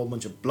it's had a whole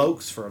bunch of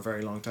blokes for a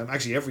very long time.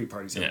 Actually, every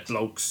party's had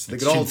blokes. They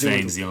could all do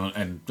it.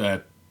 And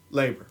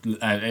Labour.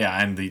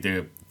 and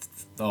the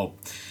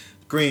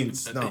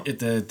Greens, no.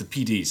 the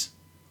PDs.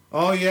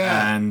 Oh,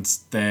 yeah. And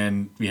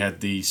then we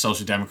had the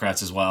Social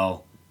Democrats as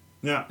well.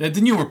 Yeah. The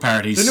newer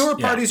parties. The newer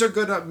parties are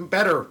good,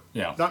 better.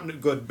 Yeah.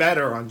 Not good,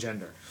 better on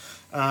gender.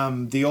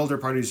 The older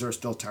parties are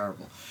still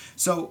terrible.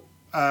 So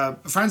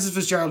Frances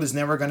Fitzgerald is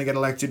never going to get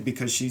elected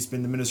because she's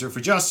been the Minister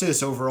for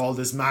Justice over all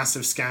this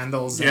massive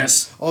scandals.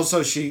 Yes. And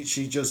also,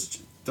 she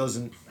just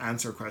doesn't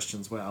answer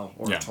questions well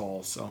or at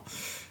all. So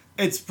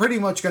it's pretty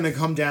much going to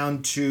come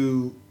down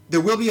to...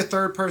 There will be a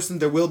third person.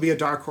 There will be a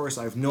dark horse.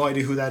 I have no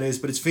idea who that is,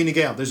 but it's Fine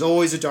Gael. There's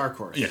always a dark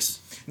horse.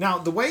 Yes. Now,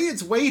 the way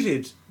it's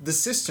weighted, the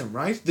system,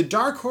 right? The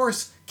dark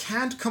horse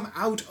can't come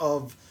out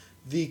of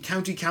the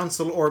county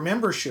council or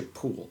membership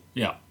pool.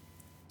 Yeah.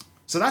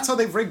 So that's how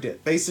they've rigged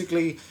it.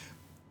 Basically,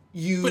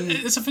 But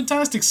it's a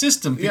fantastic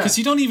system because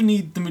you don't even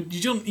need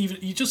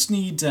you just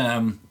need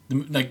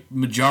the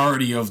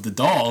majority of the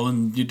Dáil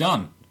and you're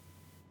done.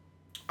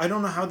 I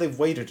don't know how they've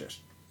weighted it.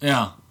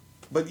 Yeah.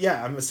 But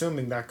yeah, I'm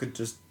assuming that could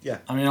just,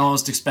 I mean, I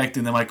was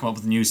expecting they might come up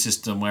with a new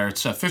system where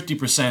it's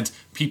 50%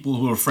 people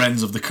who are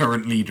friends of the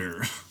current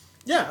leader.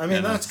 Yeah, I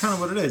mean, that's kind of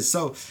what it is.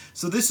 So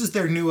this is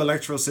their new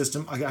electoral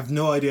system. I have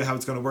no idea how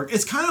it's going to work.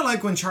 It's kind of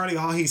like when Charlie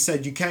Haughey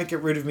said, you can't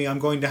get rid of me, I'm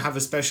going to have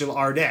a special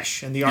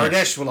Ardèche, and the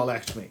Ardèche will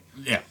elect me.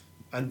 Yeah.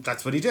 And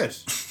that's what he did.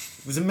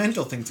 It was a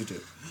mental thing to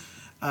do.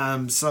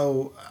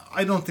 So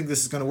I don't think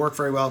this is going to work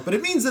very well. But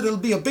it means that it'll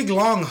be a big,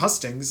 long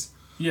hustings.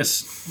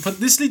 Yes, but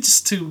this leads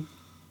us to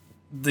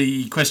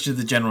the question of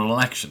the general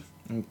election.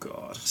 Oh,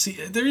 God. See,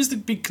 there is the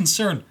big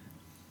concern.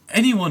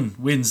 Anyone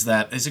wins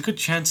that, there's a good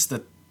chance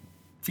that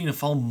Fianna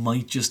Fáil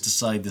might just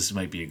decide this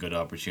might be a good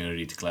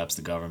opportunity to collapse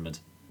the government.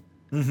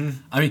 Mm-hmm.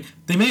 I mean,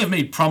 they may have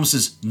made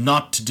promises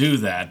not to do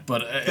that,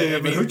 but...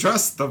 I mean, who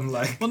trusts them?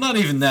 Well, not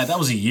even that. That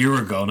was a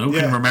year ago, and who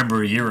can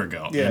remember a year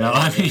ago? Yeah,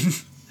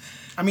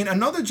 I mean,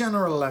 another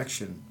general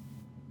election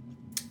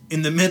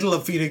in the middle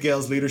of Fine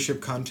Gael's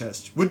leadership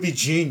contest would be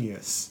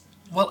genius.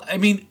 Well, I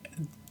mean,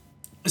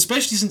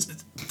 especially since...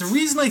 The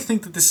reason I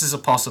think that this is a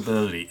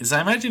possibility is I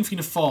imagine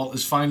Fianna Fáil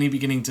is finally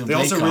beginning to They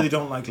also really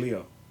don't like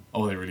Leo.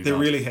 Oh, they really don't. They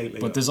really hate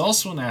Leo. But there's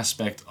also an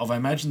aspect of, I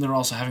imagine they're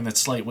also having that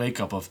slight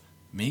wake-up of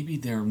maybe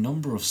their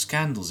number of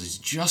scandals is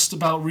just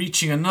about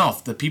reaching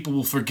enough that people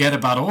will forget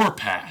about our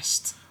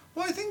past.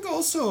 Well, I think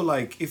also,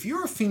 like, if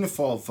you're a Fianna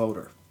Fáil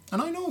voter,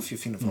 and I know a few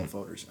Fianna Fáil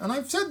voters, and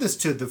I've said this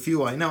to the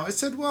few I know, I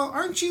said, well,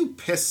 aren't you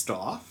pissed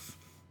off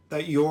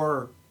that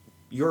your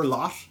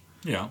lot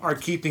are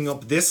keeping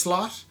up this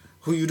lot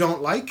who you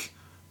don't like?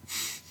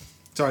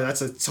 Sorry,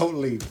 that's a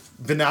totally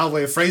banal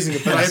way of phrasing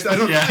it, but I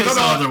don't know.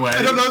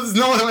 I don't know. There's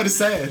no other way to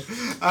say it.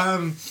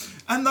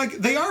 And like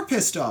they are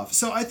pissed off,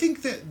 so I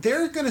think that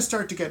they're going to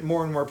start to get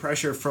more and more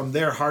pressure from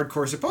their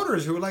hardcore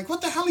supporters who are like,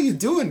 "What the hell are you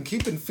doing,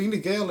 keeping Fine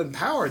Gael in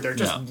power? They're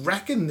just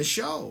wrecking the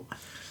show."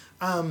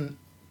 And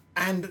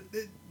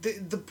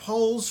the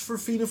polls for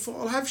Fianna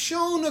Fáil have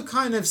shown a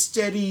kind of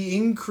steady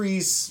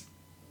increase.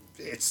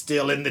 It's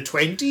still in the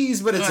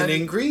 20s, but it's an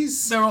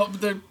increase. They're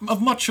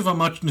of much of a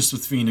muchness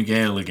with Fine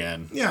Gael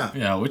again.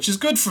 Yeah, which is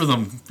good for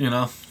them,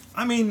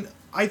 I mean,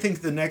 I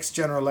think the next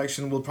general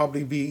election will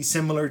probably be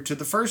similar to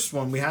the first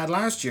one we had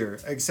last year,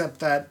 except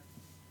that,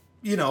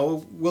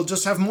 we'll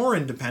just have more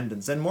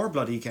independence and more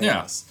bloody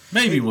chaos.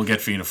 Yeah, maybe we'll get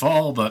Fianna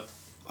Fáil, but...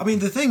 I mean,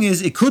 the thing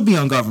is, it could be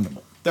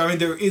ungovernable.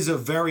 There is a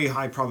very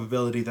high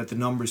probability that the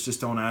numbers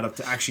just don't add up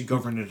to actually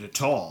govern it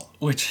at all,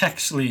 Which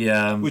actually,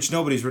 which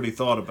nobody's really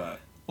thought about.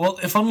 well,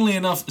 if funnily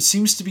enough, it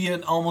seems to be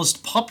an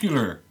almost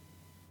popular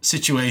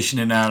situation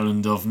in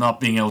Ireland of not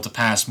being able to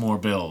pass more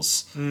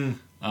bills.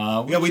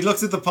 Yeah, we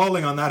looked at the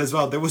polling on that as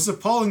well. There was a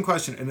polling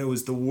question, and it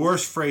was the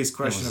worst phrased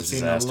question I've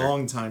seen in a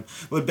long time.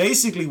 But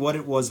basically, what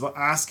it was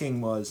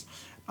asking was,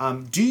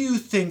 do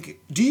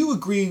you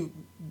agree?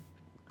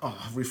 Oh,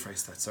 I'll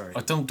rephrase that. Sorry.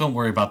 Don't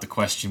worry about the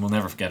question. We'll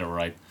never get it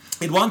right.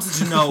 It wanted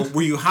to know: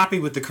 were you happy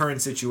with the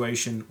current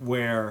situation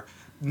where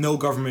no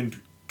government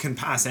can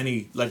pass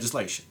any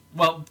legislation?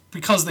 Well,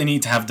 because they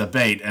need to have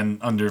debate, and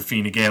under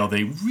Fine Gael,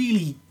 they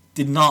really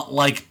did not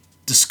like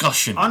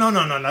discussion. Oh,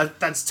 no.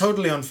 That's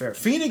totally unfair.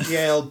 Fine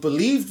Gael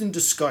believed in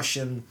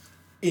discussion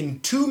in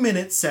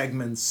 2-minute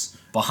segments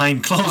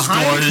Behind closed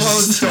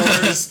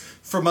doors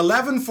from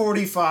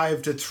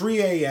 11:45 to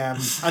 3 a.m.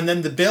 and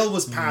then the bill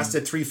was passed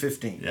at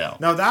 3:15. Yeah.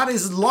 Now that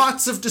is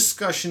lots of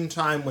discussion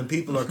time when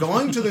people are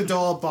going to the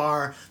Dáil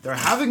bar, they're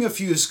having a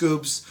few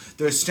scoops,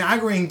 they're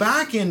staggering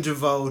back in to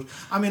vote.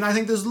 I mean, I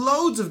think there's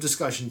loads of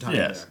discussion time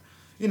there.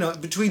 You know,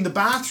 between the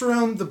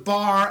bathroom, the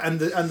bar,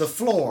 and the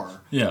floor.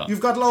 Yeah.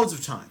 You've got loads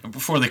of time.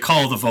 Before they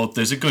call the vote,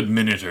 there's a good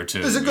minute or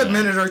two. There's a good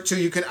minute or two.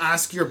 You can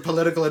ask your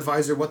political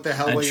advisor what the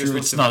hell And you're sure,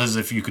 supposed it's to not as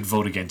if you could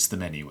vote against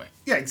them anyway.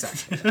 Yeah,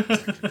 exactly. Yeah.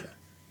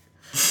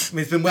 I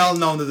mean, it's been well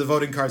known that the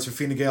voting cards for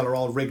Fine Gael are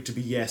all rigged to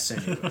be yes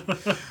anyway.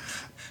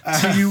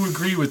 Do you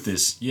agree with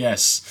this?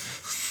 Yes.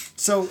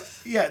 So,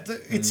 yeah,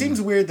 it seems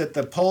weird that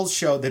the polls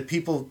show that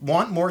people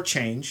want more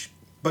change,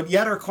 but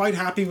yet are quite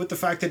happy with the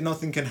fact that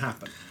nothing can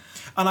happen.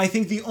 And I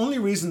think the only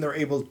reason they're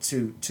able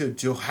to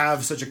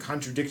have such a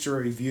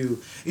contradictory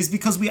view is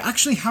because we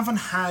actually haven't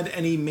had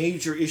any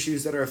major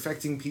issues that are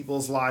affecting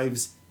people's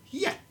lives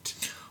yet.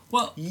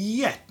 Well,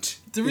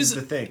 There is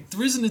the thing.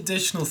 There is an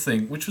additional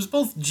thing, which was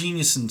both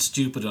genius and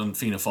stupid on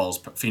Fine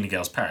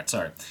Gael's part,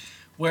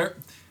 where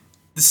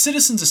the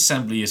Citizens'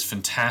 Assembly is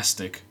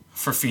fantastic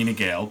for Fine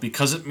Gael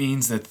because it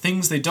means that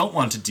things they don't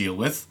want to deal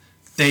with,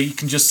 they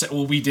can just say,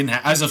 well, we didn't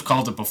have, as I've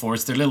called it before,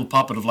 it's their little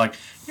puppet of like,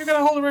 you're going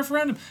to hold a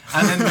referendum.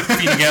 And then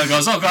Fine Gael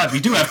goes, oh God, we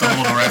do have to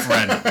hold a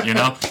referendum, you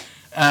know?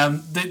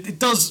 It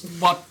does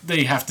what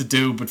they have to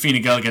do, but Fine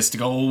Gael gets to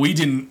go, well, we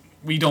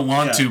don't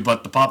want to,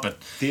 but the puppet.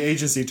 The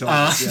agency told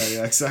us.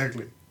 Yeah,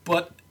 exactly.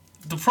 But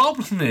the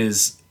problem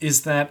is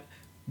that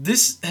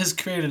this has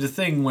created a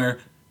thing where,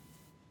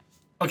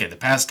 okay, the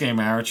pass gay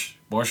marriage,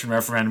 abortion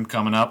referendum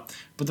coming up,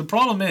 but the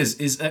problem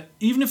is that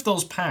even if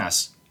those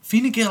pass,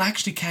 Fine Gael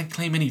actually can't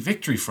claim any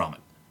victory from it.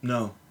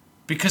 No.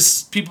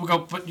 Because people go,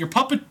 but your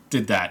puppet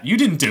did that. You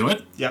didn't do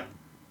it. Yep.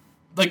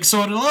 Like,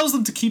 so it allows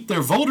them to keep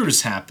their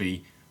voters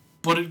happy,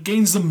 but it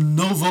gains them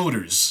no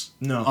voters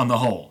on the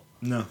whole.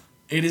 No.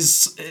 It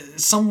is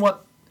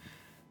somewhat...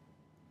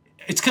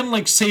 It's kind of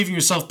like saving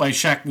yourself by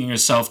shackling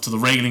yourself to the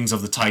railings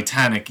of the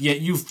Titanic,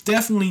 yet you've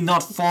definitely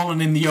not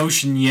fallen in the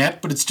ocean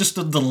yet, but it's just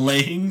a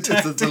delaying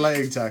tactic. It's a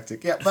delaying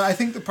tactic, yeah. But I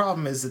think the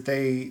problem is that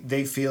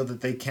they feel that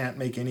they can't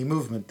make any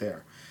movement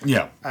there.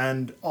 Yeah.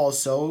 And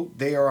also,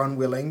 they are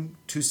unwilling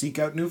to seek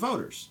out new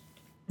voters.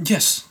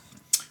 Yes.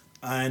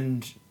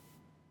 And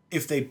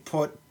if they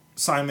put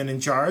Simon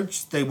in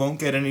charge, they won't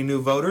get any new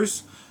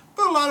voters.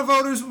 But a lot of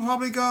voters will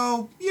probably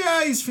go,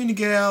 yeah, he's Fine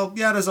Gael.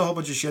 Yeah, there's a whole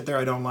bunch of shit there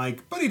I don't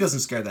like. But he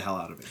doesn't scare the hell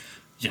out of me.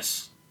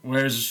 Yes.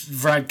 Whereas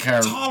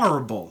Varadkar...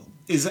 Tolerable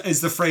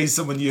is the phrase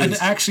someone used. And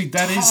actually,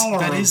 that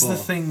is the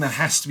thing that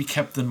has to be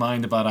kept in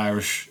mind about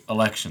Irish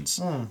elections.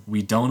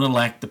 We don't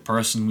elect the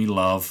person we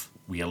love.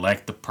 We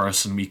elect the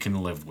person we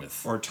can live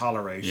with. Or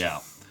tolerate. Yeah.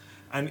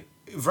 And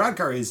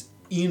Varadkar is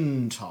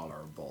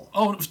intolerable.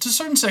 Oh, to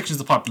certain sections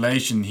of the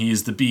population, he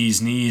is the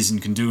bee's knees and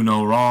can do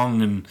no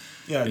wrong and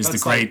is the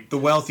great, like the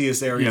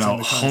wealthiest areas in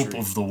the country. hope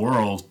of the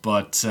world.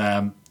 But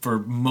for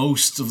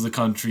most of the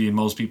country and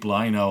most people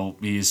I know,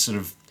 he is sort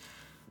of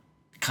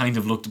kind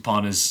of looked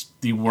upon as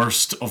the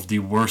worst of the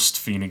worst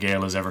Fine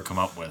Gael has ever come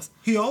up with.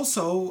 He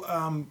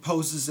also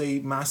poses a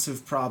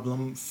massive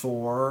problem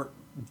for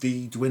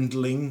the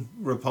dwindling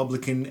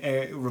Republican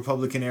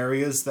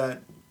areas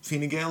that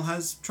Fine Gael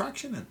has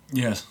traction in.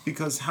 Yes.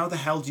 Because how the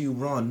hell do you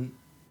run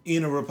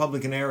in a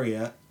Republican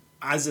area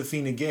as a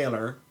Fine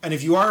Gaeler? And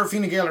if you are a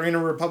Fine Gaeler in a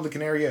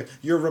Republican area,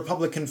 you're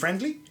Republican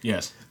friendly?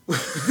 Yes.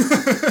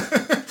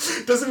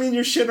 Doesn't mean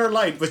you're shit or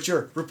light, but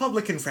you're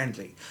Republican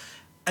friendly.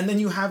 And then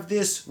you have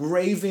this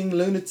raving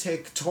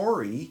lunatic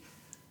Tory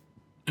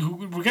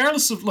who,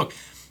 regardless of, look...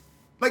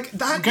 Like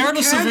that,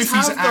 regardless of if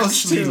he's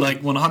actually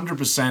like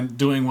 100%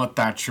 doing what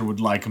Thatcher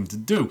would like him to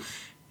do,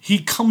 he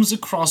comes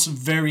across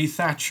very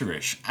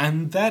Thatcherish,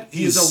 and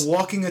he is a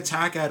walking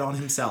attack ad on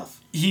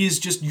himself. He is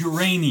just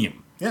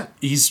uranium. Yeah,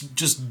 he's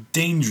just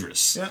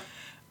dangerous. Yeah,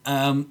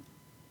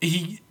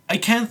 I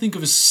can't think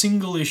of a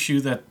single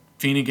issue that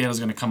Fine Gael is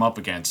going to come up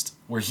against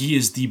where he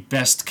is the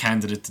best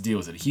candidate to deal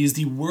with it. He is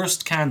the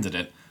worst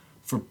candidate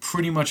for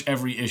pretty much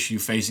every issue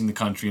facing the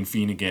country in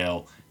Fine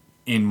Gael,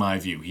 in my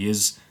view. He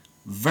is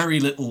very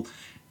little,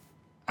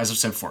 as I've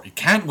said before, he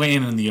can't weigh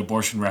in on the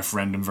abortion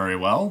referendum very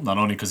well, not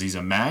only because he's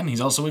a man,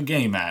 he's also a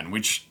gay man,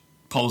 which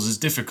poses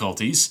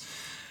difficulties.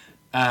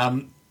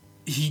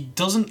 He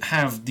doesn't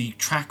have the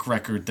track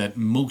record that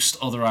most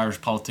other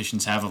Irish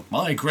politicians have of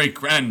my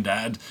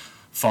great-granddad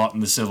fought in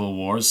the Civil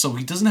Wars, so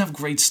he doesn't have a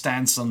great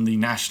stance on the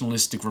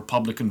nationalistic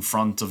Republican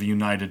front of a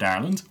united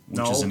Ireland,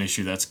 which is an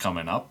issue that's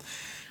coming up.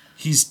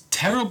 He's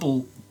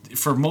terrible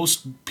for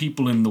most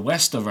people in the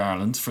west of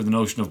Ireland for the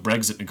notion of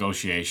Brexit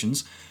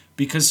negotiations,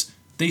 because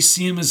they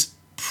see him as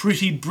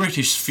pretty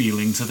British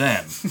feeling to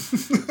them.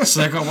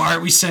 So they go, why are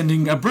we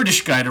sending a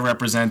British guy to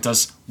represent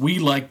us? We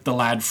like the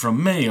lad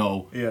from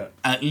Mayo. Yeah.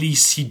 At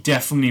least he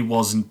definitely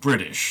wasn't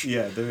British.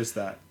 Yeah, there's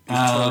that. He's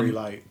Tory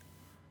light.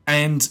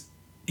 And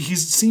he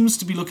seems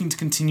to be looking to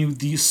continue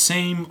the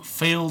same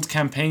failed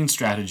campaign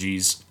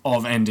strategies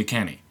of Enda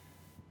Kenny.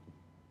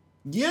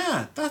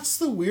 Yeah, that's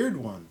the weird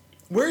one.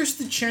 Where's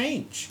the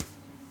change?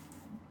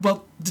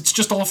 Well, it's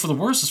just all for the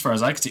worse as far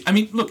as I can see. I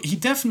mean, look, he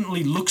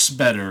definitely looks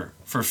better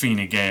for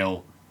Fine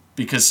Gael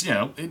because,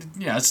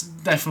 it's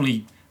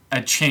definitely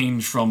a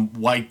change from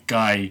white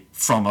guy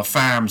from a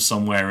farm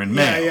somewhere in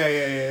Mayo.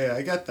 Yeah,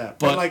 I get that.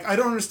 But I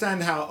don't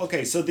understand how,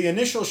 okay, so the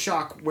initial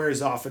shock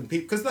wears off and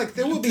people, because,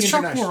 there will be the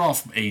international... shock wore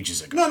off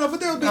ages ago. No, but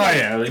there will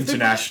be...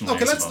 international.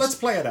 Okay, let's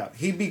play it out.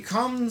 He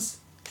becomes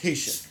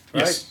Taoiseach,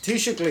 right? Yes.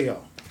 Taoiseach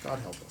Leo. God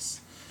help us.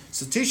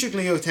 So Taoiseach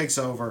Leo takes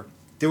over.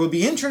 There will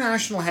be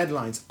international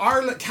headlines.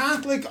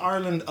 Catholic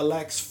Ireland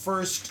elects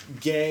first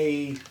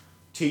gay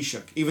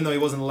Taoiseach, even though he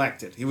wasn't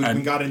elected. He would have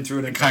been got in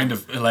through an kind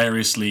of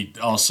hilariously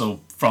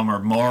also from a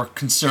more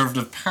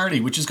conservative party,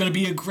 which is going to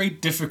be a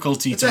great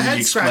difficulty to really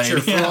explain. It's a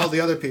head scratcher for all the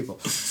other people.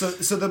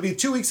 So there'll be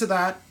 2 weeks of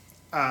that.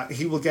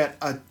 He will get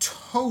a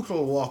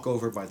total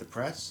walkover by the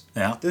press.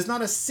 Yeah. There's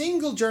not a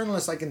single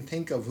journalist I can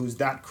think of who's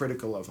that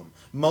critical of him.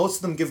 Most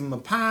of them give him a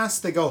pass.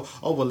 They go,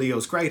 oh, well,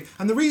 Leo's great.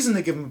 And the reason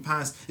they give him a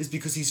pass is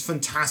because he's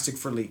fantastic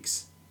for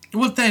leaks.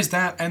 Well, there's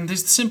that, and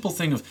there's the simple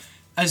thing of,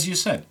 as you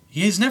said,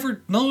 he has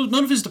never,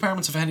 none of his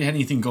departments have had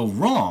anything go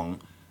wrong.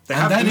 They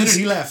have the minute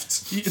he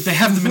left. They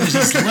have the minute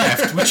he's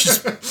left, which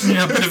is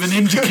a bit of an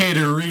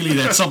indicator, really,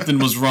 that something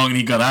was wrong and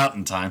he got out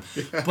in time.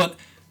 Yeah. But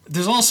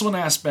there's also an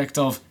aspect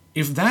of,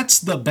 if that's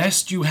the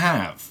best you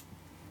have,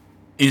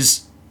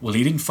 is, well,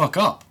 he didn't fuck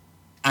up.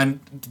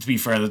 And to be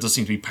fair, that does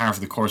seem to be par for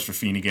the course for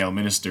Fine Gael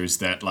ministers,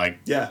 that,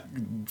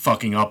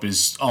 fucking up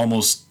is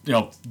almost,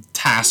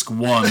 task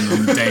one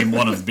and day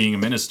one of being a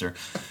minister.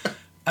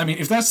 I mean,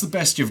 if that's the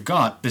best you've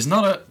got,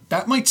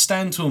 that might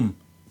stand to him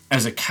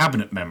as a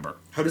cabinet member.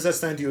 How does that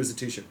stand to you as a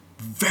Taoiseach?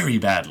 Very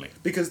badly.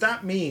 Because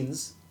that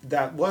means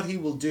that what he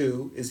will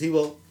do is he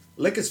will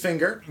lick his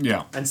finger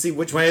and see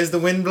which way is the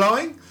wind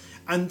blowing.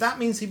 And that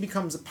means he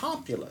becomes a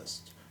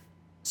populist,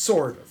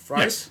 sort of,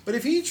 right? Yes. But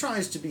if he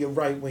tries to be a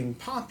right-wing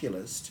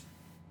populist,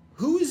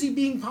 who is he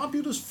being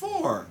populist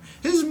for?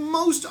 His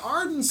most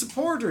ardent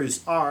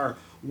supporters are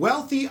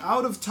wealthy,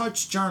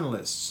 out-of-touch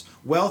journalists,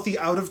 wealthy,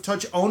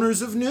 out-of-touch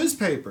owners of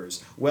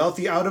newspapers,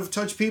 wealthy,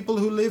 out-of-touch people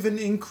who live in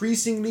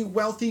increasingly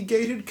wealthy,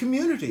 gated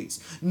communities.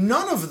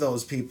 None of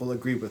those people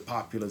agree with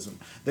populism.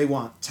 They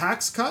want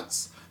tax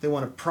cuts. They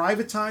want to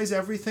privatize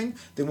everything.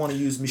 They want to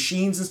use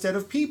machines instead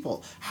of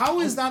people. How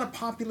is that a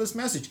populist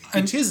message?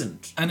 It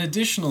isn't. An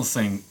additional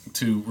thing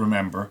to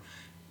remember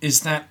is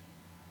that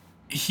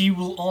he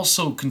will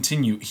also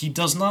continue. He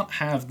does not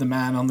have the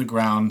man on the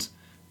ground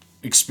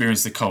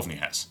experience that Coveney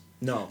has.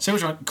 No. Say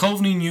what you want.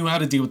 Coveney knew how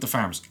to deal with the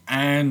farmers.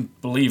 And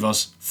believe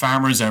us,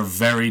 farmers are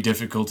very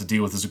difficult to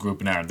deal with as a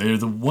group in Ireland. They're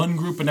the one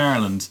group in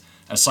Ireland,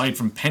 aside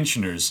from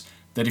pensioners,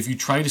 that if you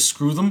try to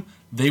screw them,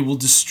 they will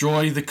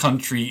destroy the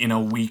country in a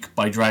week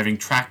by driving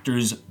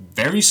tractors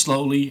very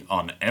slowly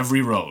on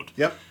every road.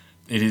 Yep.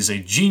 It is a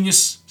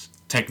genius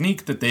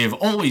technique that they have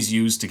always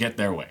used to get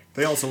their way.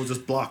 They also will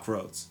just block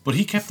roads. But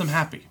he kept them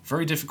happy.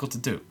 Very difficult to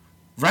do.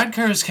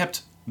 Radcar has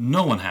kept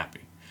no one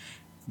happy.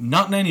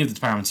 Not in any of the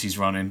departments he's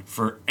run in,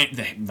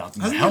 not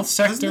in the health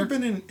sector. Hasn't there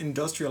been an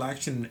industrial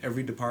action in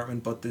every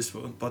department but this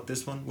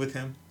one with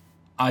him?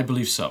 I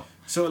believe so.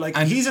 So,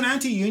 he's an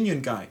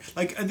anti-union guy.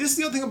 This is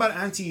the other thing about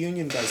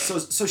anti-union guys.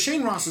 So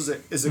Shane Ross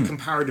is a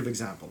comparative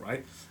example,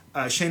 right?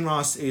 Shane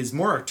Ross is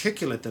more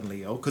articulate than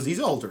Leo because he's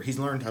older. He's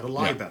learned how to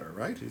lie better,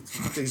 right?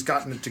 He's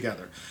gotten it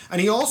together. And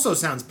he also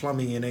sounds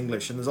plummy in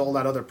English, and there's all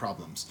that other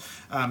problems.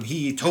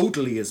 He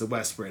totally is a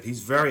West Brit.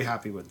 He's very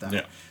happy with that.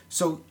 Yeah.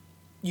 So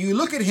you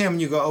look at him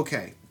and you go,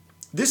 okay,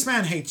 this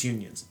man hates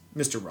unions,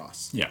 Mr.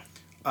 Ross. Yeah.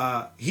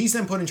 He's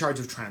then put in charge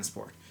of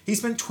transport. He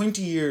spent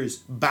 20 years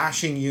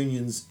bashing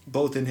unions,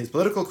 both in his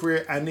political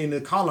career and in a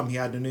column he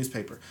had in a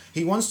newspaper.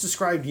 He once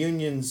described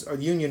unions or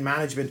union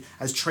management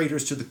as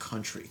traitors to the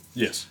country.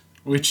 Yes.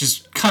 Which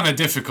is kind of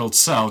difficult to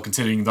sell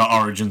considering the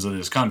origins of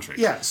this country.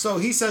 Yeah, so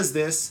he says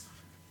this,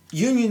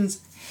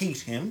 unions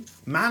hate him,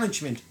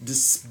 management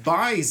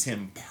despise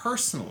him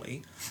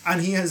personally,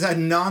 and he has had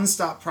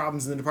non-stop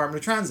problems in the Department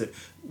of Transit.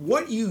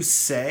 What you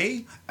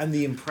say and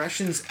the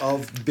impressions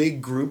of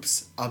big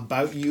groups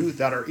about you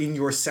that are in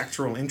your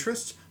sectoral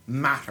interest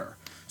matter.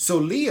 So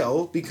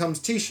Leo becomes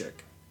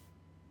Taoiseach.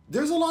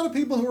 There's a lot of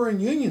people who are in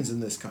unions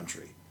in this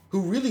country.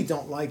 who really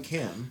don't like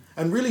him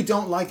and really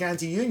don't like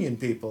anti-union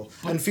people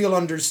and feel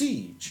under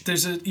siege.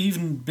 There's an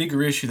even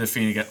bigger issue that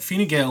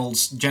Fine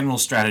Gael's general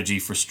strategy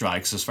for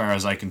strikes, as far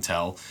as I can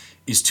tell,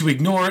 is to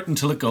ignore it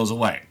until it goes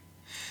away.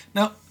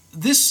 Now,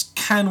 this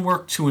can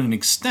work to an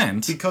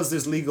extent. Because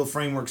there's legal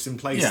frameworks in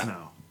place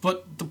now.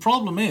 But the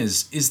problem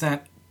is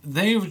that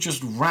they were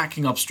just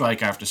racking up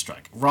strike after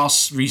strike.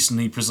 Ross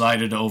recently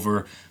presided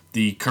over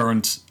the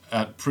current,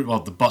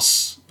 the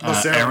bus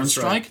Éireann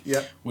strike,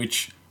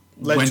 which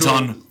went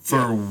on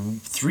for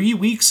 3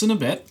 weeks and a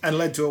bit. And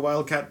led to a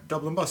Wildcat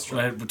Dublin bus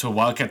strike. Led to a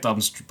Wildcat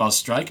Dublin bus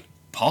strike.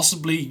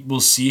 Possibly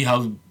we'll see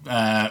how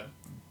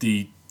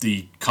the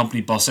company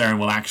Bus Éireann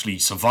will actually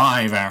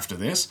survive after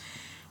this.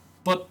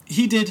 But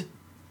he did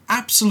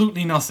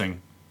absolutely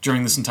nothing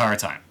during this entire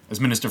time as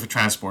Minister for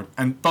Transport,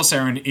 and Bus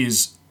Éireann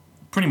is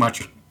pretty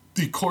much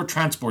the core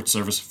transport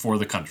service for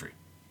the country.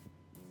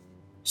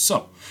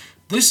 So,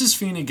 this is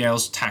Fine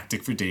Gael's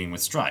tactic for dealing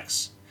with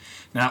strikes.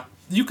 Now,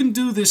 you can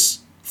do this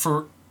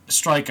for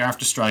strike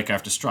after strike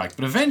after strike,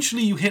 but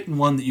eventually you hit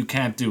one that you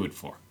can't do it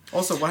for.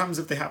 Also, what happens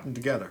if they happen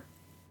together?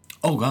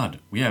 Oh God,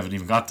 we haven't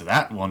even got to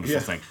that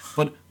wonderful thing.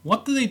 But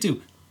what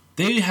do?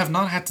 They have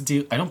not had to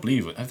deal, I don't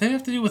believe it, they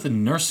have to deal with a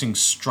nursing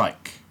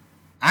strike.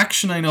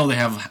 Action, I know they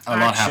have a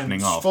lot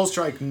happening off. Full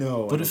strike,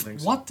 no. But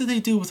what do they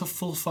do with a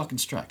full fucking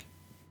strike?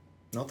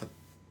 Nothing.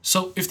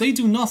 So if they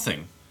do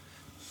nothing,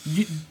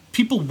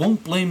 people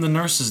won't blame the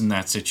nurses in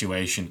that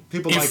situation.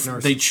 People like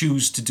nurses. They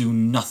choose to do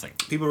nothing.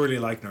 People really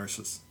like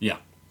nurses. Yeah.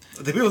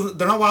 They're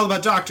not wild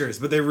about doctors,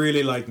 but they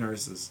really like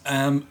nurses.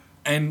 And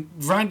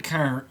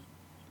Varadkar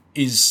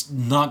is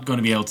not going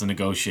to be able to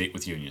negotiate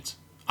with unions.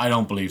 I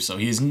don't believe so.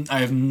 I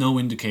have no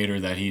indicator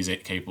that he's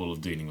capable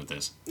of dealing with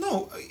this.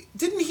 No,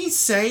 didn't he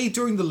say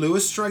during the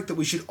Lewis strike that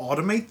we should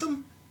automate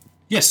them?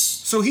 Yes.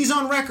 So he's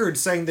on record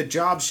saying that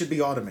jobs should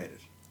be automated.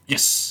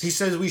 Yes. He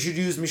says we should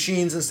use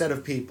machines instead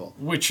of people.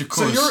 Which of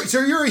course. So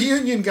you're a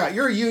union guy.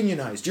 You're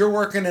unionized. You're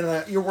working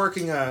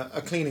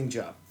a cleaning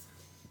job.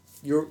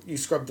 You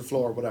scrub the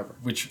floor, whatever.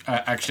 Which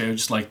actually, I would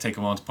just like to take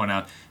a moment to point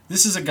out.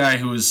 This is a guy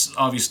who is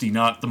obviously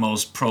not the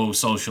most pro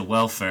social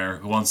welfare,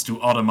 who wants to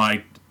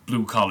automate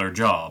blue collar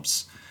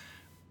jobs.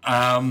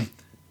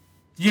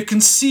 You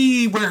can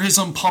see where his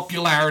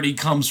unpopularity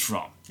comes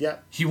from. Yeah.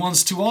 He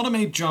wants to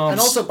automate jobs. And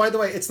also, by the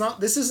way,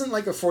 this isn't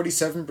like a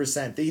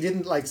 47%. He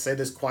didn't say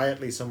this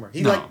quietly somewhere.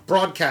 He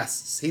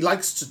broadcasts. He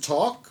likes to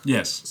talk.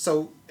 Yes.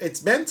 So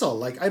it's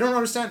mental. I don't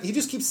understand. He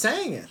just keeps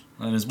saying it.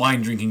 And his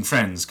wine drinking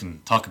friends can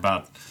talk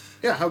about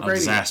how great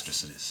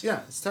disastrous it is.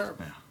 Yeah, it's terrible.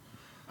 Yeah.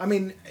 I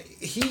mean,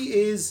 he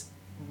is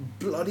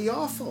bloody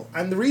awful.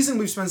 And the reason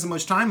we've spent so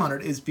much time on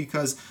it is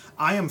because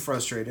I am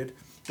frustrated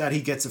that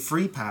he gets a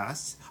free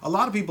pass. A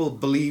lot of people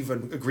believe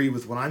and agree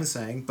with what I'm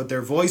saying, but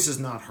their voice is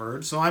not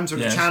heard. So I'm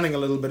sort of channeling a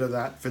little bit of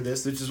that for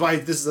this, which is why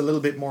this is a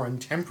little bit more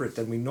intemperate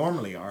than we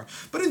normally are.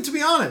 But to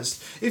be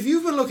honest, if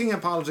you've been looking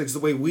at politics the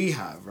way we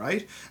have,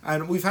 right?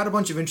 And we've had a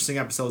bunch of interesting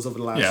episodes over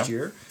the last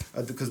year,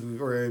 because we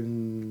were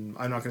in,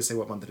 I'm not going to say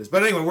what month it is,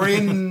 but anyway, we're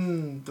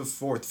in the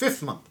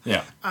fifth month.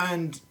 Yeah.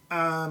 And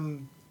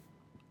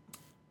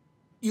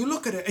you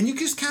look at it and you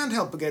just can't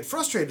help but get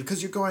frustrated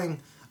because you're going,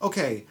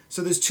 okay,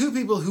 so there's two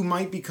people who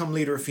might become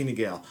leader of Fine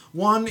Gael.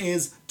 One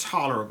is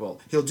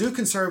tolerable. He'll do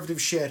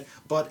conservative shit,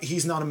 but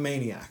he's not a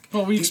maniac.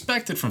 Well, we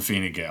expect it from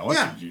Fine Gael.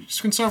 Yeah. It's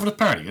a conservative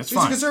party. That's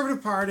fine. It's a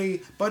conservative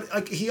party,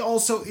 but he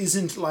also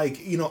isn't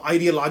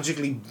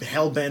ideologically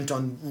hell-bent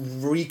on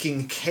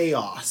wreaking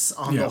chaos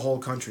on the whole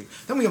country.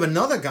 Then we have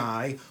another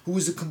guy who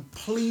is a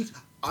complete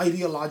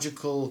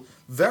ideological,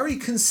 very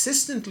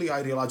consistently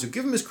ideological.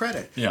 Give him his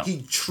credit. Yeah.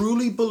 He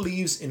truly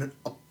believes in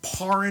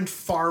abhorrent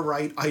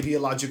far-right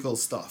ideological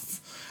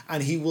stuff,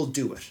 and he will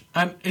do it.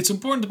 And it's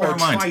important to bear in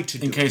mind,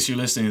 in case you're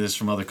listening to this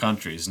from other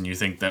countries and you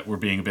think that we're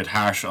being a bit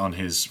harsh on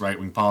his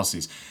right-wing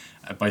policies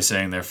by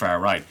saying they're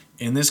far-right.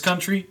 In this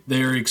country,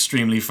 they're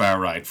extremely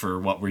far-right for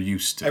what we're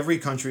used to. Every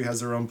country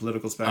has their own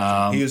political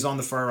spectrum. He is on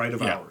the far right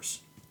of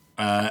ours.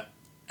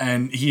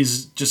 And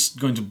he's just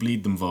going to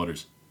bleed them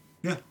voters.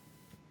 Yeah.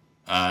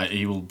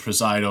 He will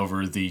preside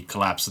over the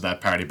collapse of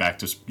that party back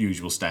to its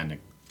usual standing.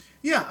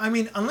 Yeah, I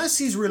mean, unless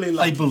he's really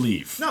like... I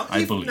believe.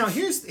 I believe. Now,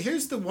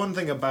 here's the one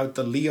thing about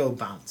the Leo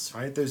bounce,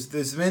 right?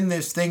 There's been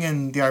this thing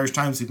in the Irish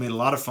Times, we've made a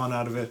lot of fun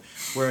out of it,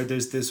 where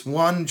there's this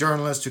one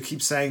journalist who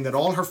keeps saying that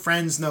all her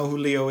friends know who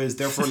Leo is,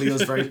 therefore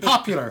Leo's very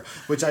popular,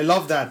 which I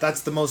love that.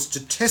 That's the most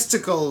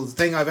statistical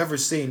thing I've ever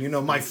seen.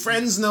 My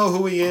friends know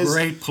who he is.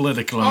 Great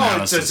political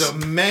analysis. Oh,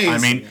 it's amazing. I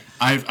mean,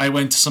 I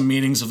went to some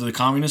meetings of the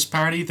Communist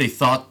Party. They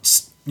thought,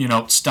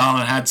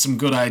 Stalin had some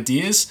good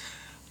ideas.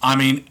 I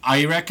mean,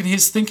 I reckon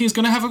he's thinking he's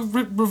going to have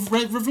a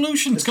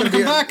revolution. It's going to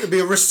come back. It'll be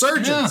a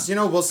resurgence.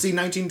 Yeah. We'll see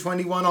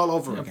 1921 all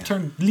over again.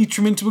 Turn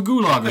Leitrim into a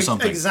gulag or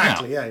something.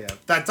 Exactly, yeah.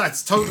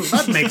 That's total.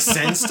 That makes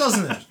sense,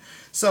 doesn't it?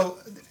 So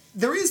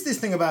there is this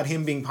thing about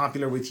him being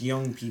popular with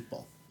young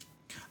people.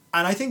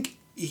 And I think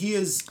he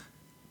is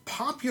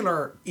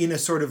popular in a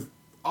sort of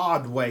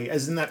odd way,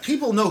 as in that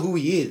people know who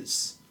he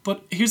is.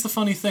 But here's the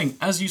funny thing.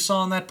 As you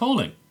saw in that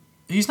polling,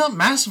 He's not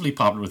massively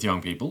popular with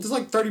young people. It's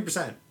like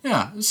 30%.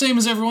 Yeah, same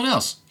as everyone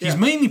else. He's Yeah.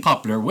 mainly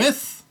popular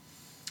with...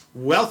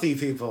 Wealthy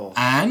people.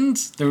 And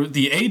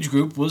the age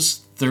group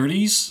was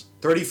 30s.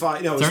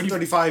 35, no,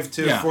 35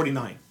 to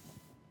 49.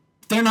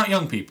 They're not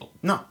young people.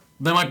 No.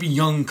 They might be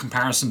young in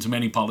comparison to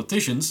many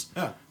politicians,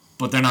 Yeah.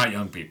 but they're not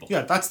young people.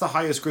 Yeah, that's the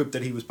highest group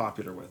that he was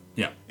popular with.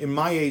 Yeah. In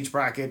my age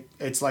bracket,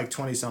 it's like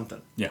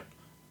 20-something. Yeah.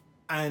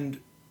 And,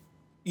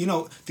 the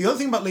other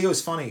thing about Leo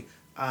is funny.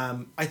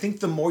 I think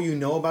the more you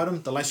know about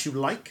him, the less you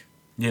like.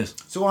 Yes.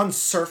 So on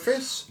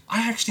surface...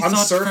 I actually On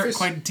thought surface-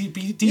 quite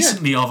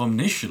decently of him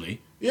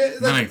initially. Yeah,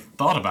 Then I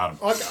thought about him.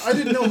 I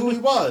didn't know who he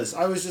was.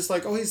 I was just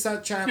like, oh, he's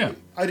that chap. Yeah.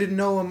 I didn't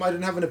know him. I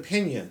didn't have an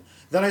opinion.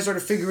 Then I started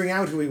figuring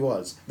out who he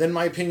was. Then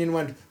my opinion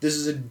went, this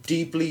is a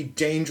deeply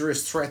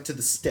dangerous threat to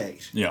the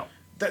state. Yeah.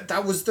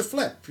 That was the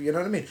flip, you know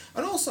what I mean?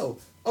 And also,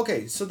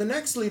 okay, so the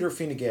next leader of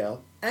Fine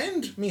Gael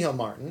and Micheál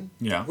Martin,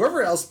 Yeah.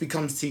 whoever else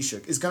becomes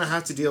Taoiseach, is going to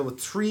have to deal with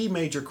three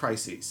major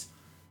crises.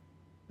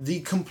 The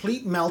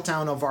complete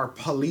meltdown of our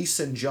police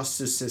and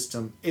justice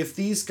system if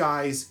these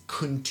guys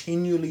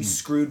continually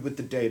screwed with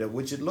the data,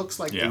 which it looks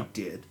like Yeah. they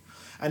did.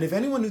 And if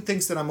anyone who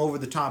thinks that I'm over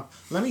the top,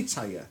 let me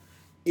tell you,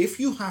 if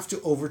you have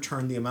to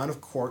overturn the amount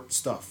of court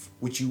stuff,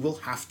 which you will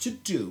have to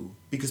do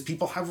because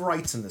people have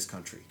rights in this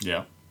country,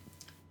 Yeah.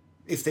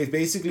 if they've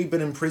basically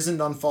been imprisoned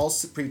on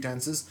false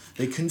pretenses,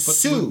 they can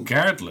sue.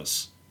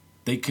 Regardless,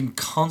 they can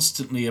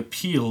constantly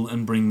appeal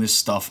and bring this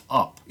stuff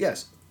up.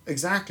 Yes,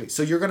 exactly.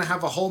 So you're going to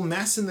have a whole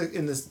mess in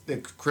the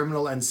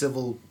criminal and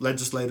civil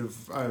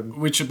legislative.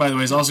 Which, by the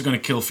way, is also going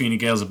to kill Fine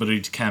Gael's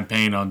ability to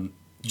campaign on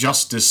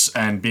justice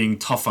and being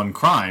tough on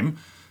crime.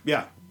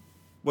 Yeah,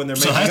 when they're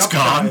So making that's up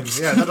gone. crimes.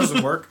 Yeah, that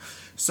doesn't work.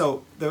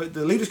 So the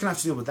leader's going to have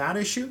to deal with that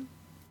issue.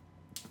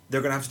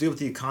 They're going to have to deal with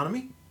the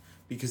economy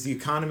because the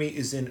economy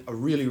is in a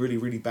really, really,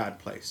 really bad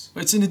place.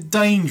 It's in a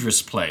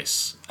dangerous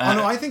place. Oh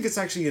no, I think it's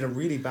actually in a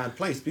really bad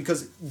place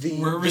because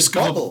We're at risk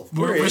bubble.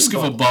 We're at risk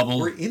of a bubble.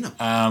 We're in a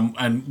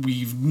and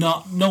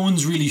no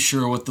one's really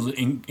sure what the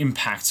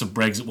impacts of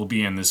Brexit will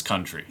be in this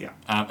country. Yeah.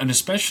 And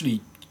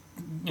especially,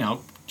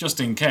 just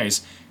in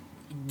case,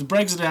 the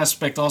Brexit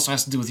aspect also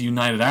has to do with the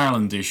United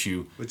Ireland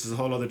issue. which is a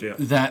whole other deal.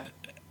 That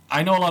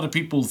I know a lot of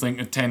people think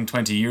at 10,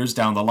 20 years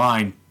down the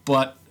line,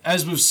 but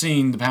as we've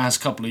seen the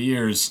past couple of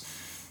years,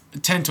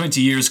 10, 20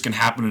 years can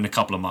happen in a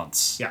couple of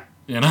months. Yeah.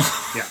 You know?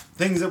 Yeah,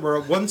 things that were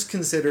once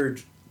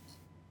considered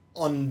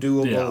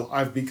undoable Yeah.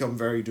 have become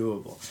very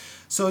doable.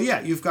 So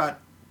yeah, you've got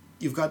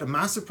a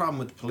massive problem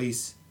with the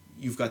police.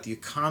 You've got the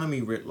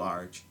economy writ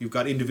large. You've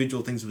got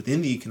individual things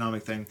within the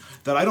economic thing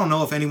that I don't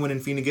know if anyone in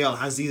Fine Gael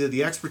has either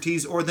the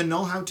expertise or the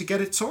know-how to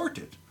get it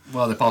sorted.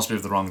 Well, they possibly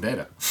have the wrong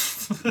data.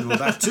 Well,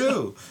 that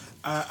too.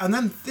 And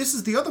then this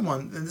is the other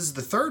one, and this is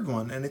the third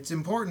one, and it's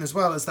important as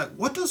well, is that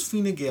what does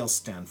Fine Gael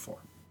stand for?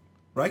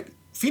 Right?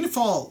 Fianna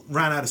Fáil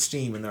ran out of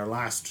steam in their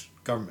last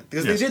government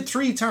because Yes. they did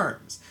 3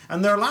 terms.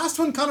 And their last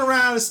one kind of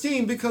ran out of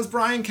steam because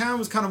Brian Cowan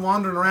was kind of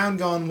wandering around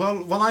going,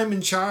 well, I'm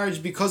in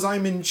charge because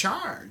I'm in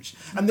charge.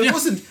 And there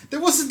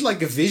wasn't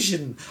like a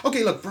vision.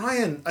 Okay, look,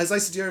 Brian, as I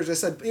said earlier, I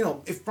said,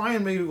 if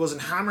Brian maybe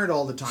wasn't hammered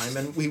all the time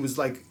and he was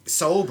like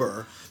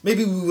sober,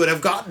 maybe we would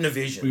have gotten a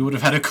vision. We would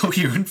have had a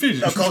coherent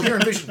vision. A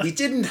coherent vision. We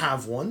didn't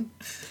have one.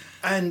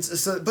 And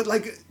so, but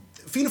like,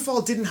 Fianna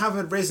Fáil didn't have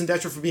a raison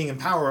d'etre for being in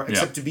power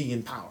except to be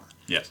in power.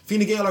 Yes. Fine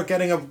Gael are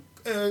getting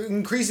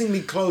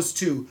increasingly close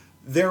to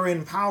they're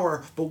in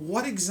power, but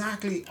what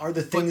exactly are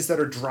the things that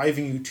are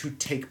driving you to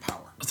take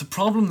power? The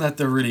problem that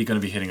they're really going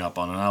to be hitting up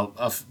on, and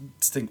I'll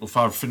think we'll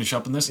probably finish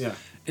up on this, Yeah.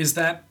 is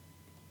that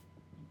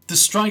the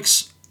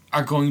strikes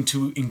are going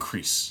to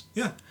increase.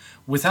 Yeah.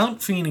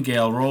 Without Fine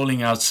Gael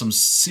rolling out some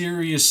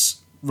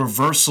serious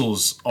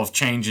reversals of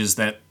changes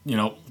that,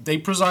 they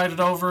presided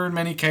over in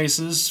many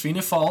cases.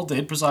 Fianna Fáil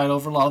did preside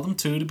over a lot of them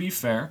too, to be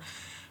fair.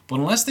 But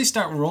unless they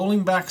start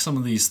rolling back some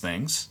of these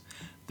things,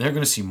 they're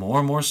going to see more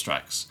and more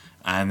strikes.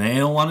 And they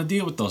don't want to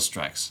deal with those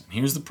strikes. And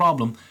here's the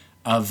problem.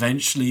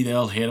 Eventually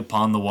they'll hit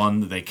upon the one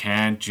that they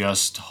can't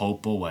just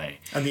hope away.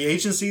 And the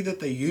agency that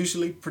they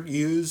usually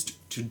used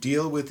to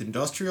deal with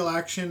industrial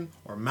action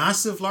or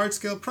massive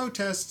large-scale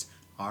protests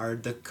are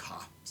the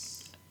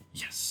cops,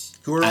 Yes.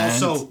 who are And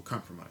also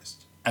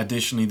compromised.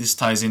 additionally, this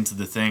ties into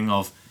the thing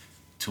of,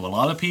 to a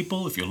lot of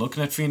people, if you're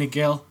looking at Fine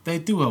Gael, they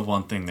do have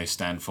one thing they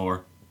stand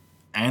for.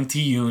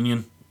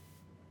 Anti-union.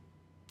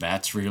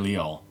 That's really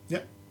all.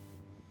 Yeah.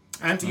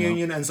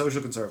 Anti-union and social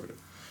conservative.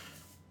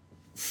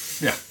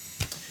 Yeah.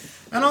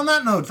 And on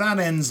that note, that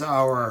ends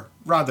our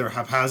rather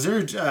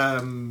haphazard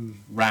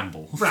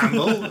Ramble.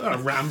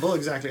 ramble,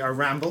 exactly, our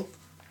ramble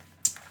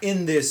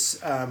in this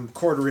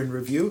quarter in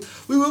review.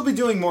 We will be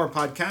doing more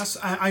podcasts.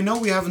 I know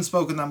we haven't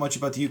spoken that much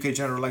about the UK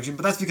general election,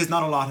 but that's because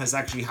not a lot has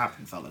actually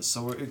happened, fellas.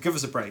 So give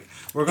us a break.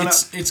 We're gonna.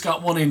 It's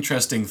got one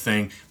interesting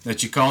thing,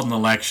 that you called an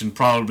election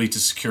probably to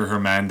secure her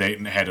mandate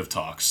and ahead of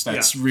talks.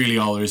 That's really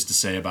all there is to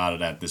say about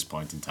it at this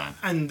point in time.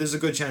 And there's a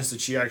good chance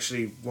that she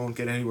actually won't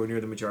get anywhere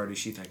near the majority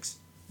she thinks.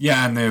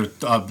 Yeah, and they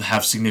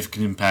have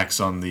significant impacts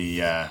on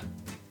the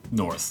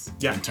north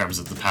Yeah. in terms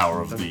of the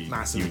power of the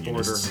massive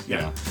unionists. border.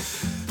 Yeah.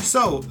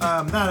 So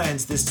that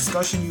ends this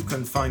discussion. You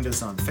can find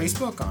us on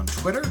Facebook, on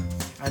Twitter,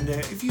 and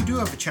if you do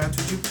have a chance,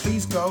 would you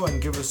please go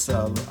and give us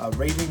a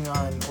rating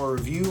on or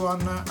review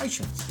on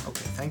iTunes?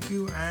 Okay, thank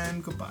you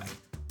and goodbye.